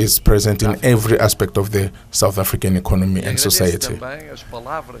community sociedade. is present in every aspect of the South African economy E and agradeço society. também as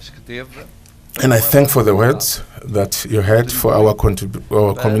palavras que teve And I thank for the words that you had for our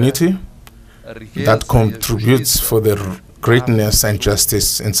community a riqueza that e a contributes justiça for the greatness and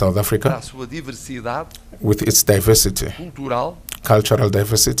justice in South para Africa a sua diversidade with its diversity, cultural cultural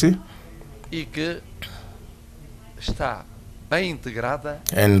diversity, e que está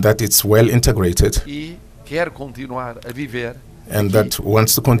and that it's well integrated, and that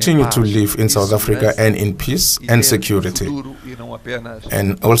wants to continue to live in South Africa and in peace and security,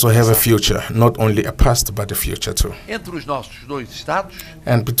 and also have a future, not only a past but a future too.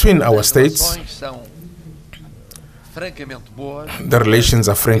 And between our states, the relations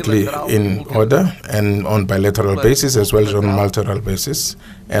are frankly in order, and on bilateral basis as well as on multilateral basis.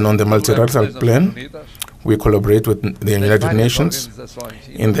 And on the multilateral plan, we collaborate with the United Nations,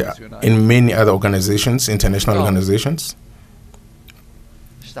 in many other organizations, international organizations.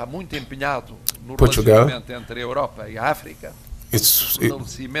 Portugal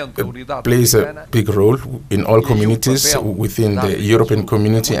it plays a big role in all communities within the European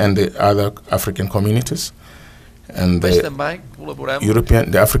community and the other African communities. And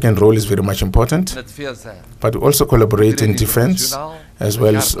the African role is very much important, but we also collaborate in defense as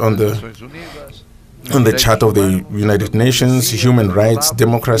well as on the chart of the United Nations, human rights,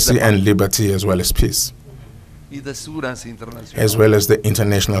 democracy and liberty, as well as peace, as well as the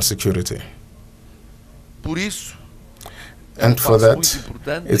international security. And for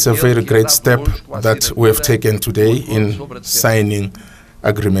that, it's a very great step that we have taken today in signing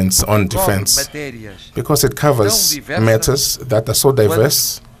agreements on defense, because it covers matters that are so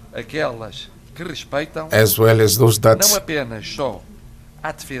diverse, as well as those that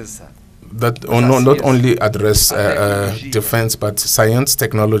not only address defense but science,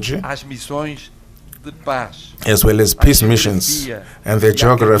 technology, as well as peace missions and the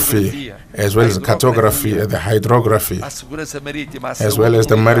geography, as well as the cartography and the hydrography, as well as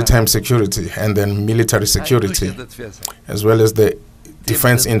the maritime security and then military security, as well as the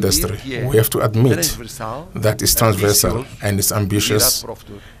defense industry. We have to admit that it's transversal and it's ambitious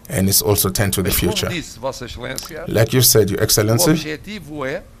and it's also tend to the future. Like you said, Your Excellency,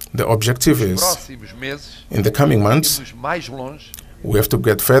 the objective is, in the coming months, we have to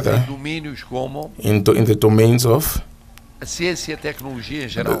get further in the domains of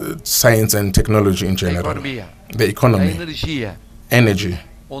science and technology in general, the economy, energy,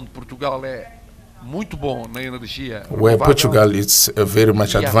 where Portugal is very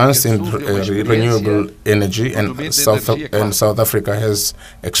much advanced in renewable energy, and South Africa has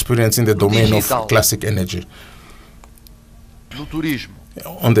experience in the domain of classic energy.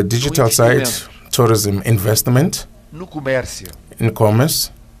 On the digital side, tourism, investment, in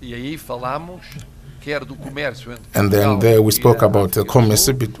commerce, and then there we spoke about the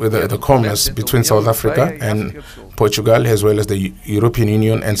commerce between South Africa and Portugal, as well as the European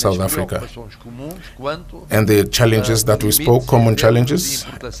Union and South Africa, and the challenges that we spoke, common challenges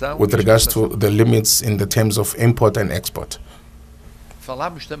with regards to the limits in the terms of import and export.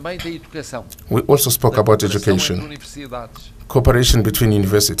 We also spoke about education, cooperation between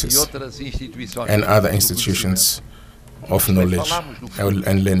universities and other institutions of knowledge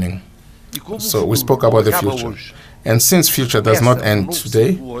and learning. So we spoke about the future. And since future does not end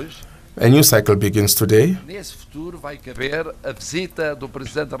today, a new cycle begins today.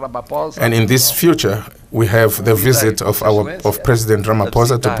 And in this future, we have the visit of President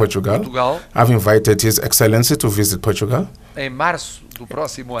Ramaphosa to Portugal. I've invited His Excellency to visit Portugal in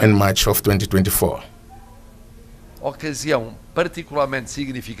March of 2024.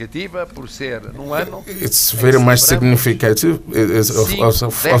 It's very much significant,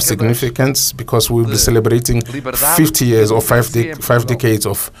 of significance, because we'll be celebrating 50 years or five decades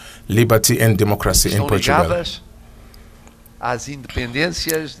of liberty and democracy in Portugal.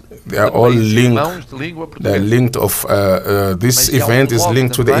 They are all linked. They are linked. This event is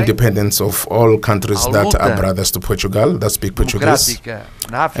linked to the independence of all countries that are brothers to Portugal, that speak Portuguese,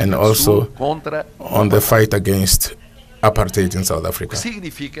 and also on the fight against apartheid in South Africa.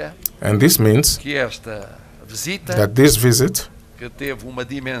 And this means that this visit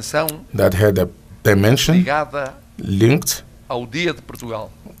that had a dimension linked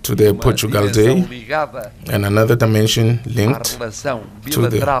to the Portugal Day, and another dimension linked to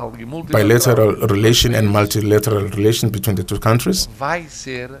the bilateral relation and multilateral relation between the two countries,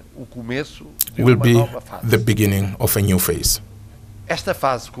 will be the beginning of a new phase.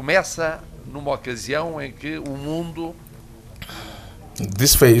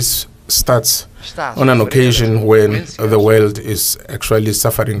 This phase starts on an occasion when the world is actually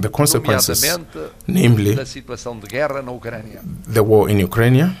suffering the consequences, namely the war in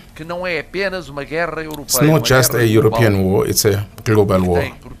Ukraine. It's not just a European war, it's a global war.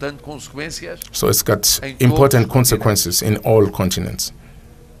 So it's got important consequences in all continents.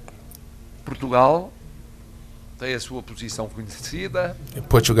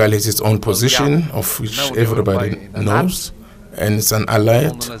 Portugal has its own position, of which everybody knows. and it's an ally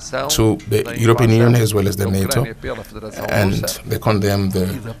to the European Union as well as the NATO, and they condemn the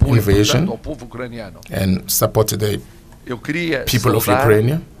invasion and support the people of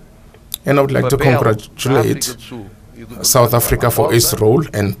Ukraine. And I would like to congratulate South Africa for its role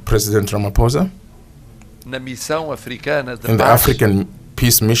and President Ramaphosa in the African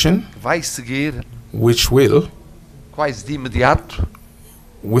peace mission, which will,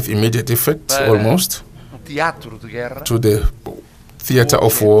 with immediate effect almost, to the theater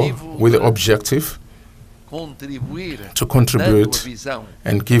of war with the objective to contribute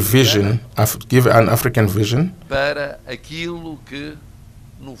and give vision, give an African vision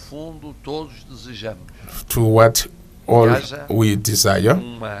to what all we desire,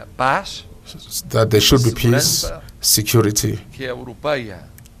 that there should be peace, security,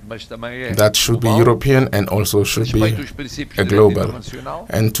 that should be European and also should be a global,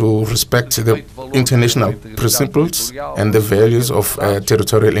 and to respect the international principles and the values of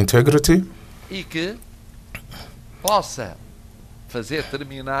territorial integrity,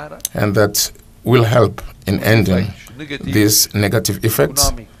 and that will help in ending these negative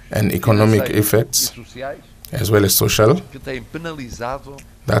effects and economic effects as well as social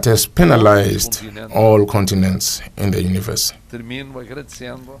that has penalized all continents in the universe.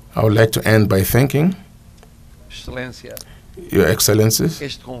 I would like to end by thanking Your Excellencies,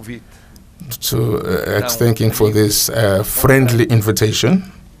 thanking for this friendly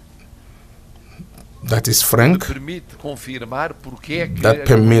invitation that is frank, that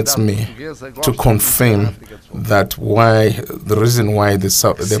permits me to confirm that the reason why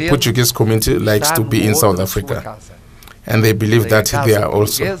the Portuguese community likes to be in South Africa. And they believe that they are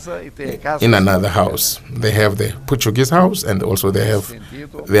also in another house. They have the Portuguese house and also they have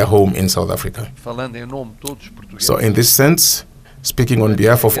their home in South Africa. So in this sense, speaking on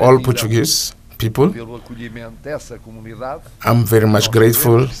behalf of all Portuguese people, I'm very much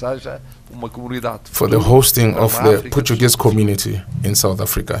grateful for the hosting of the Portuguese community in South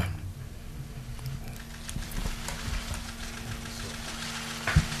Africa.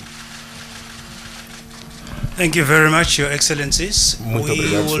 Thank you very much, Your Excellencies. We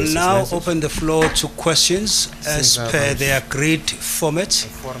will now open the floor to questions as per the agreed format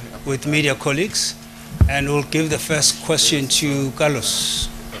with media colleagues, and we'll give the first question to Carlos.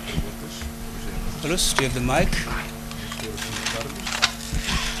 Carlos, do you have the mic?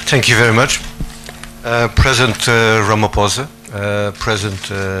 Thank you very much. President Ramaphosa,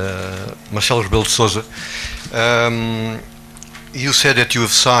 President Marcelo Rebelo De Sousa, you said that you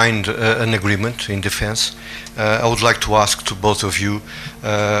have signed an agreement in defense. I would like to ask to both of you,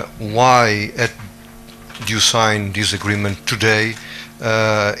 why did you sign this agreement today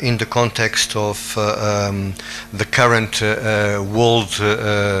in the context of the current world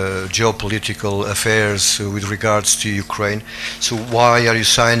geopolitical affairs with regards to Ukraine? So why are you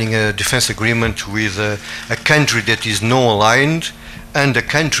signing a defense agreement with a country that is non-aligned and a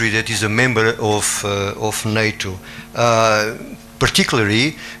country that is a member of NATO?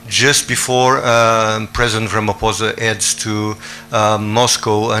 Particularly just before President Ramaphosa heads to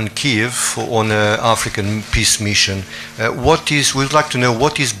Moscow and Kiev on an African peace mission. We'd like to know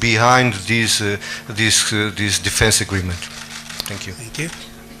what is behind this defense agreement. Thank you. Thank you.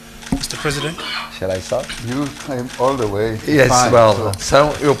 Mr. President. Shall I start? You came all the way. Yes, fine, well,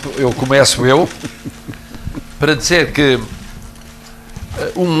 so eu começo para dizer que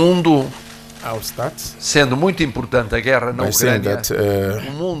o mundo, sendo muito importante a guerra na Ucrânia,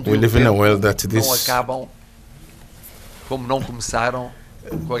 o mundo e o tempo não acabam como não começaram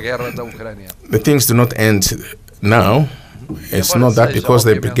com a guerra da Ucrânia. The things do not end now. It's not that because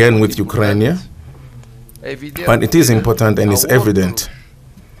they began with Ukraine, but it is important and it's evident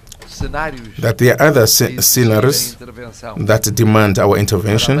that there are other scenarios that demand our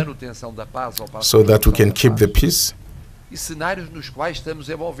intervention so that we can keep the peace.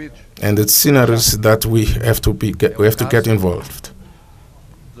 And the scenarios that we have to get involved.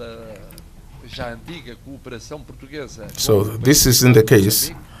 So this is in the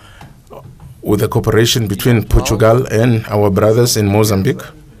case with the cooperation between Portugal and our brothers in Mozambique.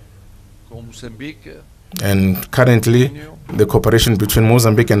 And currently the cooperation between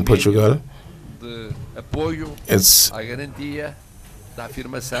Mozambique and Portugal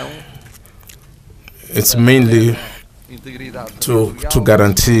it's mainly to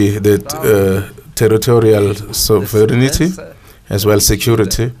guarantee the territorial sovereignty as well as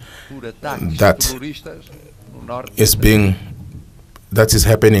security that is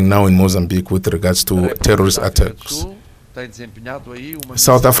happening now in Mozambique with regards to terrorist attacks.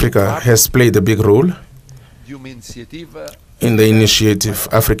 South Africa has played a big role in the initiative,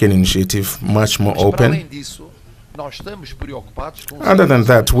 African initiative, much more open. Other than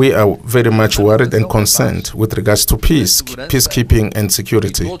that, we are very much worried and concerned with regards to peacekeeping and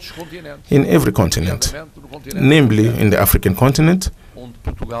security in every continent, namely in the African continent,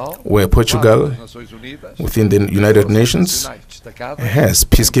 where Portugal, within the United Nations, has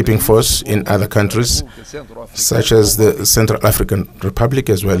peacekeeping force in other countries, such as the Central African Republic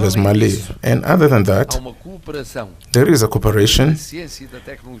as well as Mali. And other than that, there is a cooperation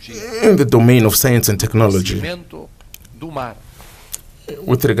in the domain of science and technology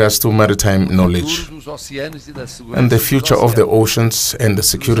with regards to maritime knowledge and the future of the oceans and the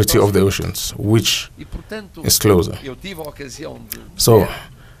security of the oceans, which is closer. So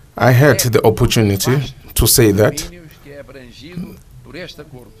I had the opportunity to say that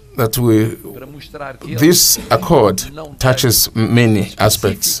this accord touches many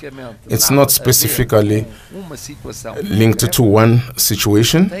aspects. It's not specifically linked to one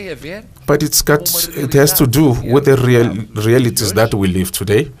situation, but it has to do with the realities that we live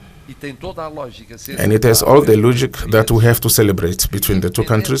today. And it has all the logic that we have to celebrate between the two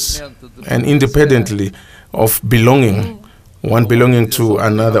countries, and independently of belonging, one belonging to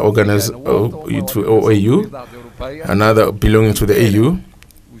another organization, to OAU, another belonging to the AU,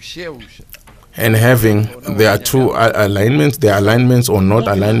 and having there are two alignments, they are alignments or not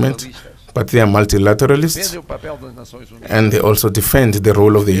alignment, but they are multilateralists, and they also defend the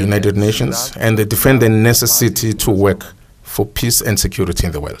role of the United Nations, and they defend the necessity to work for peace and security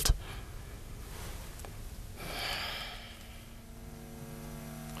in the world.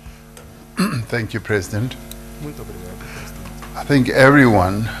 Thank you, President. I think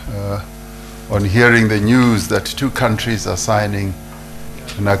everyone, on hearing the news that two countries are signing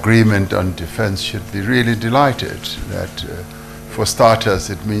an agreement on defense, should be really delighted. That, for starters,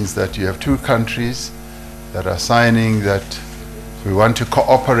 it means that you have two countries that are signing that we want to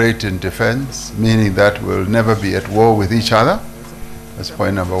cooperate in defense, meaning that we'll never be at war with each other. That's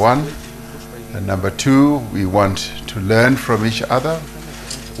point number one. And number two, we want to learn from each other.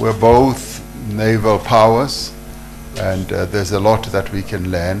 We're both naval powers, and there's a lot that we can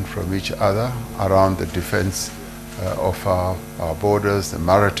learn from each other around the defense of our borders, the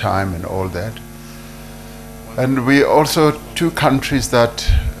maritime and all that. And we also two countries that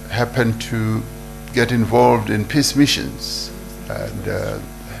happen to get involved in peace missions, and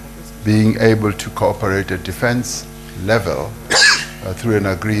being able to cooperate at defense level through an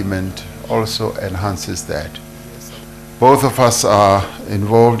agreement also enhances that. Both of us are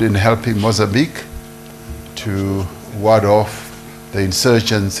involved in helping Mozambique to ward off the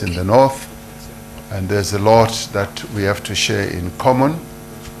insurgents in the north, and there's a lot that we have to share in common,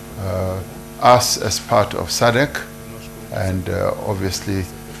 us as part of SADC, and obviously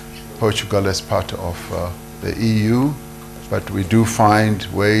Portugal as part of the EU, but we do find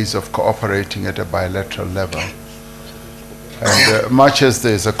ways of cooperating at a bilateral level. And much as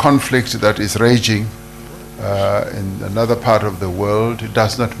there's a conflict that is raging in another part of the world, it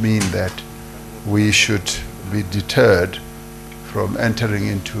does not mean that we should be deterred from entering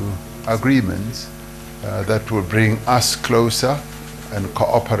into agreements that will bring us closer and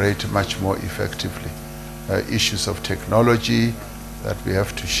cooperate much more effectively. Issues of technology that we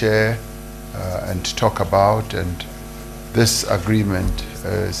have to share and talk about, and this agreement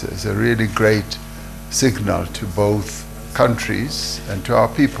is a really great signal to both countries and to our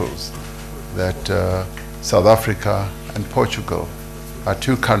peoples that South Africa and Portugal are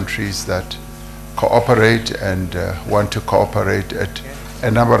two countries that cooperate and want to cooperate at a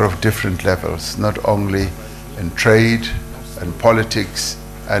number of different levels, not only in trade and politics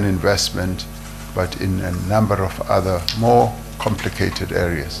and investment, but in a number of other more complicated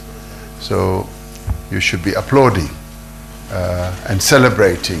areas. So you should be applauding and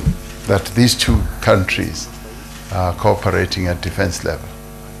celebrating that these two countries are cooperating at defense level.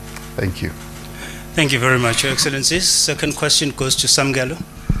 Thank you. Thank you very much, Your Excellencies. Second question goes to Samgalo.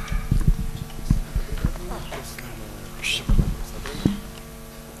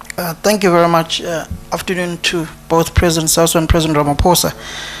 Thank you very much. Afternoon to both President Sousa and President Ramaphosa.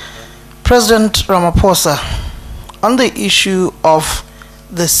 President Ramaphosa, on the issue of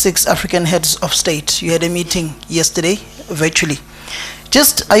the 6 African heads of state, you had a meeting yesterday, virtually.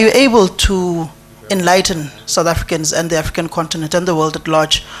 Just, are you able to enlighten South Africans and the African continent and the world at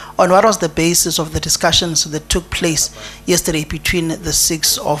large on what was the basis of the discussions that took place yesterday between the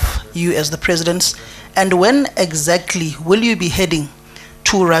 6 of you as the presidents, and when exactly will you be heading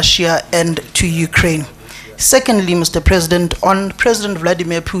to Russia and to Ukraine? Secondly, Mr. President, on President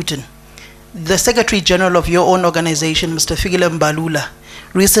Vladimir Putin, the Secretary General of your own organization, Mr. Fikile Mbalula,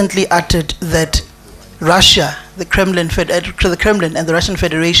 recently uttered that Russia, the Kremlin and the Russian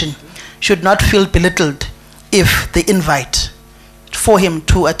Federation should not feel belittled if the invite for him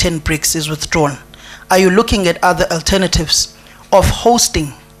to attend BRICS is withdrawn? Are you looking at other alternatives of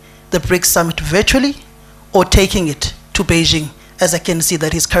hosting the BRICS summit virtually or taking it to Beijing, as I can see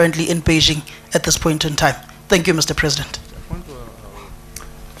that he's currently in Beijing at this point in time? Thank you, Mr. President.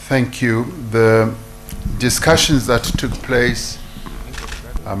 Thank you. The discussions that took place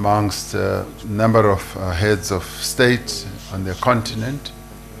amongst a number of heads of state on the continent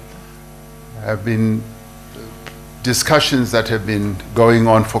have been discussions that have been going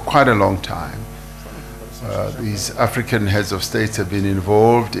on for quite a long time. These African heads of states have been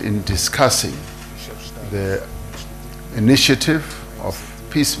involved in discussing the initiative of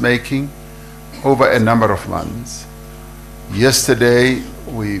peacemaking over a number of months. Yesterday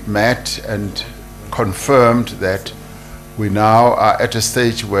we met and confirmed that we now are at a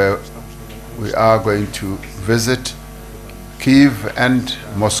stage where we are going to visit Kyiv and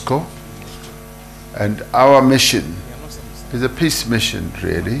Moscow, and our mission is a peace mission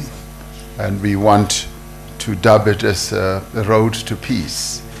really, and we want to dub it as the road to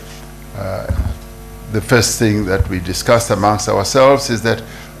peace. The first thing that we discussed amongst ourselves is that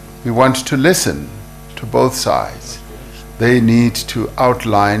we want to listen to both sides. They need to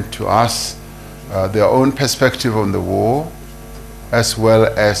outline to us their own perspective on the war, as well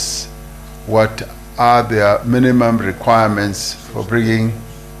as what are their minimum requirements for bringing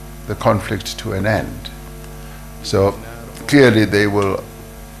the conflict to an end. So clearly they will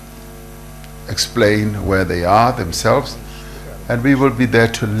explain where they are themselves, and we will be there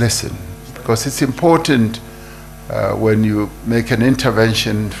to listen, because it's important when you make an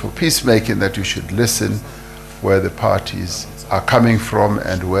intervention for peacemaking that you should listen where the parties are coming from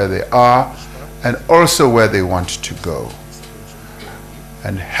and where they are, and also where they want to go.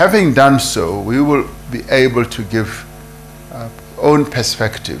 And having done so, we will be able to give own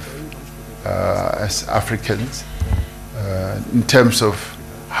perspective as Africans in terms of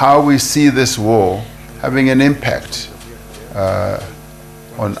how we see this war having an impact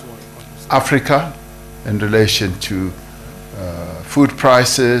on Africa in relation to food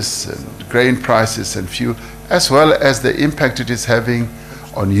prices and grain prices and fuel, as well as the impact it is having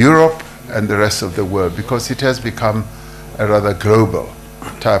on Europe and the rest of the world, because it has become a rather global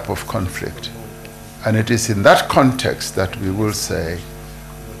type of conflict. And it is in that context that we will say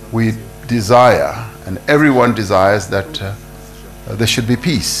we desire, and everyone desires, that there should be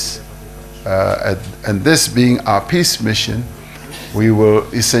peace. And this being our peace mission, we will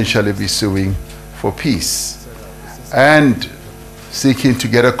essentially be suing for peace and seeking to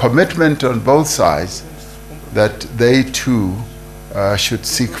get a commitment on both sides that they too should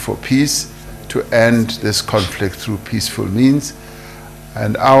seek for peace to end this conflict through peaceful means.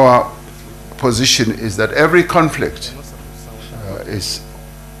 And our position is that every conflict is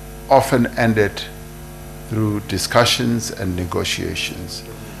often ended through discussions and negotiations,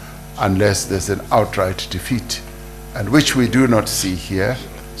 unless there's an outright defeat, and which we do not see here.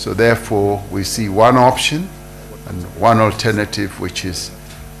 So therefore we see one option and one alternative, which is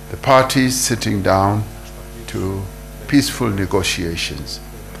the parties sitting down to peaceful negotiations.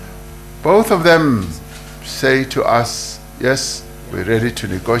 Both of them say to us, yes, we're ready to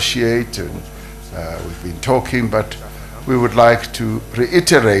negotiate, and we've been talking, but we would like to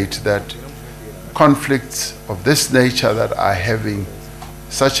reiterate that conflicts of this nature that are having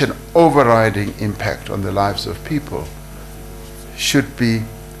such an overriding impact on the lives of people should be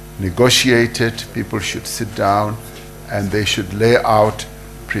negotiated. People should sit down and they should lay out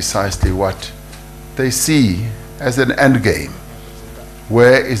precisely what they see as an end game.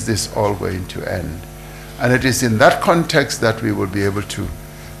 Where is this all going to end? And it is in that context that we will be able to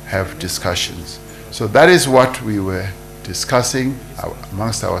have discussions. So that is what we were discussing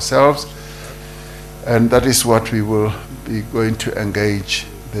amongst ourselves, and that is what we will be going to engage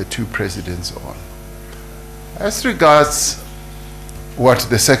the two presidents on. As regards what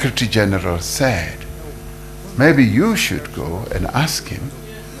the Secretary General said, maybe you should go and ask him.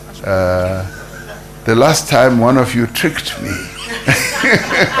 The last time one of you tricked me.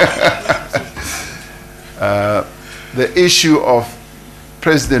 The issue of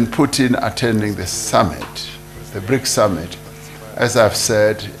President Putin attending the summit, the BRICS summit, as I've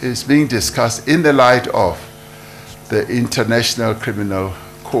said, is being discussed in the light of the International Criminal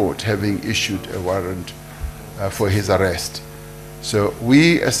Court having issued a warrant for his arrest. So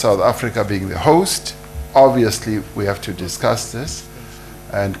we, as South Africa being the host, obviously we have to discuss this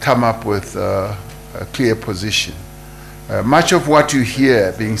and come up with a clear position. Much of what you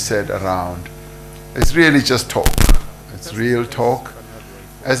hear being said around is really just talk. It's real talk.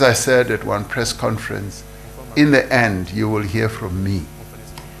 As I said at one press conference, in the end you will hear from me.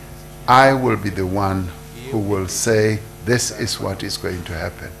 I will be the one who will say this is what is going to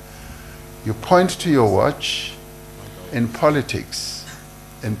happen. You point to your watch. In politics,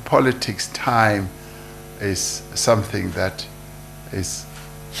 time is something that is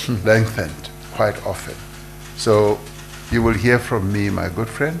lengthened quite often. So you will hear from me, my good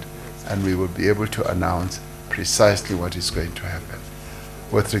friend, and we will be able to announce precisely what is going to happen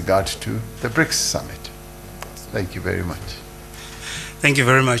with regard to the BRICS summit. Thank you very much. Thank you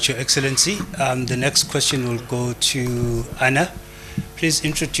very much, Your Excellency. The next question will go to Anna. Please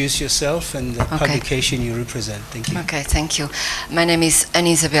introduce yourself and the publication you represent. Thank you. Okay, thank you. My name is Ana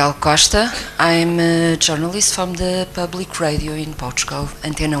Isabel Costa. I'm a journalist from the public radio in Portugal,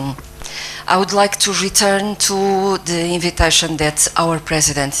 Antena 1. I would like to return to the invitation that our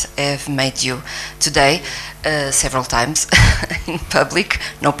president have made you today, several times in public,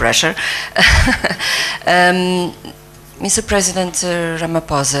 no pressure. Mr. President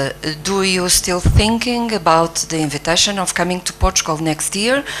Ramaphosa, do you still thinking about the invitation of coming to Portugal next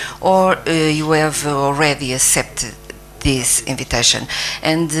year, or you have already accepted this invitation?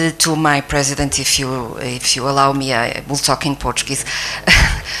 And to my president, if you allow me, I will talk in Portuguese.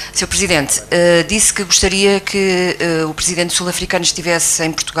 Sr. Presidente, disse que gostaria que o presidente sul-africano estivesse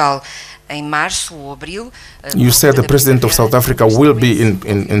em Portugal em março ou abril. You said the president of South Africa will be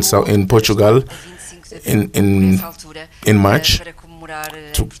in Portugal in March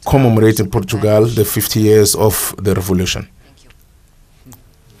to commemorate in Portugal the 50 years of the revolution.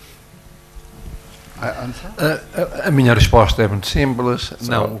 A minha resposta é muito simples.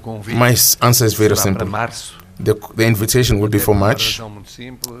 Não, o convite. My answer is very simple. Para março. The invitation will be for March,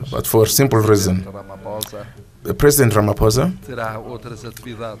 but for a simple reason. The President Ramaphosa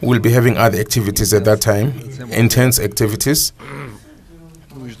will be having other activities at that time, intense activities.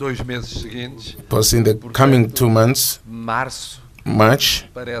 Because in the coming 2 months, March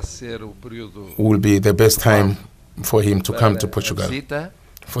will be the best time for him to come to Portugal,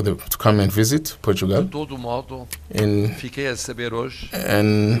 to come and visit Portugal. And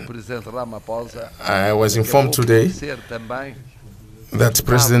I was informed today that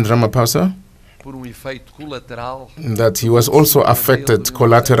President Ramaphosa, that he was also affected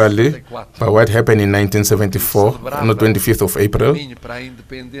collaterally by what happened in 1974, on the 25th of April,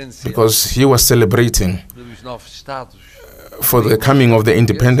 because he was celebrating for the coming of the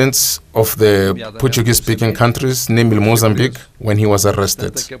independence of the Portuguese-speaking countries, namely Mozambique, when he was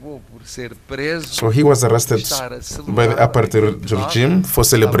arrested. So he was arrested by the apartheid regime for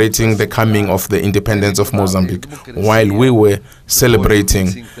celebrating the coming of the independence of Mozambique, while we were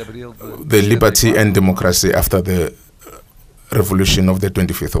celebrating the liberty and democracy after the revolution of the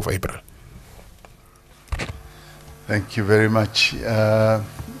 25th of April. Thank you very much.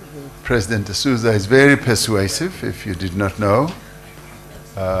 President De Sousa is very persuasive, if you did not know.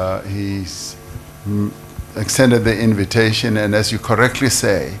 He's extended the invitation, and as you correctly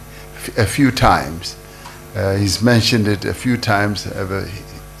say, a few times. He's mentioned it a few times ever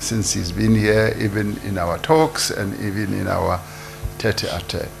since he's been here, even in our talks and even in our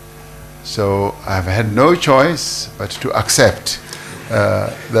tete-a-tete. So I've had no choice but to accept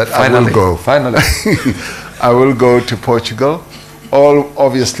that finally, I will go. Finally. I will go to Portugal. All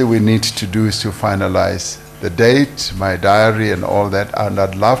obviously we need to do is to finalize the date, my diary and all that, and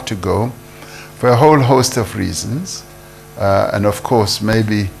I'd love to go for a whole host of reasons. And of course,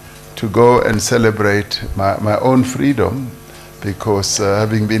 maybe to go and celebrate my own freedom, because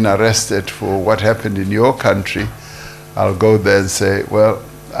having been arrested for what happened in your country, I'll go there and say, well,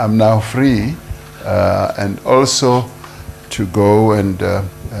 I'm now free, and also to go and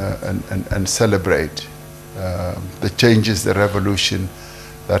celebrate the changes, the revolution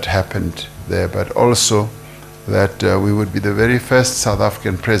that happened there, but also that we would be the very first South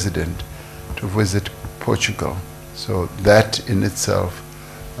African president to visit Portugal. So that in itself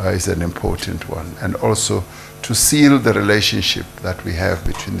is an important one, and also to seal the relationship that we have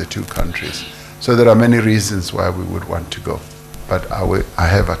between the two countries. So there are many reasons why we would want to go, but I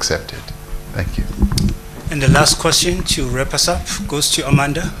have accepted. Thank you. And the last question to wrap us up goes to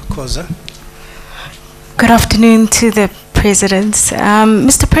Amanda Koza. Good afternoon to the presidents.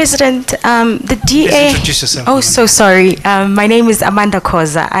 Mr. President, the DA... Please introduce yourself. Oh, so sorry. My name is Amanda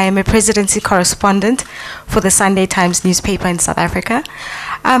Koza. I am a presidency correspondent for the Sunday Times newspaper in South Africa.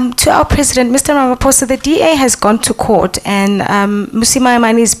 To our president, Mr. Ramaphosa, the DA has gone to court, and Musi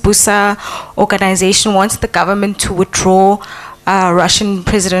Maimani's Busa organization wants the government to withdraw Russian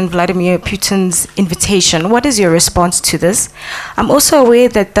President Vladimir Putin's invitation. What is your response to this? I'm also aware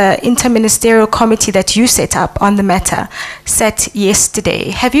that the interministerial committee that you set up on the matter sat yesterday.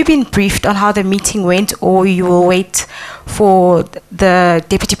 Have you been briefed on how the meeting went, or you will wait for the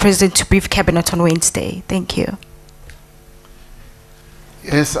Deputy President to brief Cabinet on Wednesday? Thank you.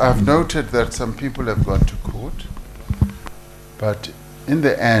 Yes, I've noted that some people have gone to court, but in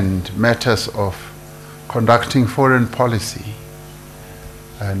the end, matters of conducting foreign policy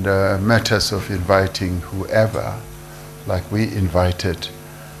and matters of inviting whoever, like we invited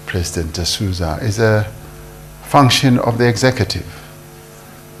President De Sousa, is a function of the executive.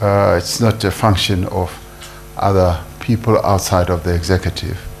 It's not a function of other people outside of the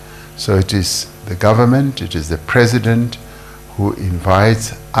executive. So it is the government, it is the president who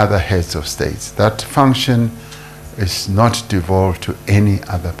invites other heads of states. That function is not devolved to any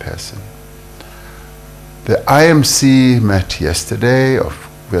other person. The IMC met yesterday.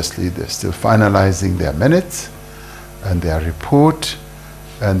 Obviously, they're still finalizing their minutes and their report,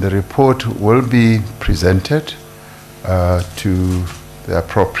 and the report will be presented to the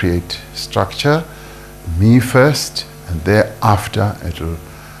appropriate structure, me first, and thereafter it will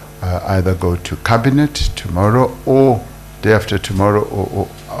either go to Cabinet tomorrow or day after tomorrow, or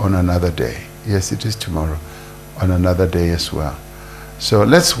on another day. Yes, it is tomorrow, on another day as well. So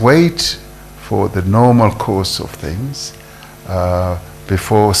let's wait for the normal course of things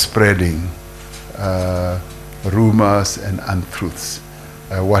before spreading rumors and untruths.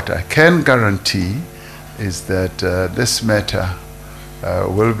 What I can guarantee is that this matter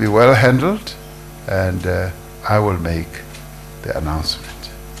will be well handled, and I will make the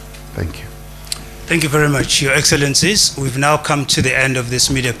announcement. Thank you. Thank you very much, Your Excellencies. We've now come to the end of this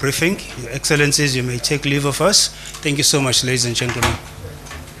media briefing. Your Excellencies, you may take leave of us. Thank you so much, ladies and gentlemen.